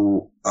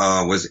 who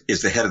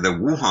is the head of the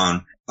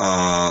Wuhan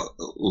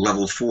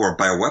level 4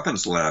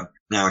 bioweapons lab.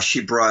 Now,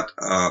 she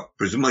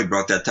presumably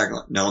brought that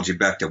technology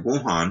back to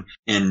Wuhan,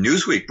 and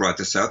Newsweek brought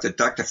this out that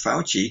Dr.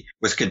 Fauci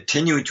was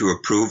continuing to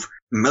approve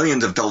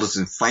millions of dollars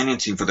in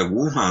financing for the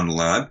Wuhan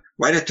lab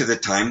right up to the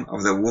time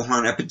of the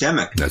Wuhan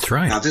epidemic. That's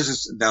right. Now,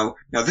 this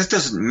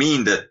doesn't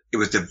mean that it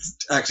was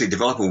actually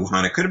developed in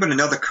Wuhan. It could have been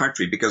another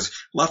country, because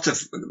lots of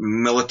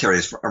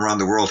militaries around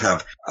the world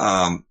have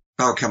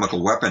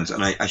biochemical weapons.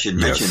 And I should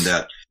mention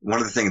that one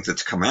of the things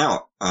that's come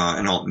out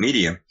in alt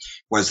media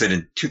was that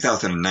in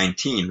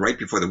 2019, right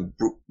before the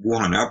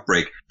Wuhan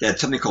outbreak, they had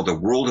something called the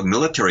World of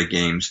Military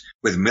Games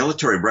with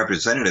military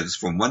representatives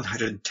from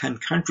 110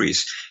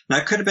 countries. Now,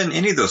 it could have been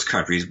any of those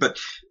countries, but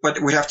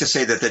we'd have to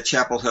say that the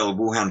Chapel Hill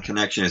Wuhan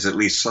connection is at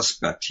least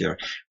suspect here.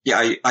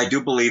 Yeah, I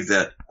do believe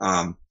that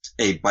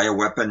a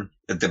bioweapon,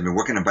 that they've been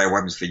working on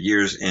bioweapons for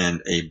years,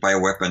 and a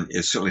bioweapon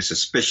is certainly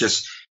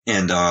suspicious.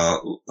 And there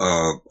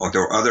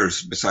are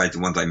others besides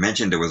the ones I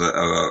mentioned. There was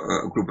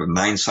a group of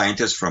 9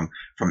 scientists from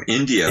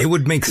India. It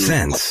would make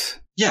sense.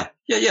 Yeah.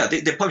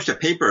 They published a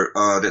paper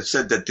that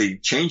said that the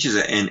changes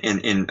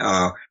in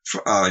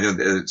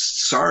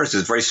SARS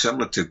is very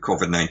similar to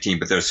COVID-19,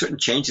 but there are certain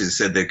changes that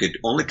said they could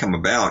only come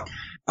about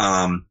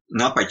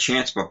not by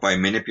chance, but by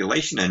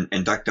manipulation.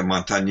 And Dr.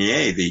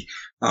 Montagnier, the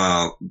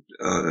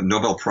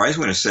Nobel Prize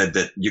winner, said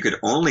that you could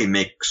only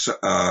make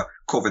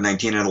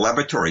COVID-19 in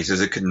laboratories,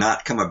 as it could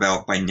not come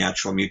about by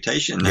natural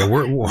mutation. Now,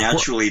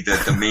 naturally,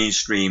 the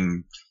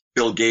mainstream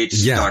Bill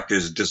Gates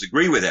doctors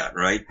disagree with that,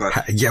 right? But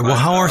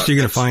how else are you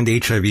going to find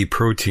HIV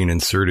protein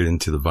inserted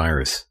into the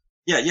virus?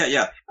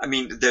 Yeah. I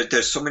mean,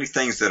 there's so many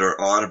things that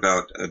are odd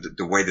about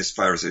the way this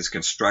virus is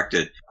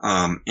constructed.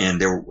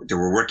 And they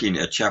were working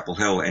at Chapel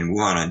Hill and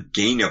Wuhan on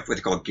what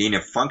they call gain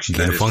of function.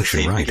 Gain of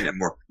function, right. Making it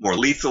more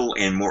lethal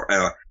and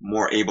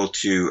more able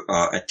to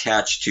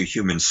attach to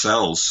human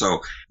cells.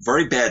 So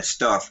very bad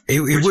stuff.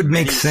 It would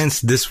make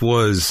sense this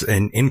was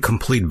an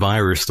incomplete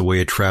virus, the way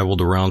it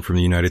traveled around from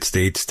the United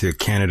States to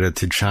Canada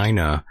to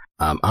China.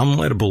 I'm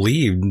led to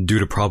believe, due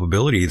to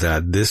probability,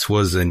 that this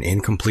was an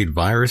incomplete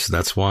virus.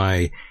 That's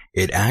why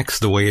it acts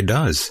the way it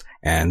does.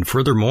 And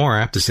furthermore,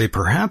 I have to say,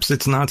 perhaps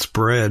it's not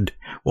spread.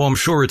 Well, I'm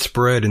sure it's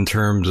spread in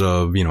terms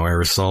of,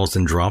 aerosols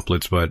and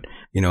droplets, but,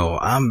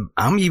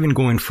 I'm even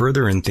going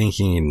further and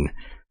thinking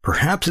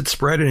perhaps it's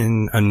spread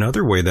in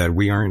another way that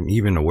we aren't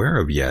even aware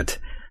of yet.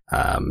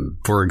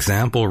 For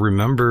example,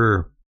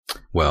 remember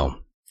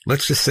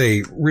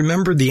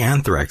the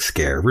anthrax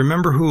scare.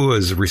 Remember who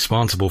was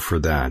responsible for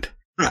that?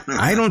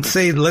 I don't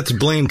say let's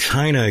blame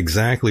China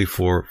exactly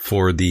for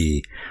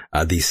the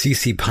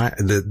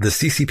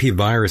CCP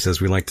virus,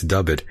 as we like to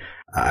dub it.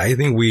 I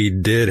think we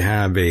did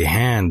have a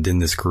hand in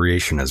this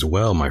creation as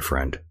well, my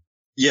friend.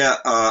 Yeah,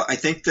 I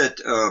think that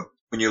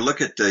when you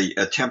look at the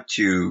attempt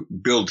to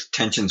build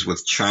tensions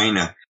with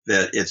China,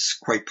 that it's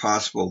quite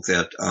possible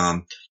that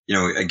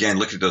again,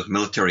 look at those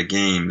military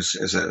games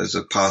as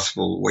a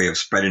possible way of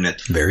spreading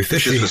it. Very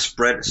fishy. This was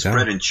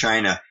spread in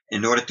China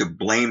in order to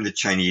blame the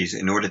Chinese,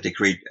 in order to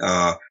create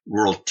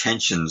world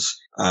tensions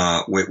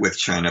with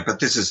China. But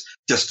this is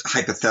just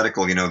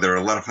hypothetical. There are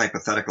a lot of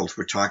hypotheticals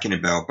we're talking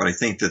about, but I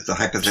think that the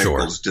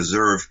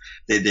hypotheticals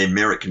they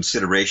merit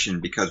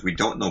consideration, because we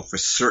don't know for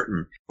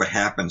certain what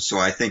happened. So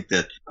I think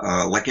that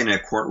like in a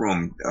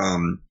courtroom,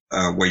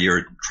 where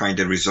you're trying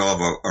to resolve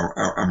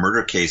a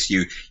murder case,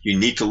 you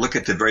need to look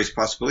at the various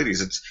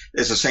possibilities.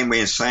 It's the same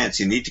way in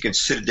science. You need to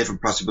consider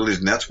different possibilities,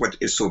 and that's what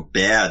is so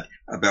bad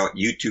about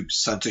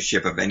YouTube's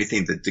censorship of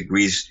anything that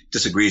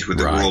disagrees with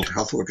the World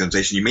Health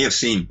Organization. You may have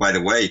seen, by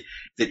the way,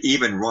 that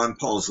even Ron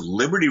Paul's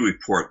Liberty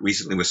Report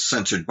recently was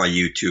censored by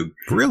YouTube.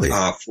 Really?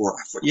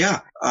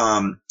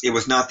 It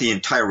was not the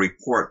entire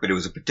report, but it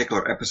was a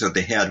particular episode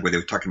they had where they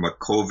were talking about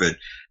COVID.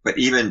 But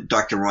even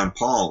Dr. Ron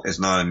Paul is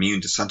not immune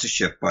to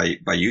censorship by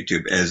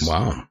YouTube, as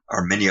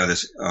are many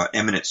others,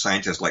 eminent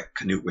scientists like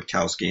Knut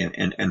Witowski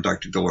and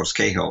Dr. Dolores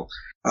Cahill.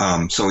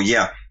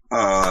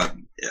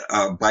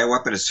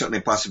 Bioweapon is certainly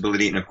a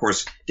possibility. And of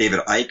course, David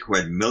Icke, who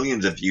had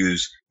millions of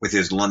views with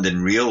his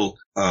London Real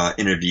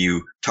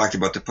interview, talked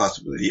about the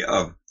possibility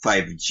of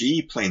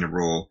 5G playing a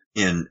role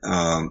in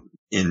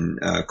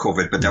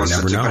COVID. But that was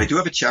censored. But I do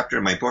have a chapter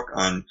in my book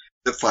on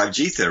the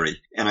 5G theory,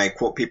 and I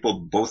quote people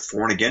both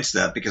for and against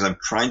that, because I'm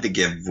trying to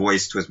give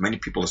voice to as many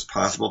people as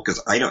possible,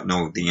 because I don't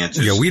know the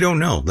answers. Yeah, we don't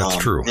know. That's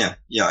true.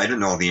 Yeah, I don't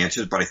know all the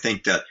answers, but I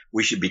think that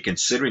we should be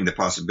considering the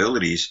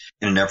possibilities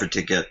in an effort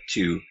to get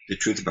to the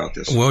truth about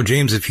this. Well,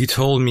 James, if you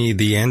told me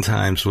the end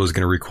times was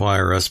going to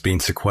require us being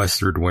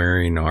sequestered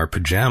wearing our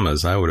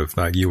pajamas, I would have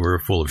thought you were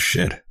full of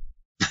shit.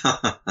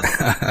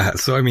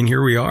 So, I mean,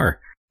 here we are.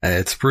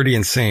 It's pretty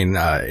insane.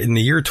 In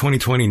the year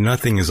 2020,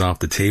 nothing is off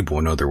the table,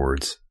 in other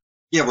words.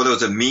 Yeah, well, there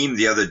was a meme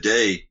the other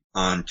day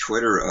on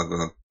Twitter of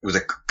it was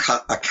a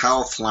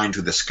cow flying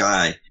through the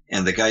sky,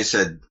 and the guy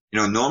said,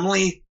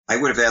 normally I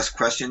would have asked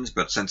questions,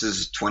 but since this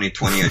is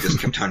 2020, I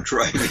just kept on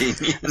driving.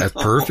 That's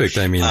perfect.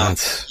 I mean,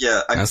 that's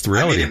the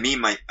reality.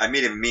 I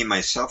made a meme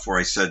myself where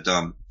I said,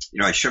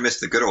 I sure miss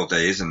the good old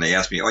days, and they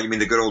asked me, oh, you mean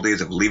the good old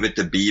days of Leave It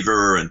to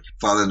Beaver and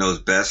Father Knows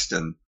Best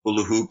and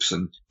hula hoops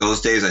and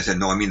those days? I said,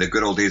 no, I mean the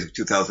good old days of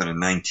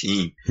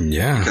 2019.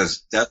 Yeah.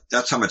 Because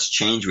that's how much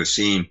change we're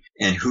seeing.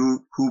 And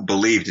who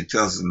believed in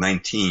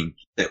 2019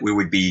 that we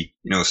would be,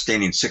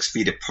 standing 6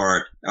 feet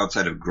apart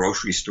outside of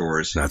grocery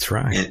stores? That's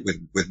right. And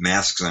with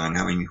masks on.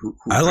 I mean, who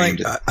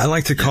I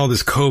like to call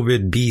this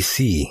COVID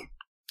BC.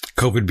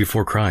 COVID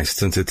before Christ,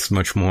 since it's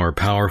much more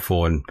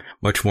powerful and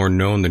much more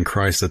known than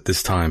Christ at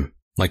this time.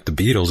 Like the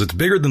Beatles. It's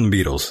bigger than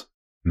the Beatles.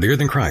 Bigger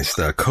than Christ.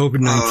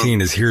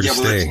 COVID-19 is here to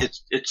stay.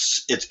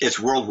 It's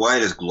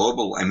worldwide, it's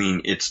global. I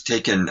mean, it's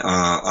taken,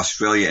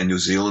 Australia and New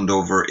Zealand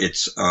over.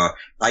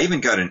 I even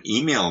got an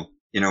email.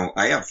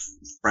 I have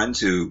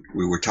friends who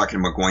we were talking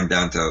about going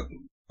down to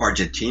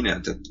Argentina.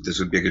 That this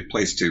would be a good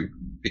place to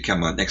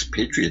become an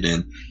expatriate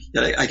in.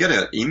 Yet I got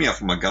an email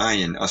from a guy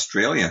in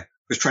Australia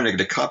who was trying to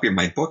get a copy of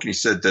my book, and he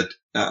said that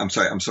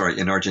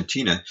in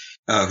Argentina,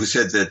 who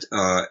said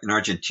that in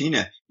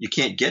Argentina you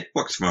can't get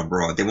books from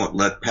abroad. They won't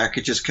let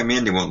packages come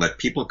in. They won't let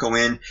people go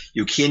in.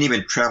 You can't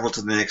even travel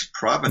to the next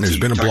province. There's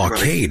been a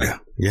blockade.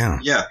 Yeah.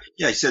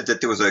 He said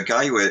that there was a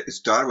guy his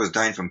daughter was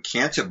dying from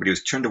cancer, but he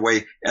was turned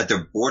away at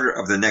the border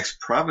of the next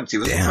province. He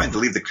wasn't trying to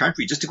leave the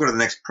country just to go to the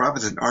next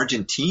province in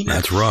Argentina.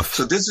 That's rough.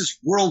 So this is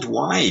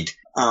worldwide,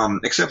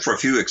 except for a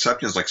few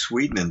exceptions like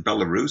Sweden and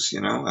Belarus.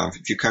 A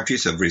few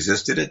countries have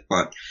resisted it,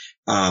 but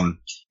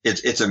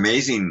it's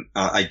amazing.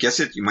 I guess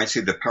you might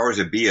say the powers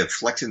that be are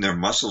flexing their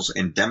muscles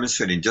and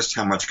demonstrating just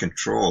how much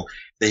control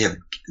they have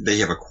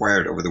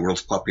acquired over the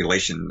world's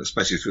population,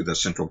 especially through the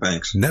central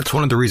banks. And that's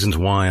one of the reasons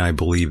why I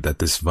believe that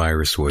this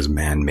virus was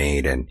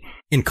man-made and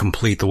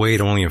incomplete. The way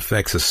it only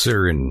affects a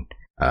certain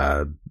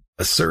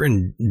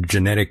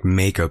genetic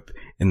makeup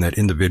in that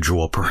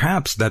individual.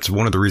 Perhaps that's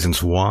one of the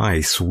reasons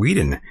why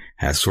Sweden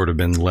has sort of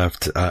been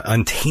left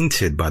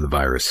untainted by the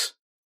virus.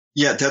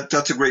 Yeah,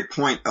 that's a great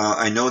point.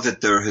 I know that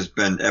there has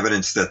been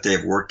evidence that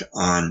they've worked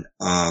on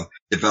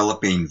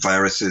developing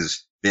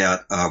viruses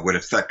that would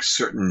affect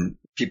certain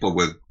people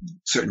with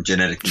certain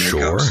genetic makeups.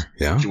 Sure,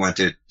 yeah. If you want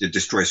to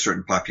destroy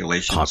certain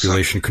populations.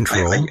 Population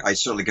control. I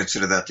certainly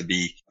consider that to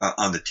be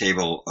on the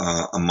table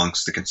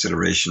amongst the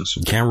considerations.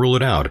 You can't rule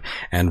it out.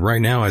 And right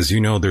now, as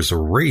you know, there's a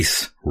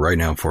race right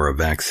now for a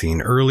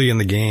vaccine. Early in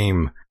the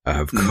game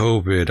of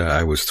COVID,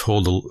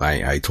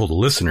 I told the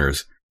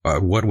listeners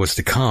what was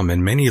to come,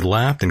 and many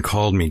laughed and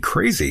called me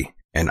crazy.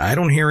 And I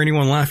don't hear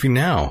anyone laughing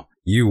now.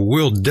 You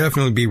will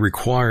definitely be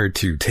required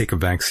to take a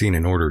vaccine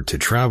in order to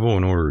travel,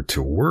 in order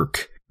to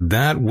work.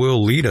 That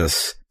will lead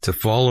us to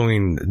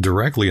following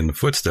directly in the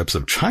footsteps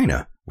of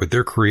China with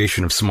their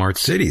creation of smart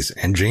cities.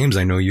 And James,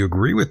 I know you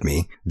agree with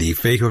me. The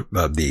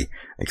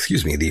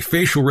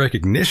facial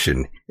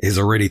recognition is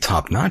already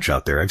top notch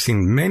out there. I've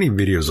seen many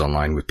videos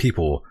online with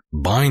people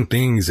buying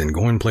things and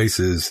going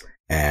places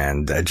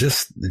and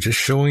just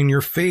showing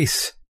your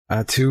face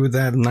to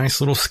that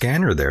nice little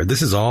scanner there.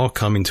 This is all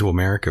coming to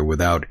America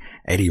without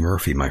Eddie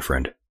Murphy, my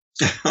friend.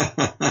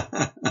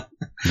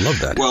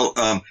 Love that. Well,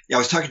 I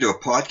was talking to a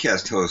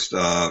podcast host,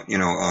 I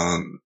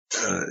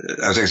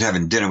was actually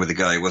having dinner with a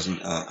guy who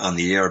wasn't on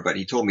the air, but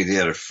he told me they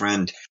had a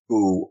friend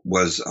who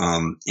was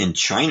in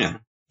China,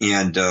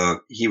 and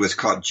he was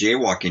caught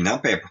jaywalking,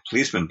 not by a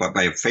policeman, but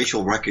by a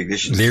facial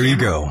recognition There camera. you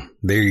go.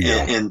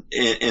 And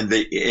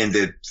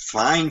the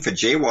fine for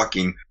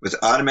jaywalking was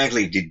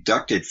automatically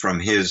deducted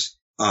from his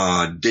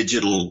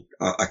digital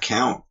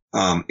account.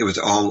 It was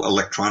all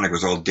electronic, it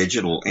was all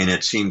digital, and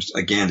it seems,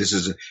 again,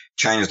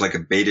 China's like a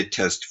beta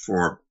test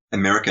for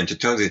America. And to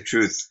tell you the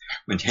truth,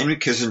 when Henry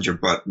Kissinger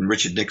brought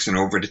Richard Nixon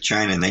over to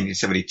China in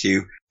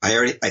 1972,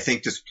 I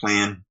think this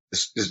plan,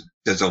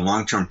 there's a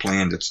long-term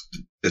plan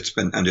that's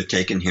been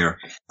undertaken here.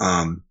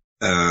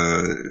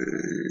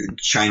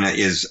 China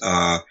is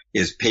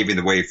paving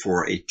the way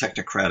for a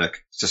technocratic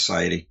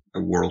society,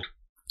 a world.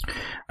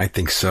 I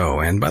think so.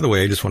 And by the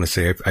way, I just want to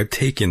say I've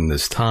taken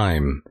this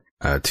time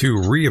to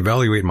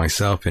reevaluate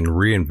myself and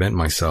reinvent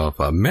myself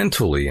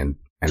mentally and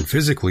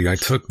physically. I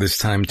took this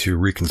time to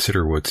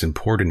reconsider what's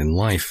important in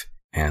life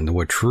and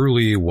what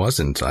truly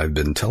wasn't. I've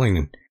been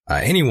telling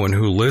anyone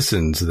who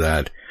listens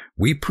that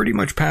we pretty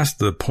much passed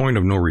the point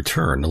of no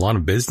return. A lot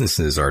of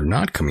businesses are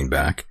not coming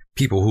back.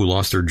 People who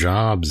lost their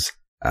jobs,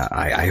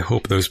 I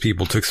hope those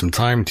people took some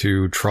time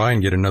to try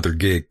and get another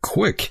gig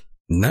quick.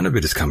 None of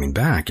it is coming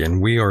back, and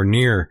we are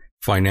near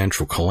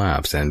financial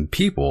collapse, and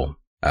people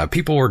are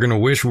going to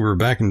wish we were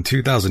back in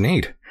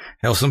 2008.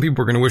 Hell, some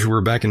people are going to wish we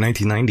were back in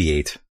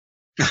 1998.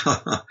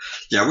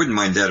 Yeah, I wouldn't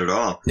mind that at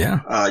all.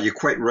 Yeah. You're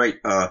quite right.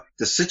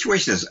 The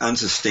situation is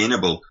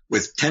unsustainable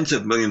with tens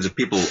of millions of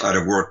people out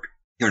of work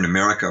here in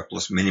America,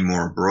 plus many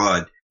more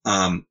abroad.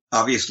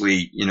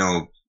 Obviously,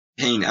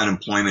 paying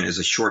unemployment is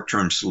a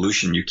short-term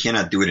solution. You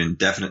cannot do it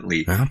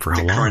indefinitely. For how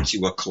long? The currency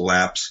will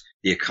collapse.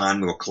 The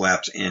economy will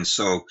collapse. And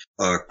so,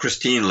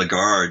 Christine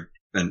Lagarde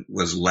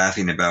was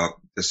laughing about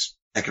this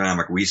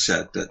economic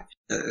reset that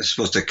is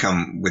supposed to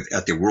come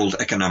at the World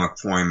Economic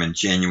Forum in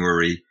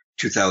January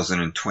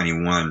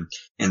 2021.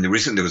 And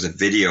recently there was a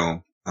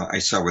video I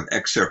saw with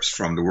excerpts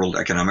from the World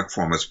Economic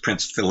Forum. It was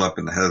Prince Philip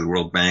and the head of the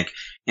World Bank.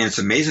 And it's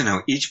amazing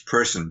how each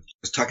person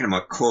was talking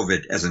about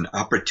COVID as an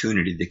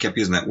opportunity. They kept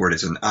using that word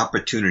as an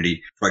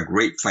opportunity for a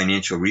great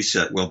financial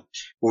reset. Well,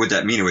 what would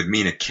that mean? It would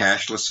mean a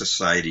cashless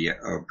society,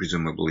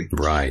 presumably.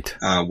 Right.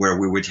 Where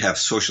we would have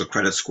social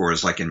credit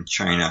scores like in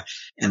China,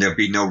 and there'd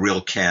be no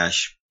real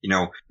cash.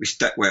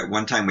 At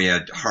one time we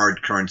had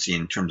hard currency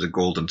in terms of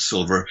gold and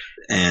silver,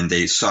 and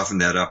they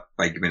softened that up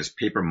by giving us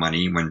paper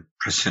money when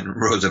President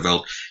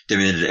Roosevelt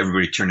demanded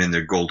everybody turn in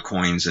their gold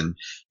coins in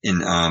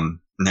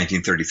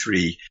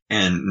 1933.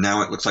 And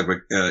now it looks like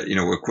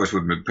of course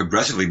we've been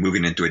progressively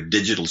moving into a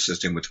digital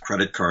system with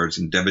credit cards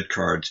and debit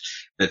cards.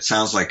 It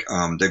sounds like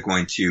they're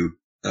going to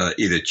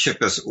either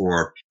chip us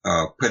or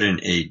put in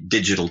a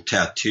digital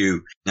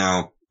tattoo.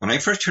 Now, when I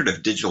first heard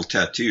of digital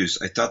tattoos,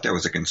 I thought that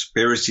was a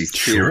conspiracy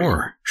theory.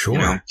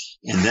 Sure.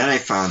 And then I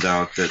found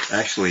out that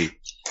actually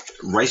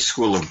Rice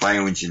School of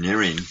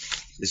Bioengineering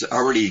is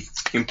already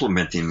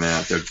implementing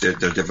that.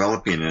 They're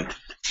developing it.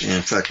 And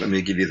in fact, let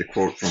me give you the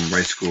quote from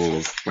Rice School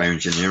of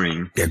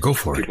Bioengineering. Yeah, go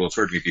for it. People have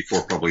heard me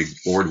before, probably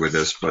bored with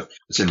this, but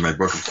it's in my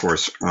book, of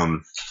course.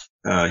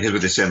 Here's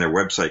what they say on their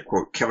website,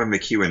 quote, Kevin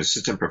McHugh, an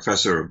assistant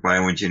professor of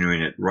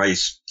bioengineering at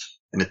Rice,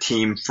 and a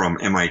team from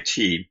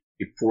MIT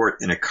report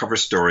in a cover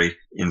story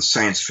in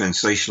Science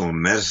Translational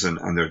Medicine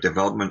on their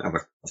development of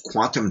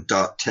quantum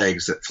dot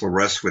tags that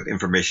fluoresce with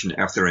information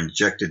after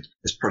injected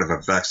as part of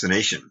a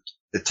vaccination.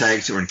 The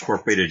tags are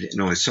incorporated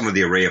in only some of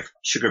the array of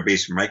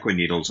sugar-based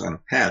microneedles on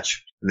a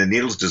patch. When the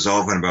needles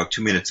dissolve in about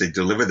 2 minutes, they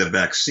deliver the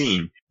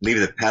vaccine, leave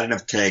the pattern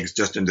of tags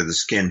just under the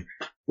skin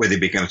where they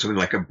become something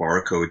like a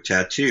barcode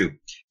tattoo.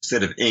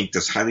 Instead of ink,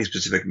 this highly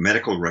specific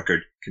medical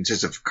record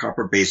consists of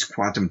copper-based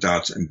quantum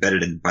dots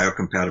embedded in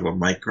biocompatible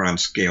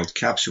micron-scaled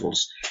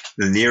capsules.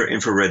 The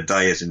near-infrared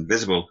dye is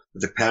invisible,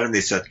 but the pattern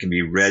they set can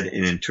be read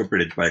and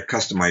interpreted by a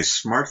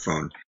customized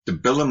smartphone. The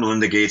Bill and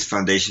Melinda Gates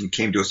Foundation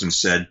came to us and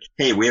said,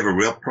 hey, we have a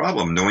real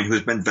problem knowing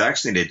who's been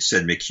vaccinated,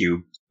 said McHugh,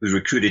 who was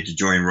recruited to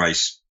join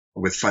Rice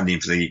with funding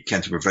for the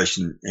Cancer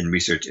Prevention and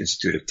Research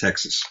Institute of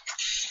Texas.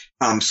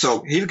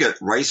 So here you've got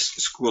Rice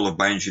School of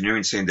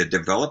Bioengineering saying they're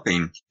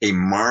developing a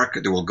mark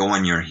that will go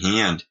on your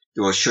hand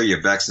that will show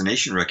your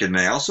vaccination record. And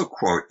I also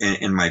quote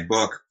in my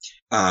book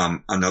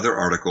another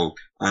article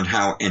on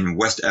how in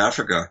West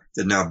Africa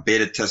they're now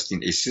beta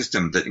testing a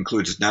system that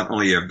includes not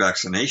only your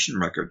vaccination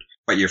record,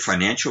 but your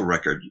financial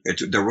record.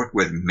 They're working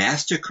with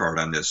MasterCard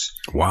on this.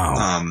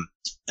 Wow.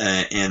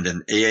 And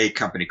an AA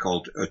company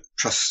called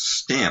Trust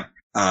Stamp.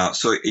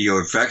 So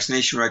your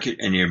vaccination record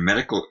and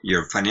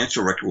your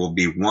financial record will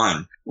be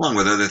one, along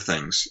with other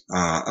things,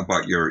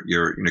 about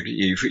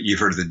you've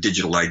heard of the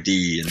digital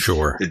ID and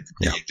sure.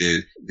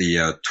 the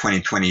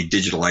 2020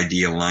 Digital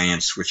ID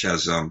Alliance, which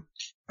has,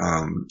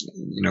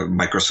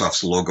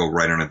 Microsoft's logo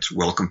right on its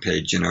welcome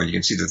page. You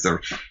can see that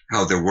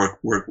how they're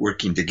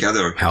working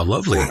together. How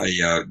lovely. For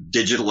a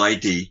digital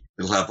ID.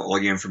 It'll have all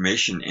your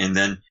information. And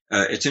then,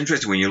 it's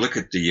interesting when you look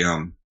at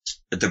the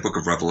book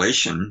of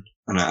Revelation,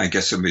 and I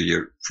guess from what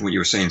you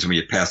were saying, some of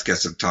your past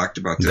guests have talked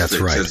about this. That's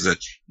right. It says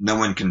that no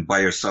one can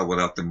buy or sell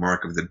without the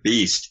mark of the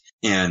beast.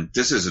 And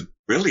this is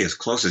really as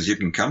close as you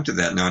can come to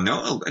that. Now,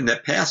 no, in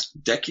the past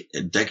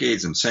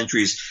decades and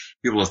centuries,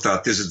 people have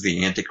thought this is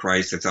the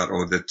Antichrist. They thought,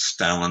 that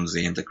Stalin's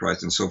the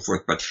Antichrist and so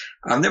forth. But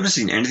I've never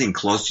seen anything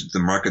close to the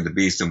mark of the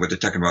beast than what they're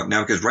talking about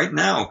now. Because right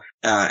now,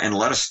 in a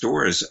lot of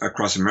stores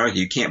across America,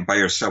 you can't buy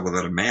or sell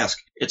without a mask.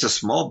 It's a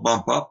small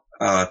bump up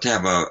to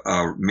have a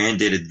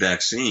mandated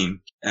vaccine.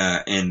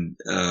 And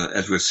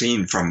as we've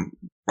seen from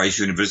Rice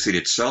University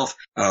itself,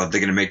 they're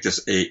going to make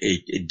this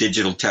a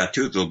digital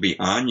tattoo that'll be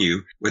on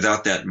you.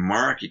 Without that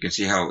mark, you can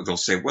see how they'll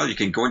say, well, you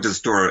can go into the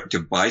store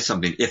to buy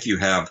something if you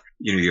have,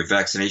 your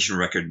vaccination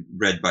record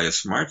read by a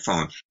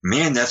smartphone.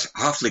 Man, that's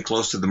awfully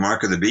close to the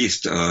mark of the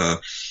beast.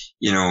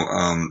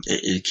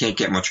 It can't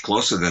get much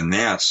closer than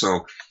that.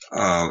 So,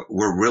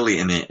 we're really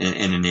in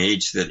an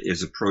age that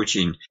is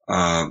approaching,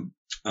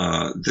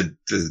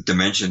 the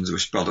dimensions were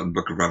spelled in the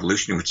Book of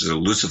Revolution, which is a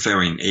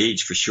Luciferian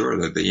age for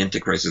sure. That the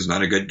Antichrist is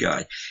not a good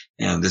guy,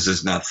 and this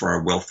is not for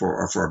our welfare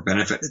or for our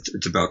benefit.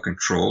 It's about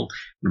control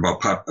and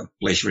about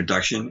population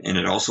reduction, and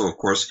it also, of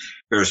course,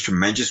 bears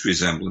tremendous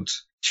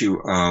resemblance to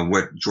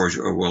what George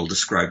Orwell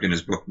described in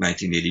his book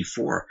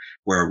 1984,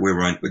 where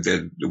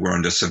we're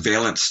under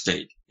surveillance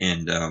state,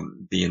 and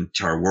the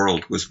entire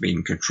world was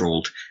being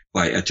controlled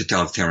by a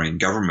totalitarian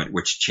government,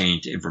 which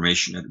changed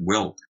information at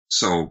will.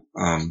 So,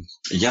 all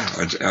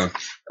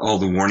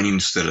the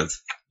warnings that have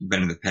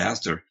been in the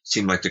past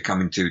seem like they're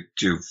coming to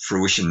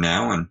fruition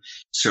now, and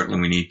certainly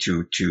we need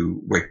to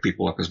wake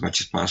people up as much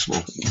as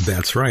possible.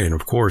 That's right. And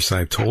of course,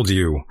 I've told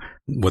you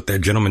what that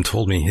gentleman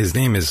told me. His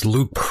name is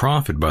Luke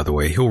Prophet, by the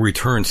way. He'll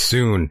return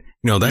soon.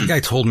 That guy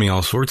told me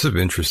all sorts of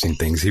interesting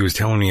things. He was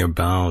telling me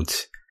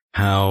about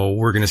how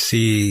we're going to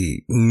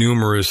see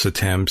numerous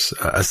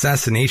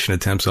assassination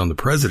attempts on the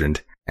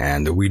president.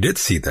 And we did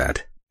see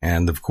that.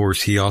 And of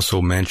course, he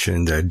also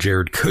mentioned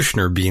Jared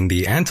Kushner being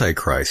the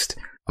Antichrist.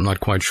 I'm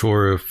not quite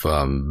sure if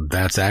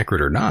that's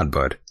accurate or not,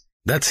 but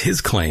that's his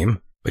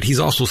claim. But he's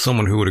also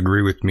someone who would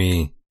agree with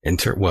me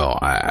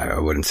I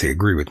wouldn't say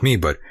agree with me,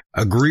 but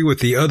agree with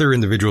the other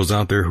individuals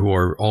out there who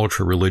are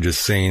ultra religious,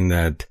 saying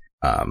that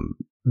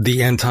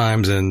the end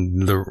times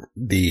and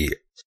the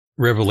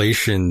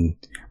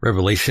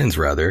revelations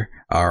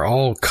are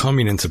all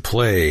coming into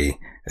play,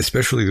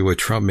 especially with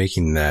Trump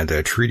making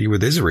that treaty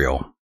with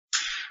Israel.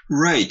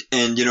 Right.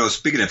 And,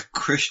 speaking of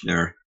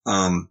Kushner,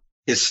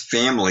 his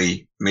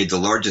family made the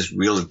largest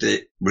real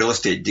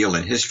estate deal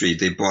in history.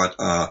 They bought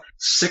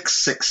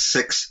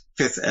 666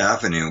 Fifth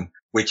Avenue,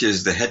 which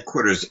is the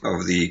headquarters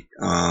of the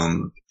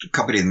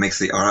company that makes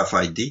the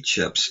RFID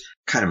chips.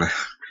 Kind of a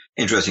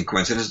interesting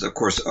coincidence. Of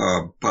course,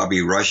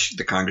 Bobby Rush,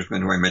 the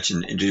congressman who I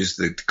mentioned, introduced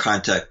the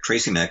Contact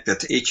Tracing Act.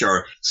 That's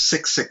HR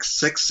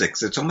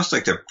 6666. It's almost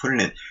like they're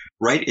putting it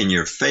right in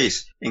your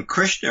face. And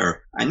Kushner,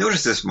 I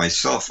noticed this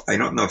myself. I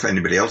don't know if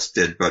anybody else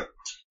did, but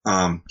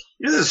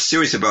there's a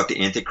series about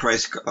the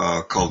Antichrist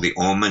called The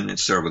Omen. It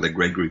started with a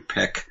Gregory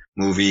Peck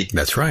movie.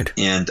 That's right.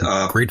 And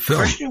great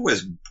film.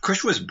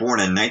 Kushner was born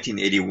in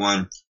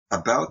 1981,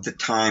 about the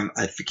time,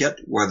 I forget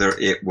whether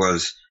it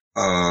was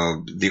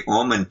The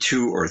Omen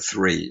 2 or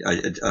 3.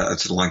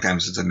 It's a long time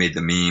since I made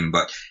the meme,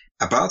 but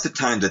about the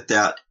time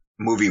that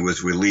movie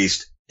was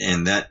released,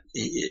 and that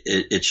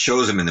it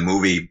shows him in the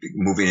movie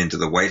moving into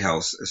the White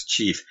House as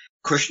chief.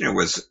 Kushner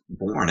was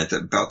born at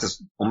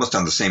almost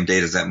on the same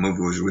date as that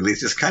movie was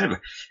released. It's kind of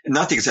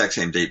not the exact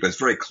same date, but it's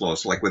very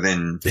close, like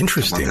within a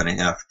month and a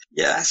half.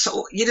 Yeah.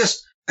 So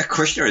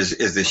Kushner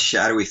is this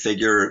shadowy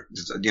figure.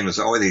 There's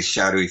always these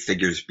shadowy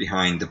figures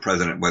behind the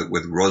president.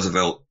 With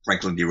Roosevelt,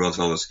 Franklin D.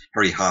 Roosevelt was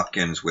Harry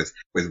Hopkins. With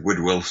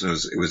Woodrow Wilson,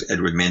 it was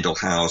Edward Mandell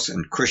House.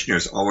 And Kushner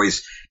is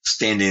always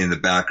standing in the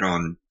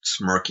background,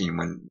 smirking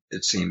when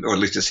it seemed, or at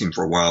least it seemed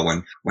for a while,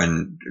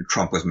 when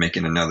Trump was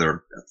making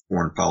another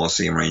foreign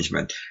policy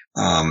arrangement.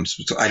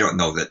 So I don't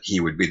know that he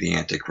would be the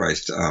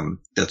Antichrist.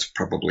 That's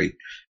probably,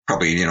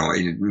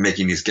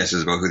 making these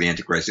guesses about who the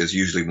Antichrist is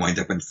usually wind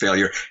up in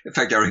failure. In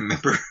fact, I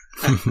remember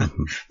this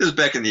is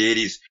back in the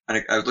 80s,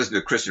 and I was listening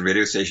to a Christian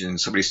radio station, and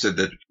somebody said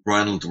that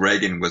Ronald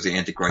Reagan was the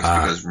Antichrist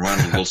because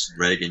Ronald Wilson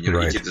Reagan,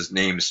 right. He did his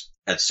names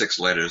at 6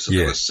 letters, so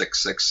there was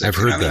 666. I've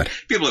heard that.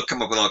 People have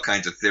come up with all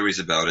kinds of theories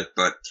about it,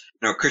 but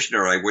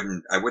Kushner, I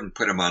wouldn't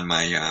put him on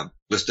my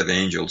list of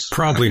angels.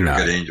 Probably not.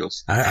 Good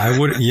angels. I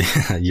would.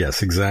 Yeah.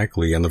 Yes.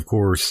 Exactly. And of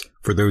course,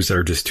 for those that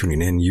are just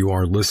tuning in, you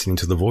are listening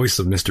to the voice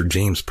of Mr.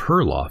 James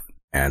Perloff,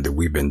 and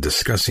we've been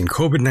discussing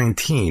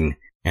COVID-19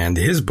 and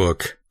his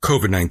book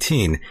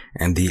COVID-19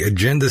 and the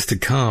agendas to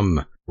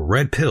come.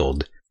 Red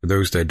Pilled. For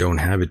those that don't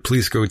have it,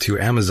 please go to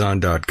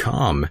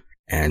Amazon.com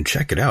and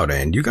check it out.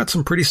 And you got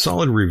some pretty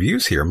solid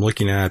reviews here. I'm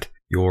looking at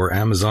your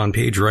Amazon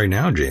page right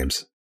now,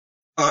 James.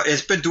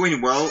 It's been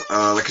doing well.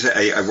 Like I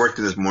said, I worked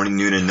in this morning,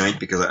 noon, and night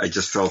because I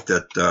just felt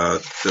that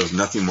there was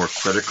nothing more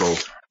critical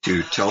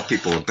to tell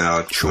people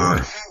about.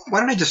 Sure. Why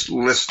don't I just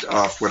list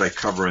off what I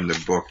cover in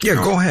the book? Yeah,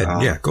 go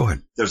ahead. Go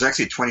ahead. There's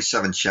actually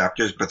 27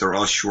 chapters, but they're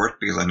all short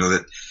because I know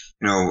that,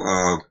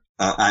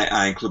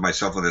 I include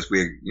myself in this.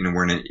 We're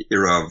in an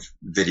era of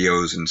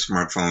videos and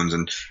smartphones,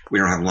 and we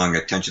don't have long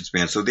attention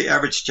spans. So the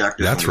average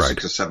chapter is only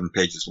 6 or 7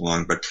 pages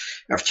long, but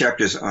I have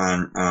chapters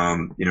on,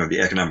 the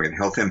economic and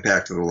health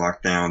impact of the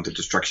lockdown, the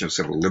destruction of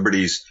civil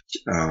liberties,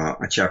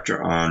 a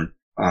chapter on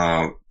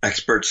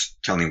experts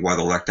telling why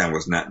the lockdown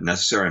was not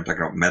necessary. I'm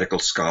talking about medical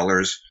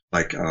scholars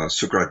like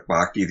Sukrat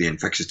Bhakti, the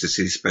infectious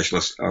disease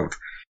specialist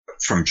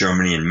from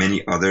Germany, and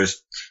many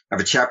others. I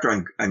have a chapter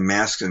on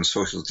masks and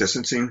social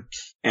distancing,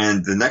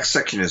 and the next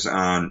section is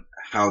on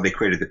how they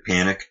created the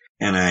panic.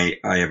 And I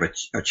have a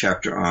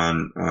chapter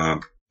on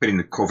putting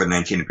the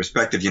COVID-19 in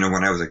perspective.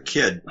 When I was a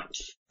kid,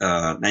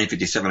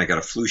 1957, I got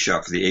a flu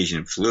shot for the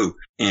Asian flu,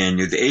 and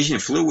the Asian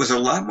flu was a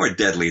lot more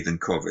deadly than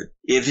COVID.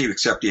 If you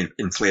accept the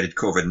inflated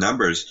COVID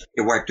numbers,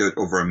 it wiped out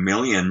over 1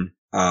 million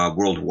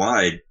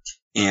worldwide,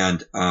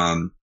 and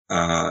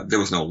there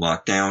was no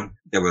lockdown.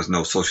 There was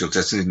no social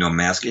distancing, no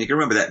masking. You can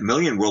remember that 1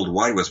 million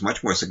worldwide was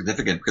much more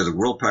significant because the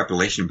world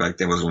population back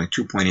then was only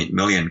 2.8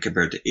 million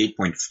compared to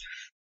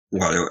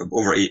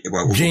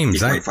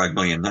 8.5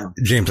 million now.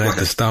 James, I have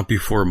to stop you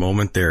for a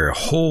moment there.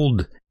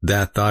 Hold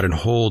that thought and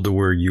hold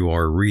where you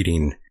are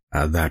reading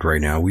that right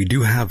now. We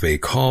do have a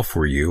call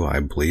for you, I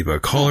believe. A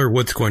caller,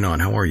 what's going on?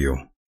 How are you?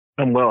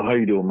 I'm well. How are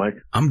you doing,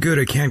 Mike? I'm good.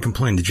 I can't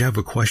complain. Did you have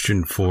a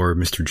question for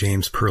Mr.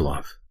 James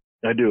Perloff?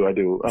 I do.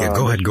 Yeah,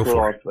 go ahead. Go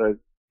for it.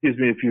 Excuse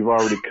me if you've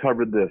already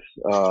covered this,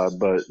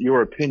 but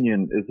your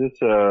opinion, is this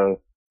a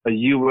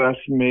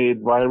U.S.-made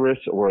virus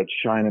or a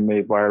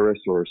China-made virus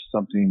or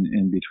something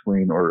in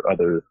between or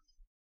other?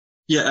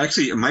 Yeah,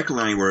 actually, Michael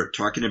and I were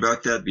talking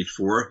about that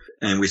before,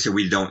 and we said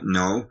we don't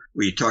know.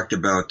 We talked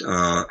about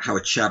how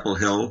Chapel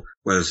Hill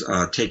was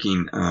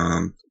taking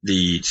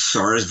the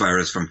SARS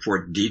virus from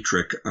Fort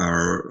Detrick,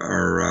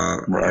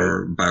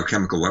 our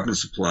biochemical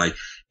weapons supply,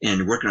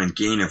 and working on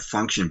gain of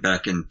function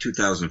back in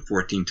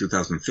 2014,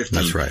 2015.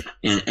 That's right.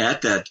 And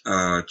at that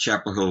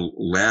Chapel Hill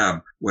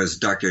lab was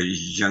Dr.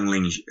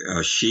 Zhengling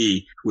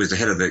Shi, who was the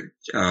head of the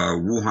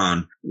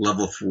Wuhan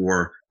Level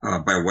 4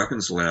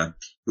 bioweapons lab,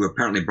 who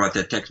apparently brought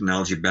that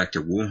technology back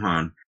to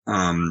Wuhan,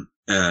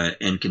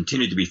 and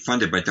continued to be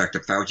funded by Dr.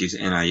 Fauci's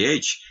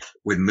NIH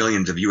with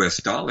millions of U.S.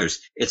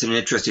 dollars. It's an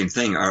interesting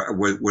thing.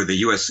 Were the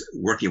U.S.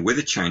 working with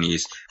the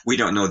Chinese? We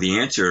don't know the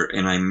answer.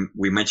 And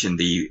we mentioned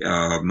the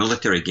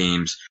military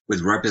games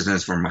with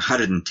representatives from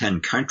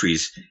 110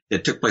 countries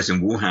that took place in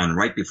Wuhan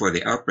right before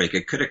the outbreak.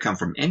 It could have come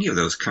from any of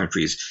those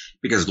countries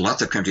because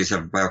lots of countries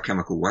have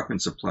biochemical weapon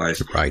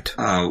supplies. Right.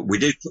 We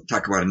did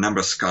talk about a number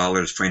of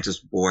scholars, Francis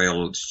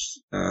Boyle,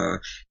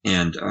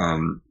 and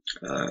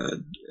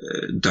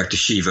Dr.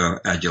 Shiva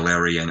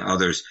Adulari and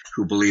others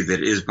who believe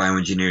that it is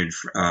bioengineered.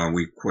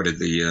 We quoted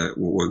we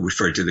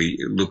referred to the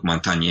Luc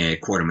Montagnier,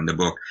 quote him in the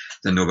book,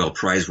 the Nobel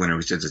Prize winner,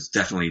 who says it's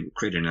definitely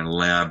created in a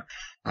lab.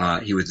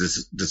 he was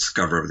the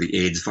discoverer of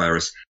the AIDS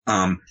virus.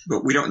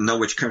 But we don't know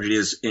which country it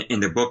is. In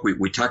the book,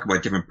 we talk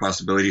about different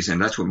possibilities,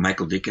 and that's what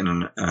Michael Deacon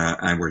and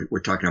I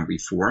were talking about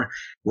before,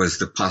 was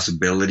the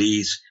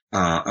possibilities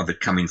of it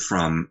coming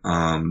from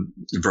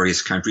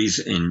various countries.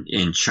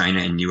 In China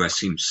and U.S.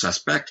 seems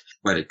suspect,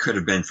 but it could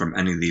have been from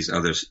any of these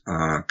other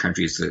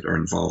countries that are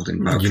involved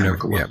in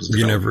biochemical weapons.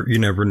 You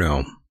never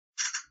know.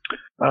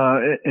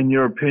 In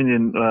your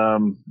opinion,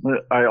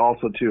 I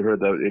also too heard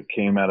that it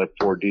came out of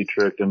Fort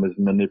Detrick and was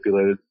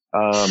manipulated.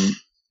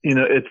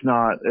 It's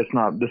not,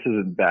 this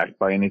isn't backed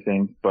by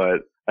anything,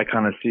 but I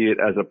kind of see it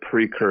as a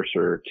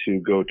precursor to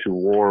go to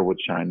war with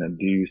China.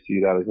 Do you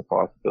see that as a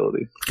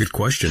possibility? Good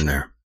question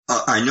there.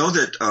 I know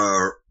that,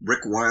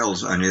 Rick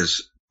Wiles on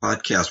his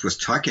podcast was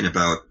talking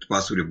about the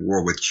possibility of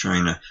war with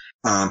China.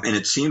 And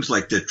it seems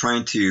like they're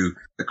trying to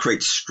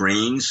create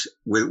strains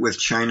with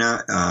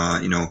China,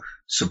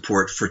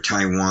 support for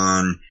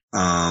Taiwan,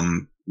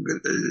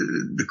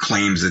 the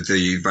claims that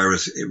the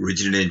virus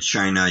originated in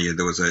China.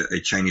 There was a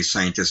Chinese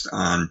scientist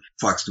on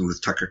Fox News,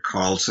 Tucker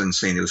Carlson,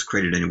 saying it was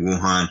created in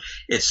Wuhan.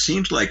 It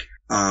seems like,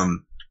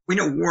 we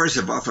know wars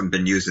have often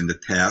been used in the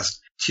past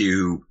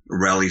to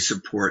rally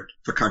support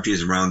for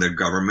countries around their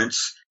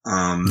governments.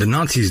 The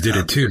Nazis did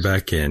it too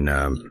back in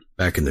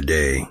the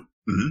day,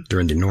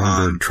 during the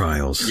Nuremberg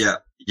trials. Yeah.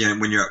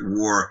 When you're at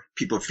war,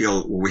 people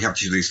feel, well, we have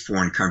to use these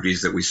foreign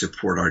countries that we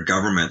support our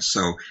government.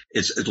 So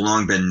it's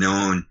long been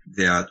known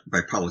that by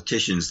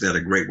politicians that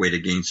a great way to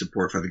gain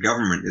support for the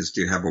government is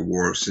to have a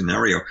war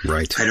scenario.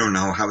 Right. I don't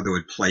know how that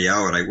would play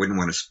out. I wouldn't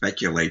want to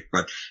speculate,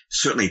 but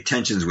certainly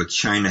tensions with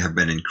China have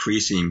been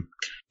increasing,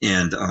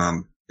 and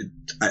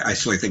I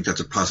certainly think that's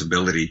a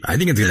possibility. I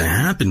think it's going to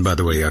happen, by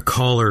the way.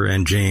 Caller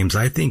and James,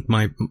 I think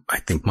my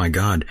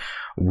God,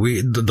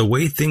 the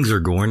way things are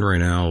going right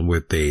now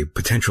with a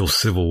potential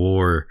civil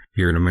war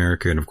here in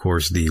America, and of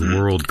course the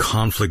world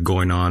conflict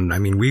going on. I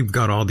mean, we've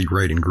got all the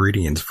right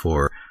ingredients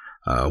for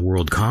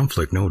world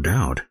conflict, no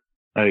doubt.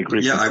 I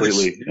agree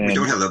completely. We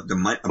don't have the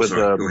mic. I'm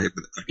sorry. Go ahead.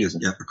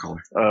 Yeah,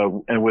 caller.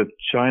 And with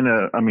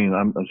China,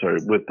 I'm sorry,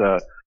 with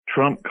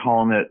Trump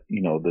calling it,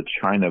 the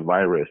China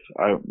virus,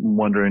 I'm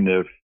wondering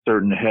if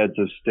certain heads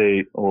of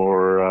state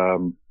or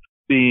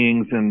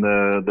beings in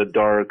the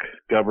dark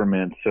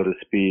government, so to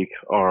speak,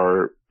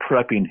 are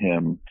prepping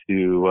him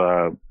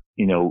to,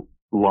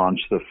 launch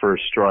the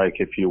first strike,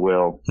 if you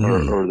will,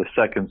 or the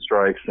second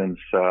strike, since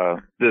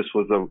this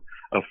was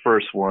a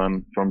first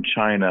one from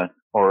China,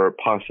 or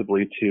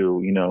possibly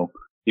to,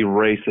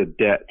 erase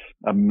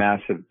a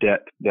massive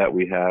debt that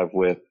we have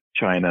with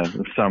China.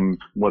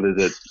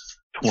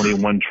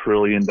 $21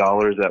 trillion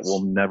that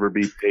will never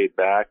be paid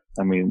back.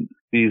 I mean,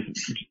 this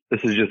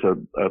is just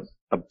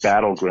a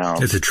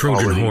battleground. It's a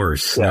Trojan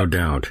horse, no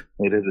doubt.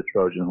 It is a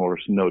Trojan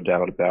horse, no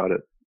doubt about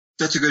it.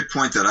 That's a good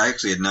point that I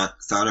actually had not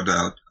thought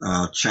about.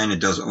 China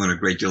does own a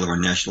great deal of our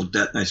national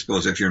debt, and I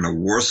suppose if you're in a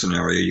war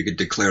scenario, you could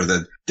declare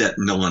the debt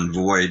null and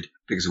void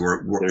because we're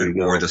at war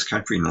with this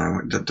country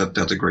now.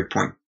 That's a great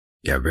point.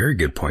 Yeah, very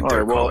good point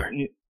there, caller.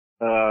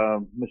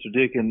 Mr.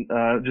 Deacon,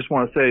 just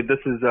want to say this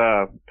is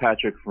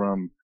Patrick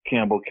from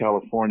Campbell,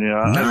 California.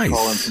 Nice. I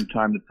call in from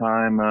time to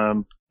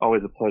time.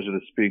 Always a pleasure to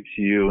speak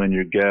to you and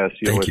your guests.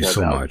 Thank you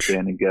so much.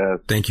 Outstanding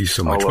guests. Thank you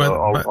so much.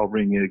 I'll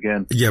ring you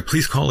again. Yeah,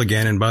 please call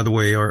again. And by the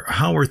way,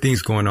 how are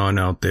things going on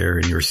out there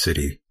in your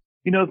city?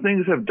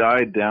 Things have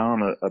died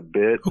down a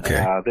bit.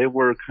 Okay. They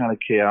were kind of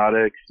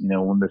chaotic,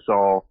 when this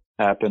all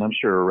happened. I'm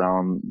sure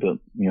around the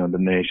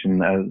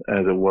nation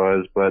as it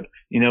was, but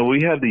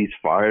we had these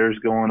fires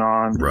going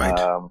on. Right.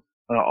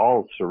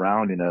 All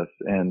surrounding us,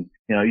 and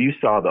you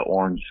saw the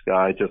orange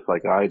sky just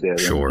like I did.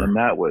 Sure. And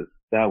that was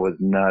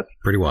nuts.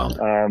 Pretty wild.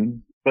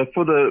 But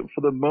for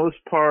the most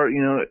part,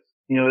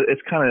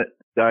 it's kind of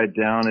died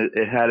down.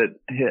 It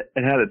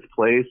had its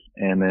place,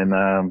 and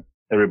then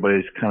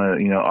everybody's kind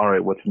of all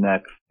right, what's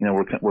next?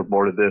 We're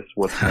bored of this.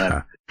 What's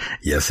next?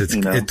 Yes, it's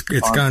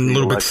gotten a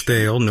little bit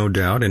stale, no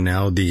doubt, and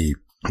now the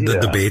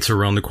debates are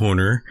around the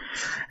corner.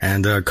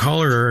 And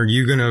caller, are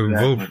you gonna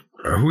vote?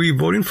 Who are you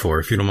voting for,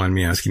 if you don't mind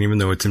me asking, even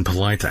though it's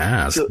impolite to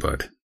ask?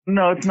 But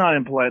no, it's not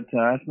impolite to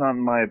ask. Not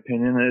in my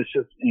opinion. It's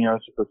just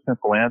it's just a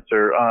simple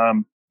answer.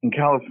 In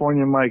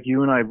California, Mike,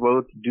 you and I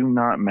votes do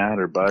not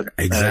matter, bud.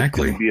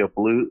 Exactly. It's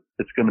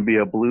going to be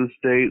a blue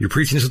state. You're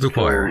preaching to the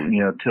choir.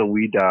 Till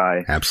we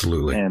die.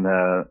 Absolutely. And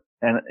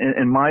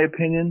in my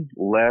opinion,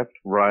 left,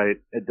 right,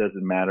 it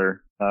doesn't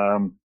matter.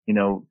 When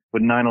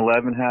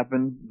 9/11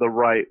 happened, the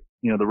right,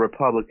 the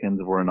Republicans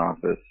were in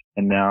office,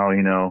 and now,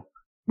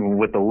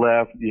 with the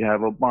left, you have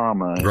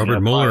Obama.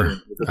 Robert Mueller.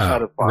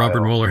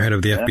 Robert Mueller, head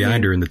of the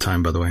FBI during the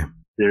time, by the way.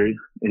 There is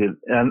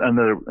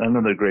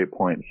another great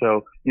point.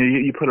 So,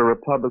 you put a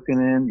Republican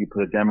in, you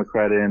put a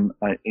Democrat in.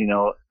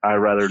 I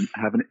rather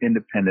have an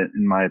independent,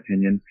 in my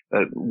opinion,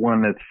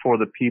 one that's for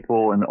the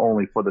people and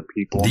only for the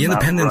people. The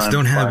independents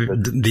don't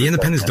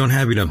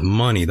have enough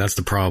money. That's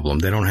the problem.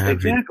 They don't have,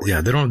 exactly.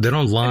 They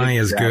don't lie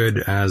as good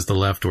as the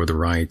left or the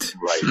right.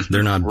 Right.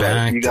 They're not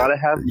backed. You gotta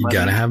have money. You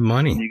gotta have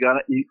money.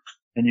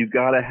 And you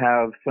gotta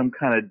have some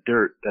kind of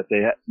dirt that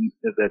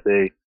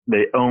they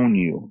they own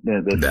you.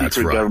 The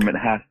secret government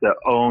has to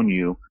own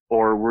you,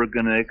 or we're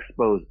going to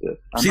expose this.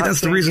 See,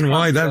 that's the reason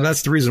why.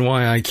 That's the reason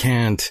why I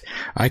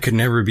could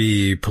never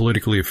be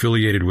politically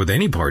affiliated with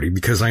any party,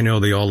 because I know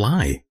they all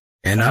lie.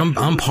 And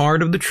I'm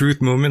part of the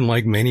truth movement,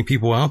 like many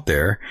people out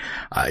there.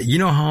 You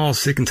know how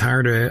sick and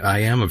tired I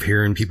am of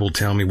hearing people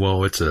tell me,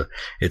 well, it's a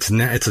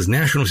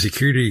national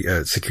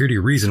security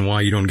reason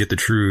why you don't get the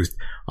truth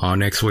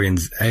on X, Y,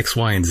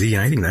 and Z.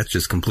 And I think that's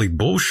just complete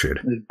bullshit.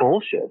 It's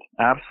bullshit.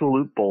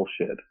 Absolute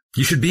bullshit.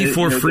 You should be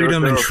for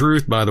freedom and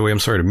truth, by the way. I'm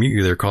sorry to mute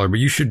you there, caller, but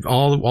you should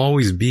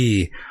always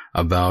be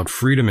about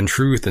freedom and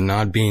truth and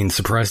not being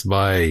suppressed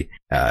by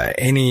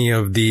any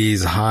of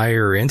these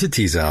higher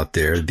entities out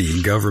there,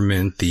 the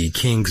government, the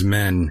king's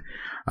men.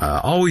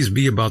 Always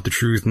be about the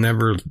truth.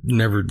 Never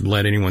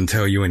let anyone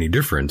tell you any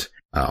different.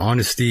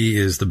 Honesty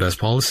is the best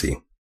policy.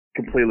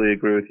 Completely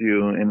agree with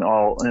you in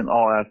all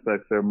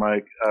aspects there,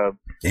 Mike.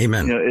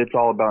 Amen. You know, it's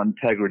all about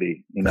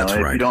integrity. You know, That's if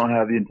right. you don't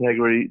have the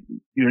integrity,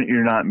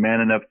 you're not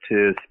man enough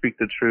to speak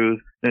the truth,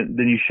 then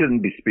you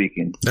shouldn't be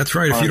speaking. That's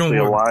right. Honestly, if you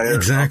don't, a liar,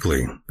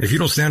 exactly. If you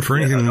don't stand for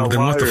anything, then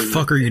what the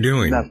fuck are you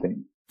doing?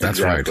 Nothing. That's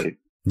exactly. right.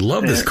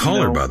 Love this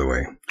caller, by the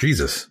way.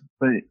 Jesus.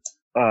 But,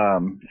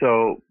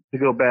 so to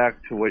go back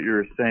to what you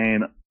were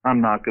saying, I'm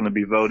not going to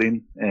be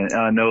voting, and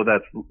I know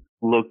that's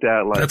looked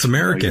at like that's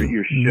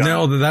American.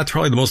 No, that's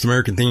probably the most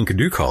American thing you could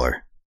do,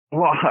 caller.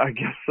 Well, I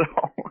guess so.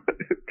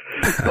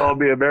 So I'll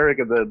be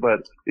American then, but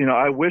you know,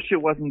 I wish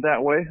it wasn't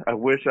that way. I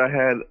wish I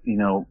had, you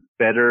know,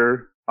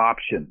 better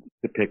options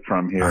to pick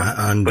from here.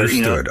 Understood. But,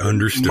 you know,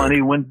 understood.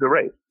 Money wins the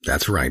race.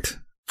 That's right.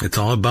 It's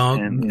all about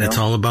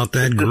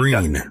that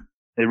green. Disgusting.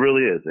 It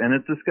really is, and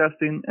it's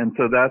disgusting. And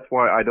so that's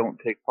why I don't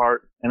take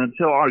part. And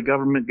until our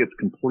government gets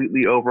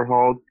completely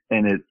overhauled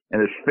and it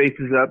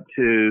faces up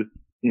to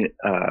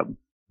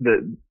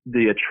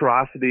the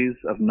atrocities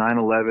of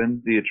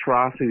 9/11, the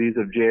atrocities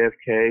of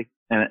JFK,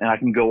 and I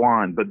can go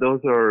on, but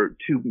those are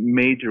two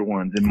major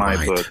ones in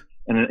my book.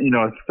 And, you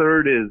know, a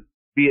third is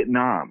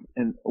Vietnam.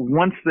 And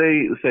once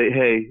they say,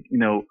 hey, you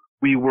know,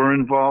 we were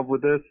involved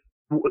with this,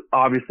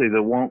 obviously they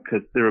won't,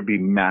 because there would be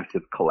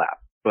massive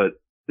collapse. But,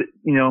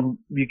 you know,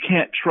 you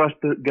can't trust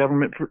the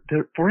government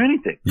for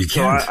anything. You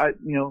can't.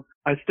 So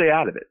I stay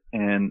out of it.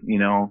 And, you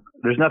know,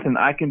 there's nothing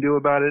I can do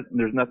about it. And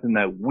there's nothing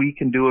that we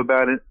can do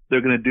about it.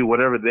 They're going to do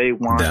whatever they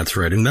want. That's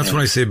right. And that's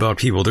what I say about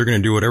people. They're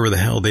going to do whatever the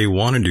hell they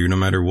want to do, no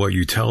matter what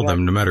you tell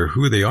them, no matter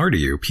who they are to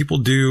you. People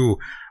do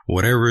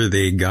whatever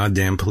they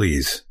goddamn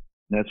please.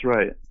 That's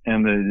right.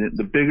 And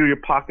the bigger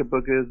your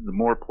pocketbook is, the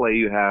more play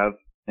you have.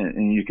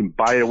 And you can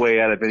buy your way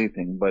out of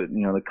anything. But,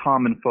 you know, the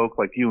common folk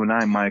like you and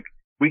I, Mike,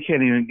 we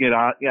can't even get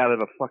out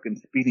of a fucking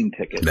speeding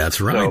ticket. That's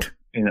right. So,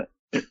 you know,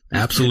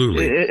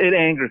 absolutely. It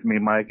angers me,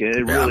 Mike.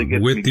 It really gets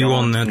me with you going,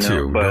 on that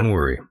too. Don't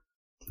worry.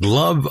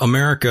 Love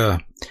America.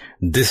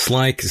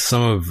 Dislike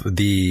some of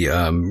the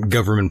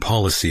government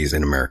policies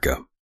in America.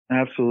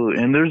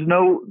 Absolutely. And there's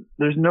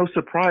no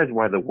surprise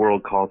why the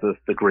world calls us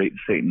the Great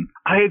Satan.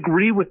 I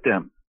agree with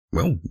them.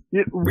 Well,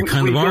 we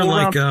kind of are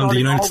like the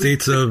United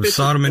States of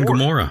Sodom and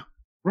Gomorrah.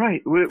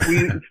 Right. We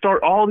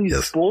start all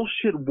these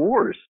bullshit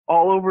wars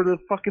all over the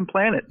fucking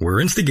planet.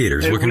 We're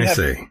instigators. What can I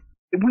say?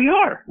 We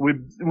are.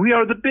 We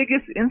are the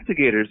biggest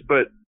instigators,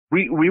 but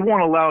we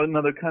won't allow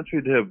another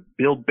country to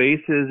build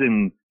bases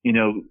in, you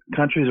know,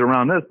 countries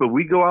around us, but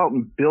we go out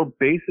and build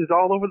bases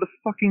all over the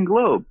fucking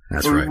globe.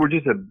 That's right. We're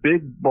just a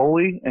big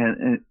bully,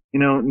 and you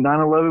know,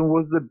 9/11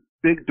 was the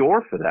big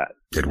door for that.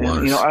 It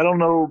was. You know, I don't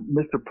know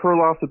Mr.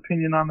 Perloff's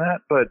opinion on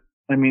that, but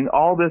I mean,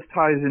 all this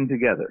ties in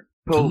together.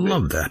 COVID,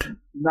 love that.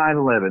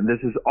 9/11. This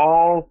is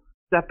all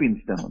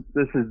stepping stones.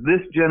 This is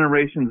this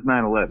generation's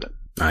 9/11.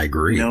 I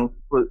agree. You know,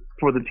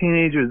 for the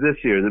teenagers this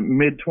year, the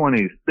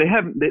mid-20s, they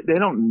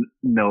don't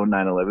know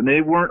 9/11.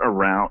 They weren't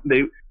around.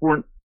 They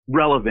weren't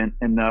relevant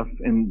enough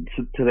in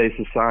today's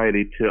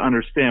society to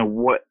understand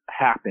what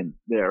happened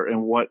there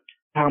and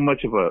how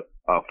much of a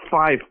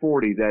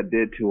 540 that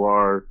did to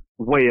our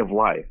way of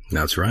life.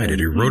 That's right.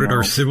 It eroded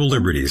our civil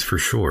liberties for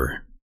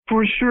sure.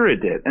 For sure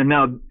it did. And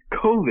now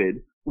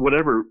COVID,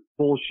 whatever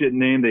bullshit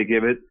name they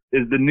give it,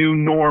 is the new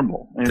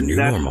normal. And the new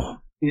normal.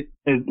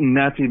 And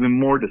that's even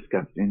more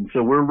disgusting.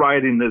 So we're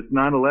riding this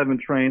 9/11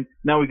 train.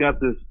 Now we got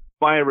this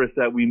virus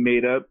that we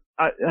made up.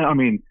 I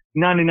mean,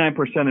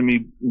 99% of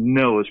me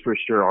knows for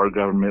sure our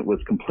government was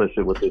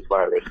complicit with this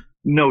virus.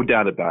 No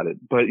doubt about it.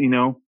 But, you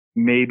know,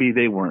 maybe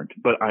they weren't.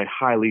 But I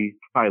highly,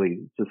 highly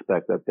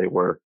suspect that they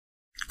were.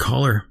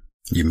 Caller,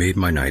 you made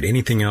my night.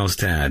 Anything else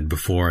to add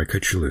before I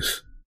cut you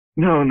loose?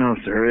 No,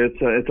 sir.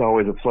 It's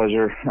always a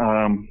pleasure.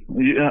 I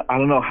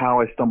don't know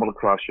how I stumbled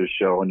across your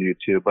show on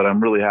YouTube, but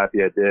I'm really happy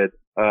I did.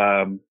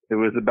 It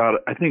was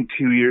about, I think,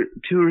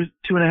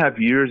 2.5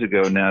 years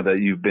ago now that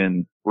you've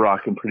been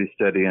rocking pretty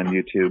steady on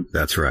YouTube.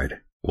 That's right.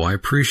 Well, I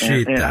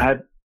appreciate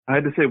that. I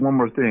had to say one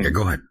more thing. Yeah,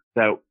 go ahead.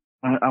 That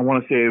I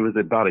want to say it was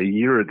about a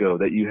year ago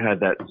that you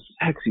had that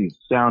sexy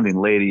sounding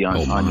lady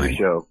on your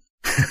show.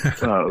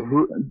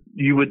 Who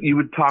you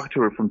would talk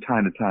to her from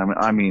time to time.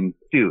 I mean,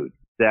 dude,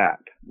 that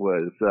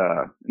was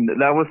that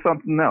was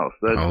something else.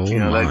 That, Oh, you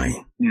know, my.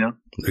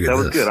 That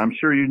was good. I'm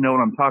sure you know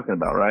what I'm talking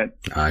about, right?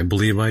 I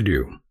believe I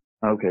do.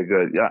 Okay,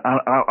 good. Yeah,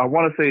 I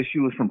want to say she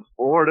was from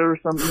Florida or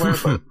somewhere,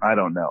 but I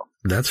don't know.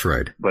 That's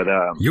right. But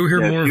You'll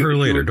hear more of her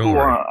later. Don't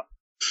worry.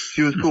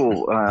 She was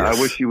cool. Yes.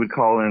 I wish she would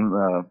call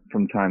in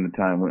from time to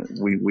time.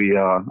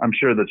 I'm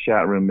sure the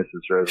chat room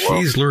misses her as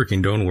well. She's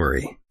lurking. Don't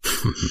worry.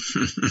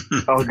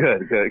 Oh,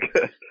 good.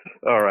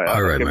 All right.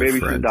 All right, okay, my maybe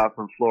friend. she's not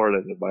from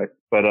Florida,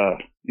 but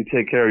you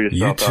take care of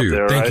yourself You too. out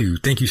there. Thank right? you.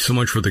 Thank you so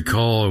much for the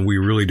call, and we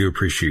really do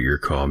appreciate your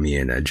call. Me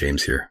and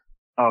James here.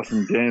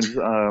 Awesome, James.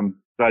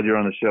 Glad you're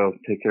on the show.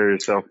 Take care of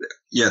yourself.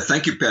 Yeah,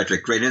 thank you,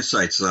 Patrick. Great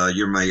insights.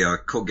 You're my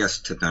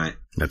co-guest tonight.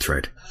 That's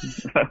right.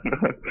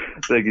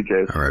 Thank you,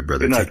 James. All right,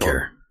 brother. Good night, Take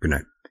care. Good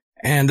night.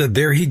 And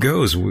there he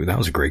goes. That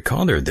was a great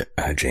call there,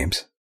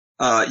 James.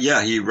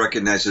 Yeah, he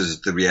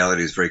recognizes the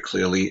realities very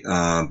clearly,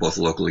 both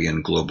locally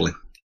and globally.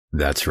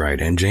 That's right.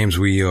 And James,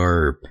 we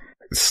are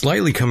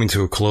slightly coming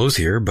to a close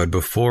here, but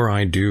before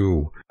I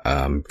do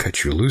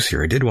cut you loose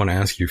here, I did want to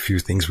ask you a few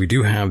things. We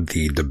do have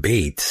the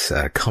debates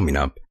coming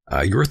up.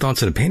 Your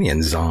thoughts and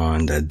opinions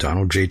on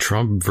Donald J.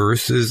 Trump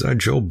versus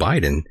Joe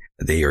Biden.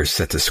 They are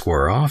set to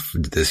square off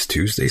this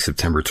Tuesday,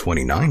 September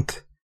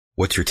 29th.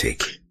 What's your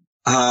take?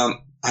 I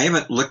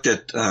haven't looked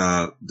at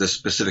the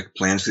specific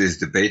plans for these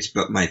debates,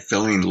 but my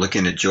feeling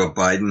looking at Joe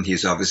Biden,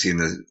 he's obviously in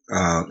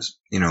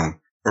the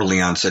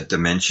early onset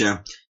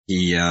dementia.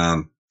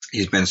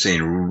 He's been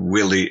saying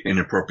really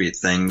inappropriate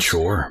things.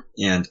 Sure.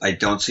 And I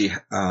don't see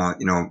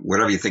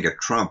whatever you think of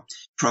Trump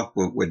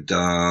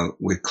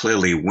would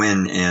clearly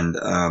win, and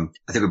I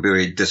think it would be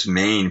very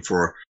dismaying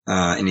for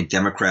any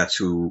Democrats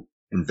who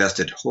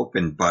invested hope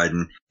in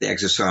Biden. They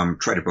actually saw him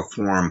try to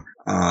perform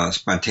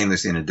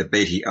spontaneously in a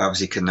debate. He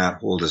obviously could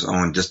not hold his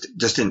own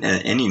just in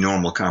any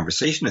normal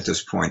conversation at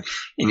this point.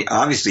 And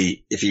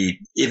obviously, even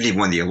if he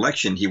won the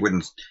election, he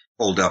wouldn't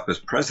hold up as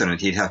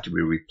president. He'd have to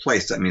be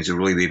replaced. That means it would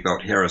really be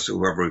about Harris or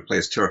whoever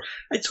replaced her.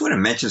 I just want to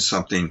mention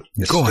something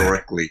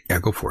historically. Yeah,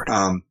 go for it.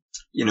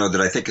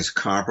 That I think is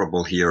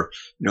comparable here.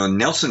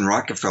 Nelson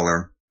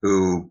Rockefeller,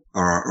 who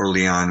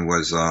early on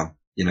was,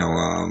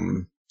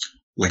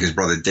 like his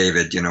brother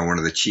David, one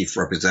of the chief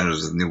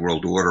representatives of the New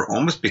World Order,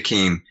 almost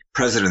became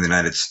president of the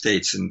United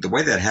States. And the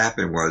way that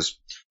happened was,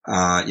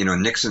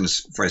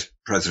 Nixon's vice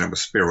president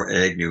was Spiro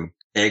Agnew.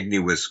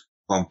 Agnew was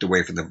bumped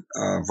away from the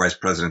vice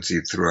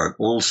presidency through an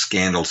old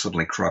scandal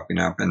suddenly cropping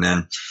up. And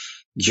then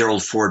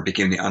Gerald Ford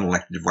became the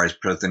unelected vice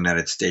president of the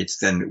United States.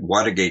 Then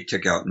Watergate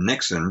took out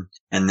Nixon,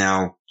 and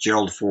now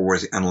Gerald Ford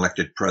was the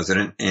unelected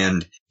president,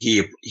 and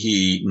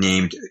he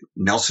named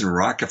Nelson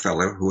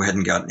Rockefeller, who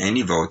hadn't gotten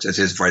any votes, as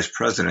his vice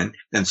president.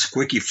 Then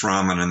Squeaky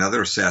Fromm and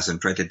another assassin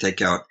tried to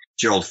take out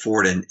Gerald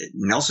Ford, and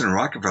Nelson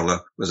Rockefeller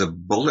was a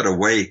bullet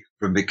away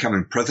from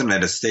becoming president of the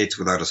United States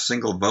without a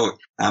single vote.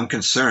 I'm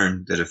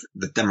concerned that if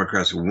the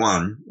Democrats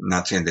won, I'm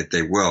not saying that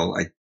they will,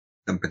 I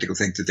don't particularly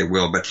think that they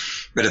will, but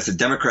if the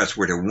Democrats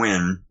were to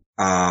win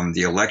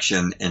the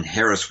election and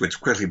Harris would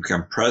quickly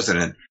become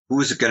president, who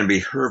is it going to be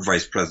her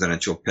vice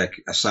presidential pick?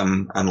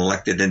 Some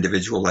unelected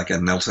individual like a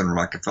Nelson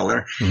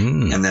Rockefeller,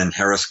 and then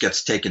Harris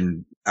gets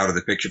taken out of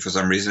the picture for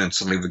some reason, and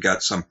suddenly we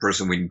got some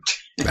person we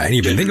I didn't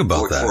even think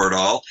about vote that for at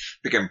all,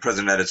 become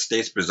president of the United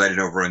States, presiding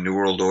over a new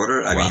world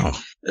order. I mean,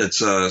 it's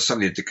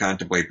something to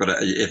contemplate. But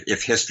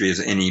if history is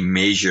any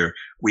measure,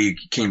 we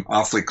came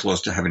awfully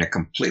close to having a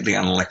completely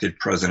unelected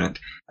president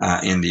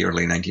in the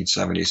early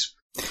 1970s.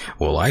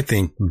 Well, I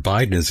think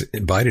Biden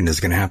is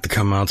going to have to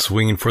come out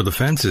swinging for the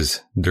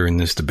fences during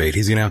this debate.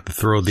 He's going to have to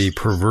throw the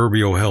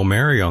proverbial Hail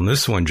Mary on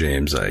this one,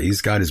 James. He's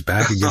got his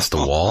back against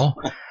the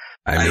wall.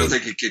 I don't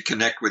think he could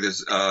connect with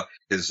his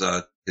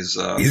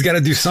he's got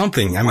to do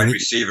something. I mean,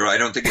 receiver. I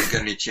don't think he's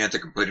got any chance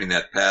of completing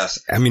that pass.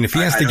 I mean, if he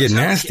has to get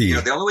nasty,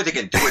 the only way they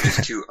can do it is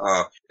to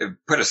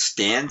put a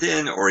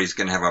stand-in, or he's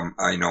going to have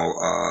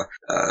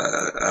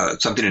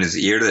something in his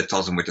ear that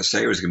tells him what to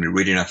say, or he's going to be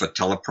reading off a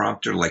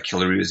teleprompter like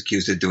Hillary was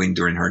accused of doing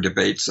during her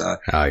debates. I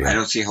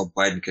don't see how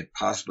Biden could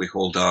possibly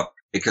hold up,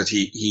 because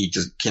he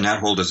just cannot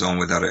hold his own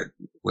without a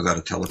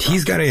teleprompter.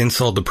 He's got to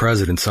insult the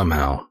president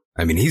somehow.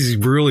 I mean, he's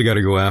really got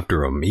to go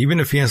after him, even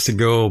if he has to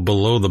go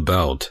below the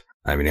belt.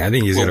 I mean, I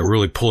think he's got to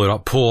really pull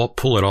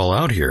it all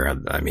out here.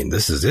 I mean,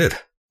 this is it.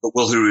 But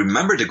will he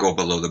remember to go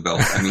below the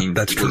belt? I mean,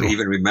 that's will true. he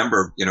even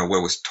remember,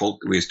 what was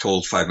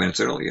told 5 minutes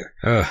earlier?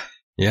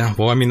 Yeah.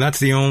 Well, I mean, that's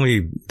the only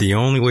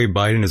way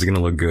Biden is going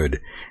to look good.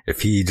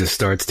 If he just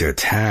starts to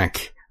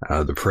attack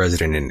the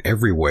president in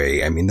every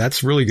way, I mean,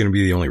 that's really going to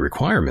be the only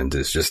requirement,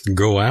 is just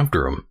go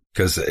after him.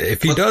 Because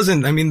if he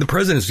doesn't, I mean, the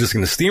president's just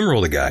going to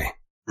steamroll the guy.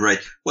 Right.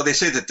 Well, they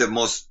say that the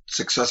most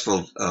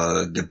successful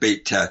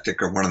debate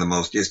tactic, or one of the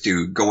most, is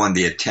to go on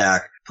the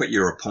attack, put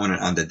your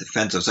opponent on the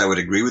defensive. So I would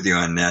agree with you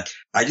on that.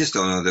 I just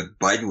don't know that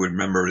Biden would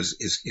remember his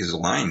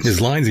lines. His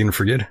lines, even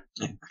forget.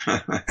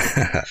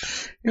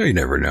 You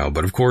never know.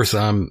 But of course,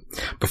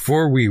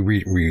 before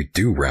we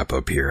do wrap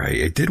up here,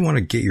 I did want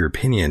to get your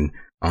opinion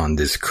on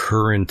this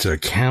current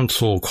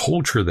cancel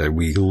culture that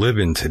we live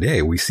in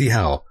today. We see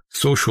how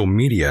social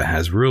media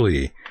has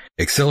really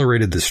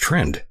accelerated this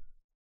trend.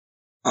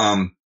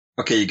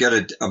 Okay, you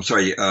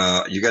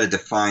gotta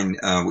define,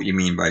 what you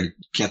mean by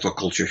cancel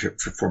culture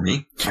for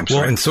me.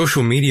 Well, in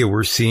social media,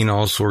 we're seeing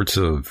all sorts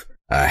of,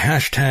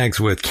 hashtags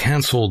with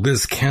cancel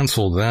this,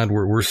 cancel that.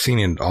 We're seeing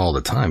it all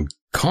the time,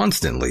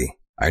 constantly.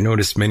 I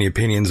noticed many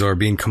opinions are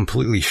being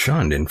completely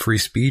shunned, and free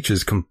speech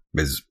is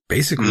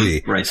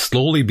basically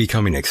slowly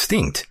becoming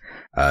extinct.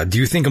 Do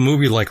you think a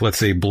movie like, let's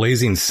say,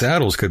 Blazing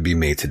Saddles could be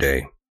made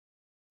today?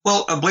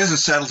 Well, Blazing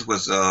Saddles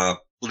was a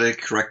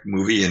politically correct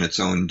movie in its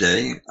own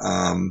day.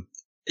 I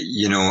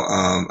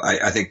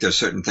think there's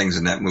certain things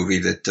in that movie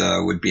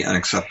that would be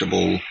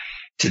unacceptable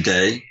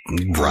today.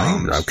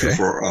 Right. Okay.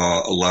 For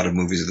a lot of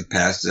movies of the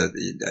past,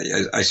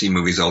 that I see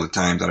movies all the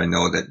time that I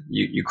know that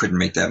you couldn't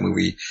make that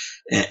movie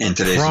in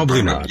today's Probably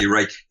environment. not. You're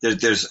right.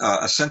 There's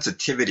a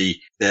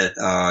sensitivity that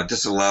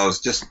disallows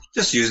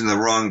just using the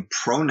wrong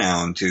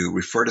pronoun to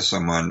refer to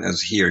someone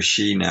as he or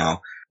she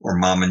now, or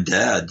mom and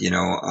dad.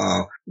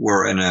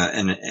 We're in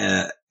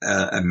an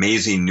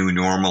amazing new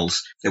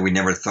normals that we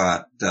never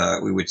thought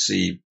we would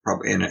see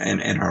probably in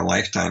our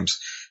lifetimes.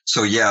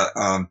 So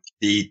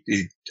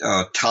the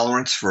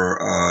tolerance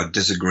for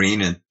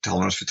disagreeing and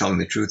tolerance for telling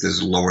the truth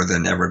is lower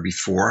than ever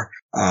before.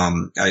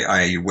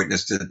 I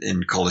witnessed it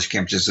in college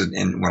campuses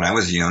and when I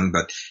was young,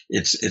 but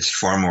it's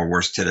far more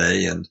worse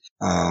today. And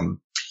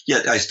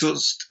yet I still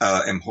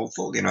am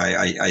hopeful.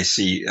 I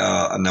see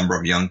a number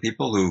of young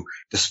people who,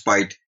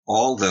 despite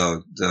all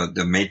the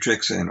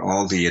matrix and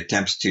all the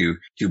attempts to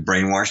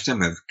brainwash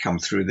them, have come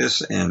through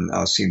this and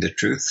seen the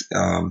truth.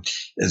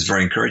 Is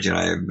very encouraging.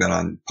 I've been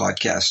on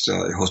podcasts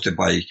hosted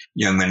by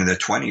young men in their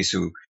 20s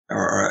who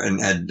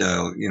had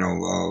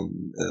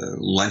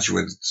lunch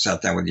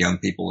sat down with young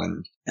people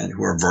and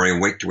who are very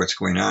awake to what's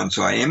going on.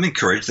 So I am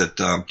encouraged that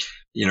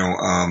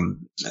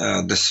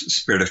the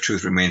spirit of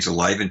truth remains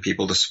alive in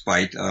people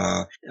despite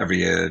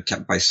every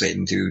attempt by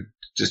Satan to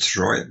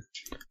destroy it.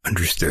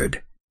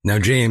 Understood. Now,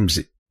 James,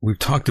 we've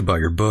talked about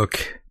your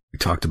book, we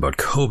talked about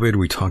COVID,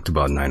 we talked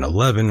about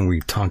 9/11, we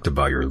talked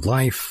about your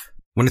life.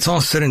 When it's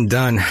all said and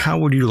done, how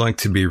would you like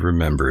to be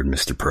remembered,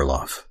 Mr.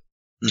 Perloff?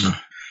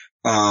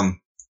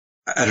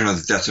 I don't know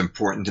that that's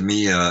important to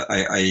me. My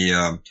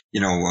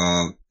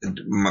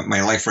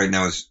life right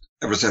now is,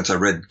 ever since I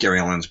read Gary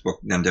Allen's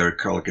book, Nandera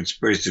Carla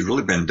Conspiracy, has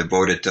really been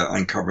devoted to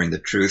uncovering the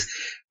truth.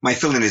 My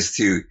feeling is,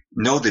 to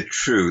know the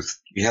truth,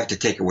 you have to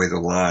take away the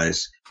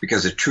lies,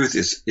 because the truth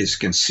is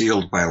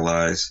concealed by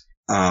lies.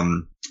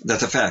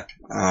 That's a fact.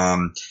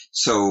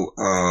 So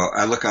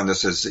I look on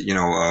this as,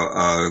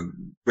 a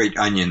great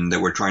onion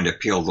that we're trying to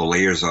peel the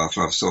layers off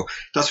of. So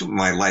that's what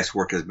my life's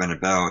work has been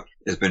about,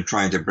 has been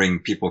trying to bring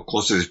people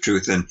closer to the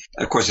truth. And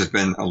of course, it's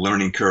been a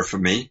learning curve for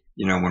me.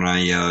 When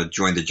I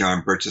joined the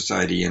John Birch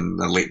Society in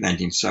the late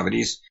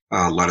 1970s,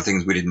 a lot of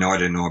things we didn't know. I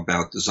didn't know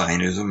about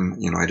Zionism.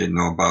 I didn't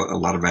know about a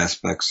lot of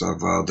aspects of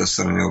this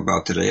that I know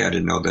about today. I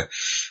didn't know that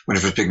when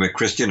I was becoming a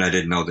Christian, I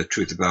didn't know the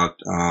truth about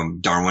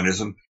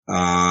Darwinism.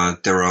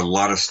 There are a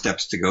lot of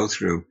steps to go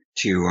through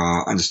to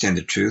understand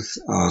the truth.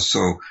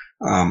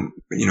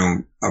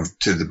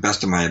 To the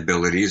best of my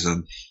abilities,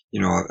 and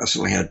I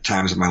certainly had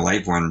times in my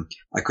life when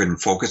I couldn't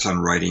focus on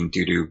writing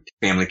due to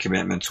family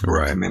commitments,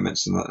 work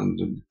commitments,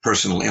 and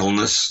personal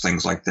illness,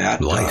 things like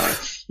that.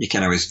 Life. You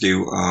can't always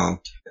do.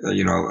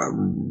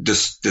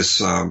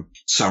 This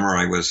summer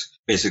I was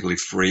basically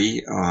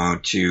free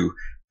to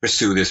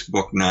pursue this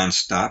book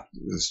nonstop.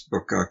 This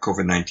book,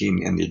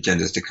 COVID-19 and the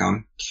Agendas to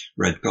Come,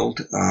 Red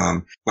Pilled.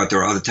 But there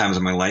are other times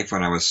in my life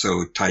when I was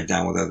so tied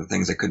down with other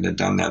things I couldn't have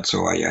done that.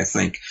 So I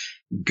thank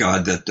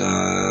God that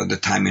the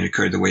timing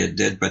occurred the way it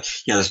did. But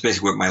yeah, that's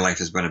basically what my life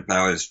has been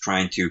about, is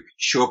trying to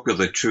show people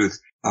the truth,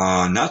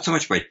 not so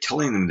much by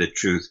telling them the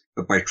truth,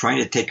 but by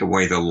trying to take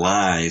away the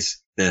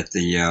lies that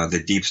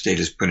the deep state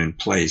has put in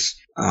place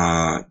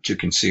to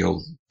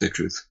conceal the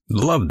truth.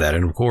 Love that.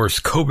 And of course,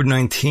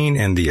 COVID-19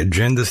 and the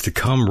Agendas to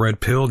Come, Red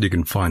Pilled. You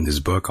can find this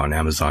book on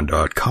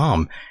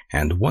Amazon.com.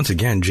 And once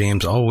again,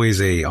 James,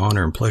 always a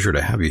honor and pleasure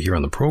to have you here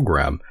on the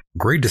program.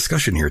 Great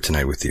discussion here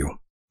tonight with you.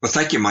 Well,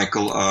 thank you,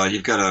 Michael.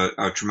 You've got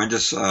a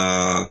tremendous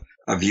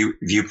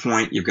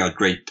viewpoint. You've got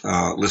great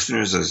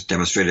listeners, as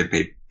demonstrated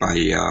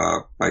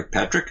by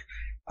Patrick.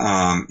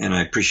 And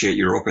I appreciate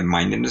your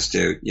open-mindedness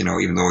to,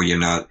 even though you're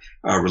not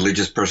a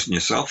religious person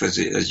yourself, as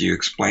you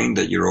explained,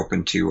 that you're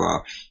open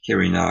to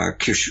hearing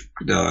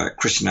the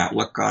Christian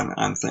outlook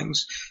on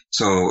things.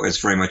 So it's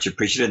very much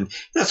appreciated. And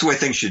that's the way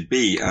things should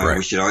be.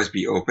 We should always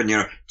be open.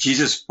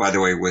 Jesus, by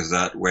the way, was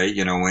that way.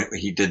 When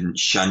he didn't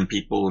shun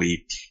people.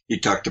 He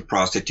talked to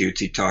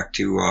prostitutes. He talked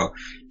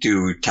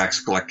to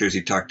tax collectors.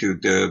 He talked to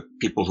the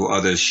people who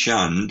others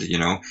shunned. He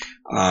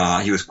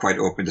was quite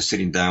open to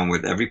sitting down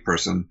with every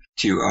person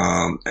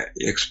to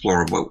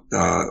explore what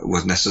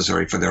was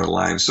necessary for their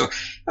lives. So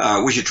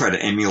we should try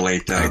to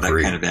emulate that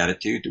kind of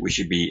attitude. We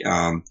should be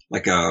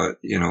like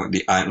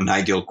an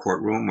ideal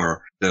courtroom,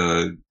 or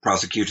the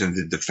prosecution and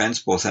the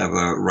defense both have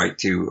a right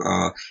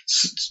to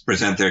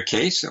present their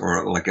case,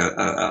 or like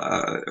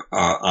a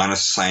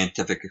honest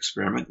scientific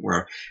experiment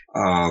where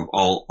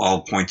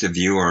all points of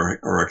view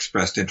are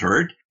expressed and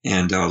heard,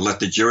 and let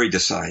the jury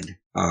decide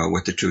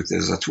what the truth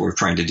is. That's what we're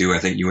trying to do. I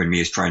think You and Me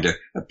is trying to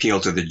appeal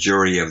to the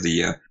jury of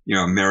the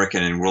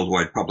American and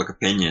worldwide public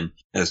opinion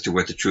as to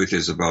what the truth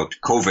is about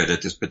COVID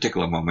at this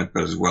particular moment,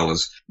 but as well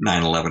as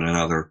 9/11 and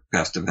other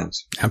past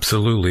events.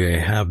 Absolutely. I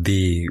have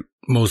the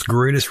most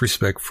greatest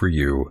respect for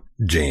you,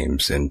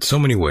 James, in so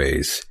many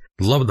ways.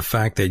 Love the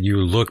fact that you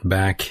look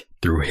back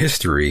through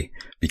history,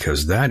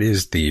 because that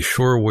is the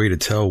sure way to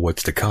tell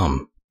what's to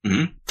come.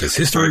 Because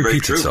history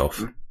repeats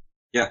itself.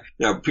 Yeah.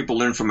 People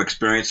learn from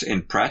experience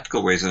in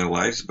practical ways in their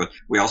lives, but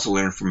we also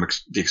learn from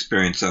the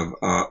experience of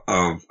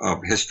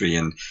history.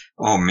 And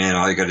oh man,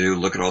 all you got to do is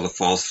look at all the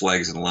false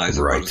flags and lies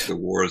about the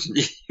wars, and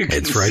you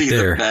can see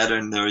the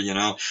pattern there.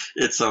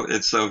 It's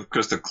so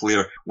crystal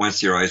clear.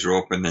 Once your eyes are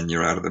open, then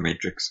you're out of the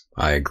matrix.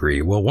 I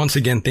agree. Well, once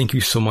again, thank you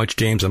so much,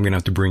 James. I'm going to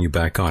have to bring you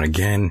back on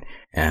again,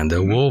 and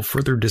we'll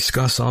further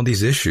discuss all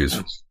these issues.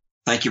 Yes.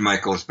 Thank you,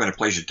 Michael. It's been a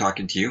pleasure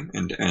talking to you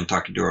and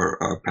talking to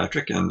our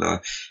Patrick, and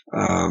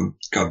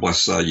God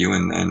bless you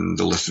and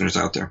the listeners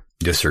out there.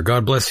 Yes, sir.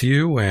 God bless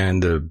you,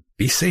 and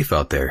be safe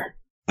out there.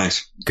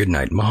 Thanks. Good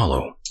night.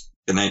 Mahalo.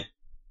 Good night.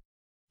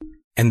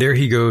 And there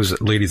he goes,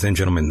 ladies and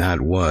gentlemen.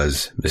 That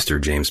was Mr.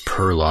 James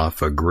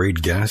Perloff, a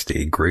great guest,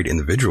 a great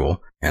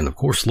individual. And of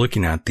course,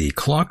 looking at the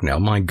clock now,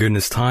 my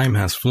goodness, time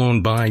has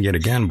flown by yet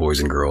again, boys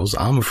and girls.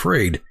 I'm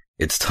afraid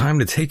it's time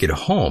to take it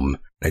home.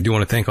 I do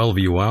want to thank all of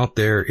you out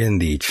there in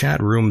the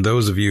chat room,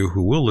 those of you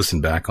who will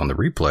listen back on the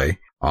replay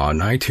on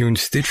iTunes,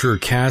 Stitcher,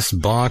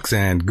 CastBox,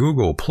 and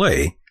Google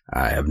Play.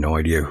 I have no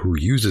idea who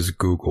uses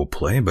Google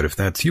Play, but if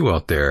that's you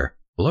out there,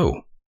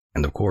 hello.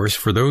 And of course,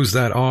 for those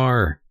that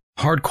are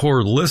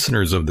hardcore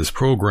listeners of this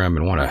program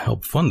and want to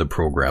help fund the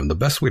program, the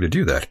best way to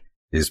do that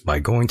is by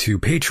going to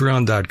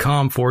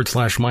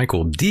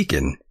patreon.com/Michael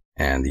Deacon.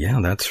 And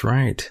yeah, that's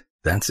right.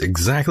 That's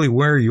exactly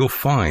where you'll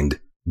find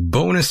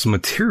bonus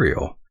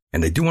material.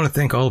 And I do want to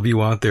thank all of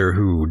you out there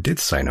who did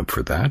sign up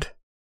for that.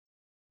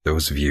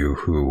 Those of you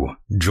who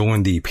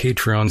joined the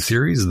Patreon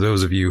series,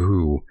 those of you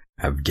who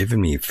have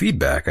given me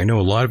feedback. I know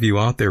a lot of you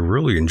out there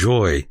really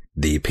enjoy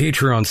the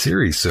Patreon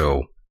series,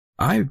 so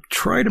I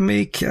try to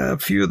make a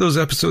few of those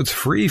episodes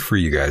free for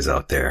you guys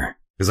out there,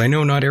 because I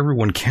know not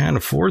everyone can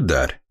afford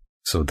that.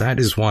 So that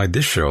is why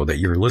this show that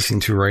you're listening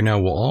to right now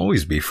will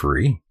always be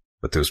free.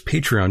 But those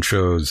Patreon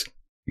shows,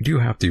 you do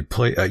have to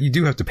pay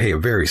a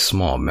very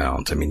small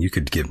amount. I mean, you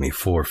could give me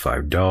 $4 or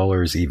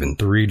 $5, even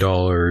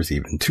 $3,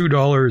 even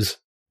 $2,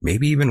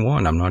 maybe even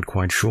 $1. I'm not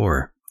quite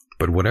sure.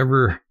 But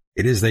whatever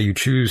it is that you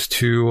choose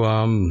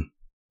to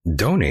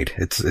donate,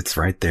 it's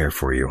right there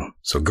for you.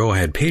 So go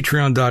ahead,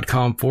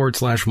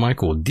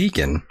 patreon.com/Michael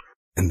Deacon,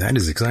 and that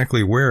is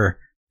exactly where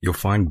you'll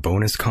find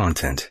bonus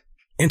content.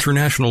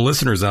 International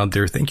listeners out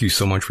there, thank you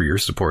so much for your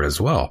support as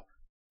well.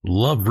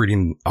 Love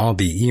reading all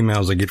the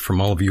emails I get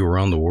from all of you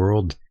around the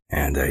world.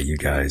 And you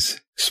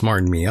guys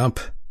smarten me up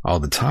all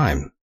the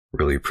time.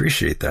 Really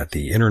appreciate that.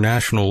 The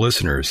international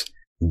listeners,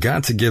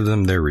 got to give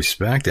them their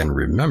respect. And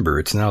remember,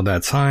 it's now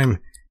that time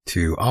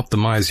to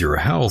optimize your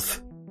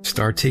health.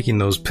 Start taking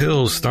those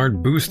pills.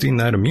 Start boosting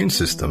that immune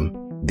system.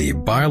 The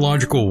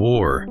biological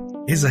war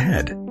is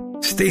ahead.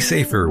 Stay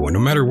safe, everyone, no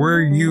matter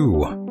where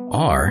you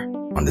are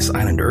on this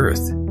island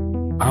Earth.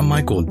 I'm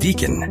Michael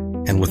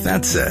Deacon. And with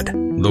that said,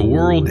 the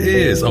world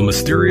is a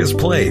mysterious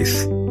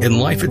place, and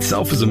life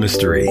itself is a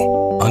mystery.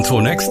 Until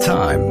next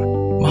time,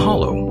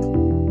 mahalo.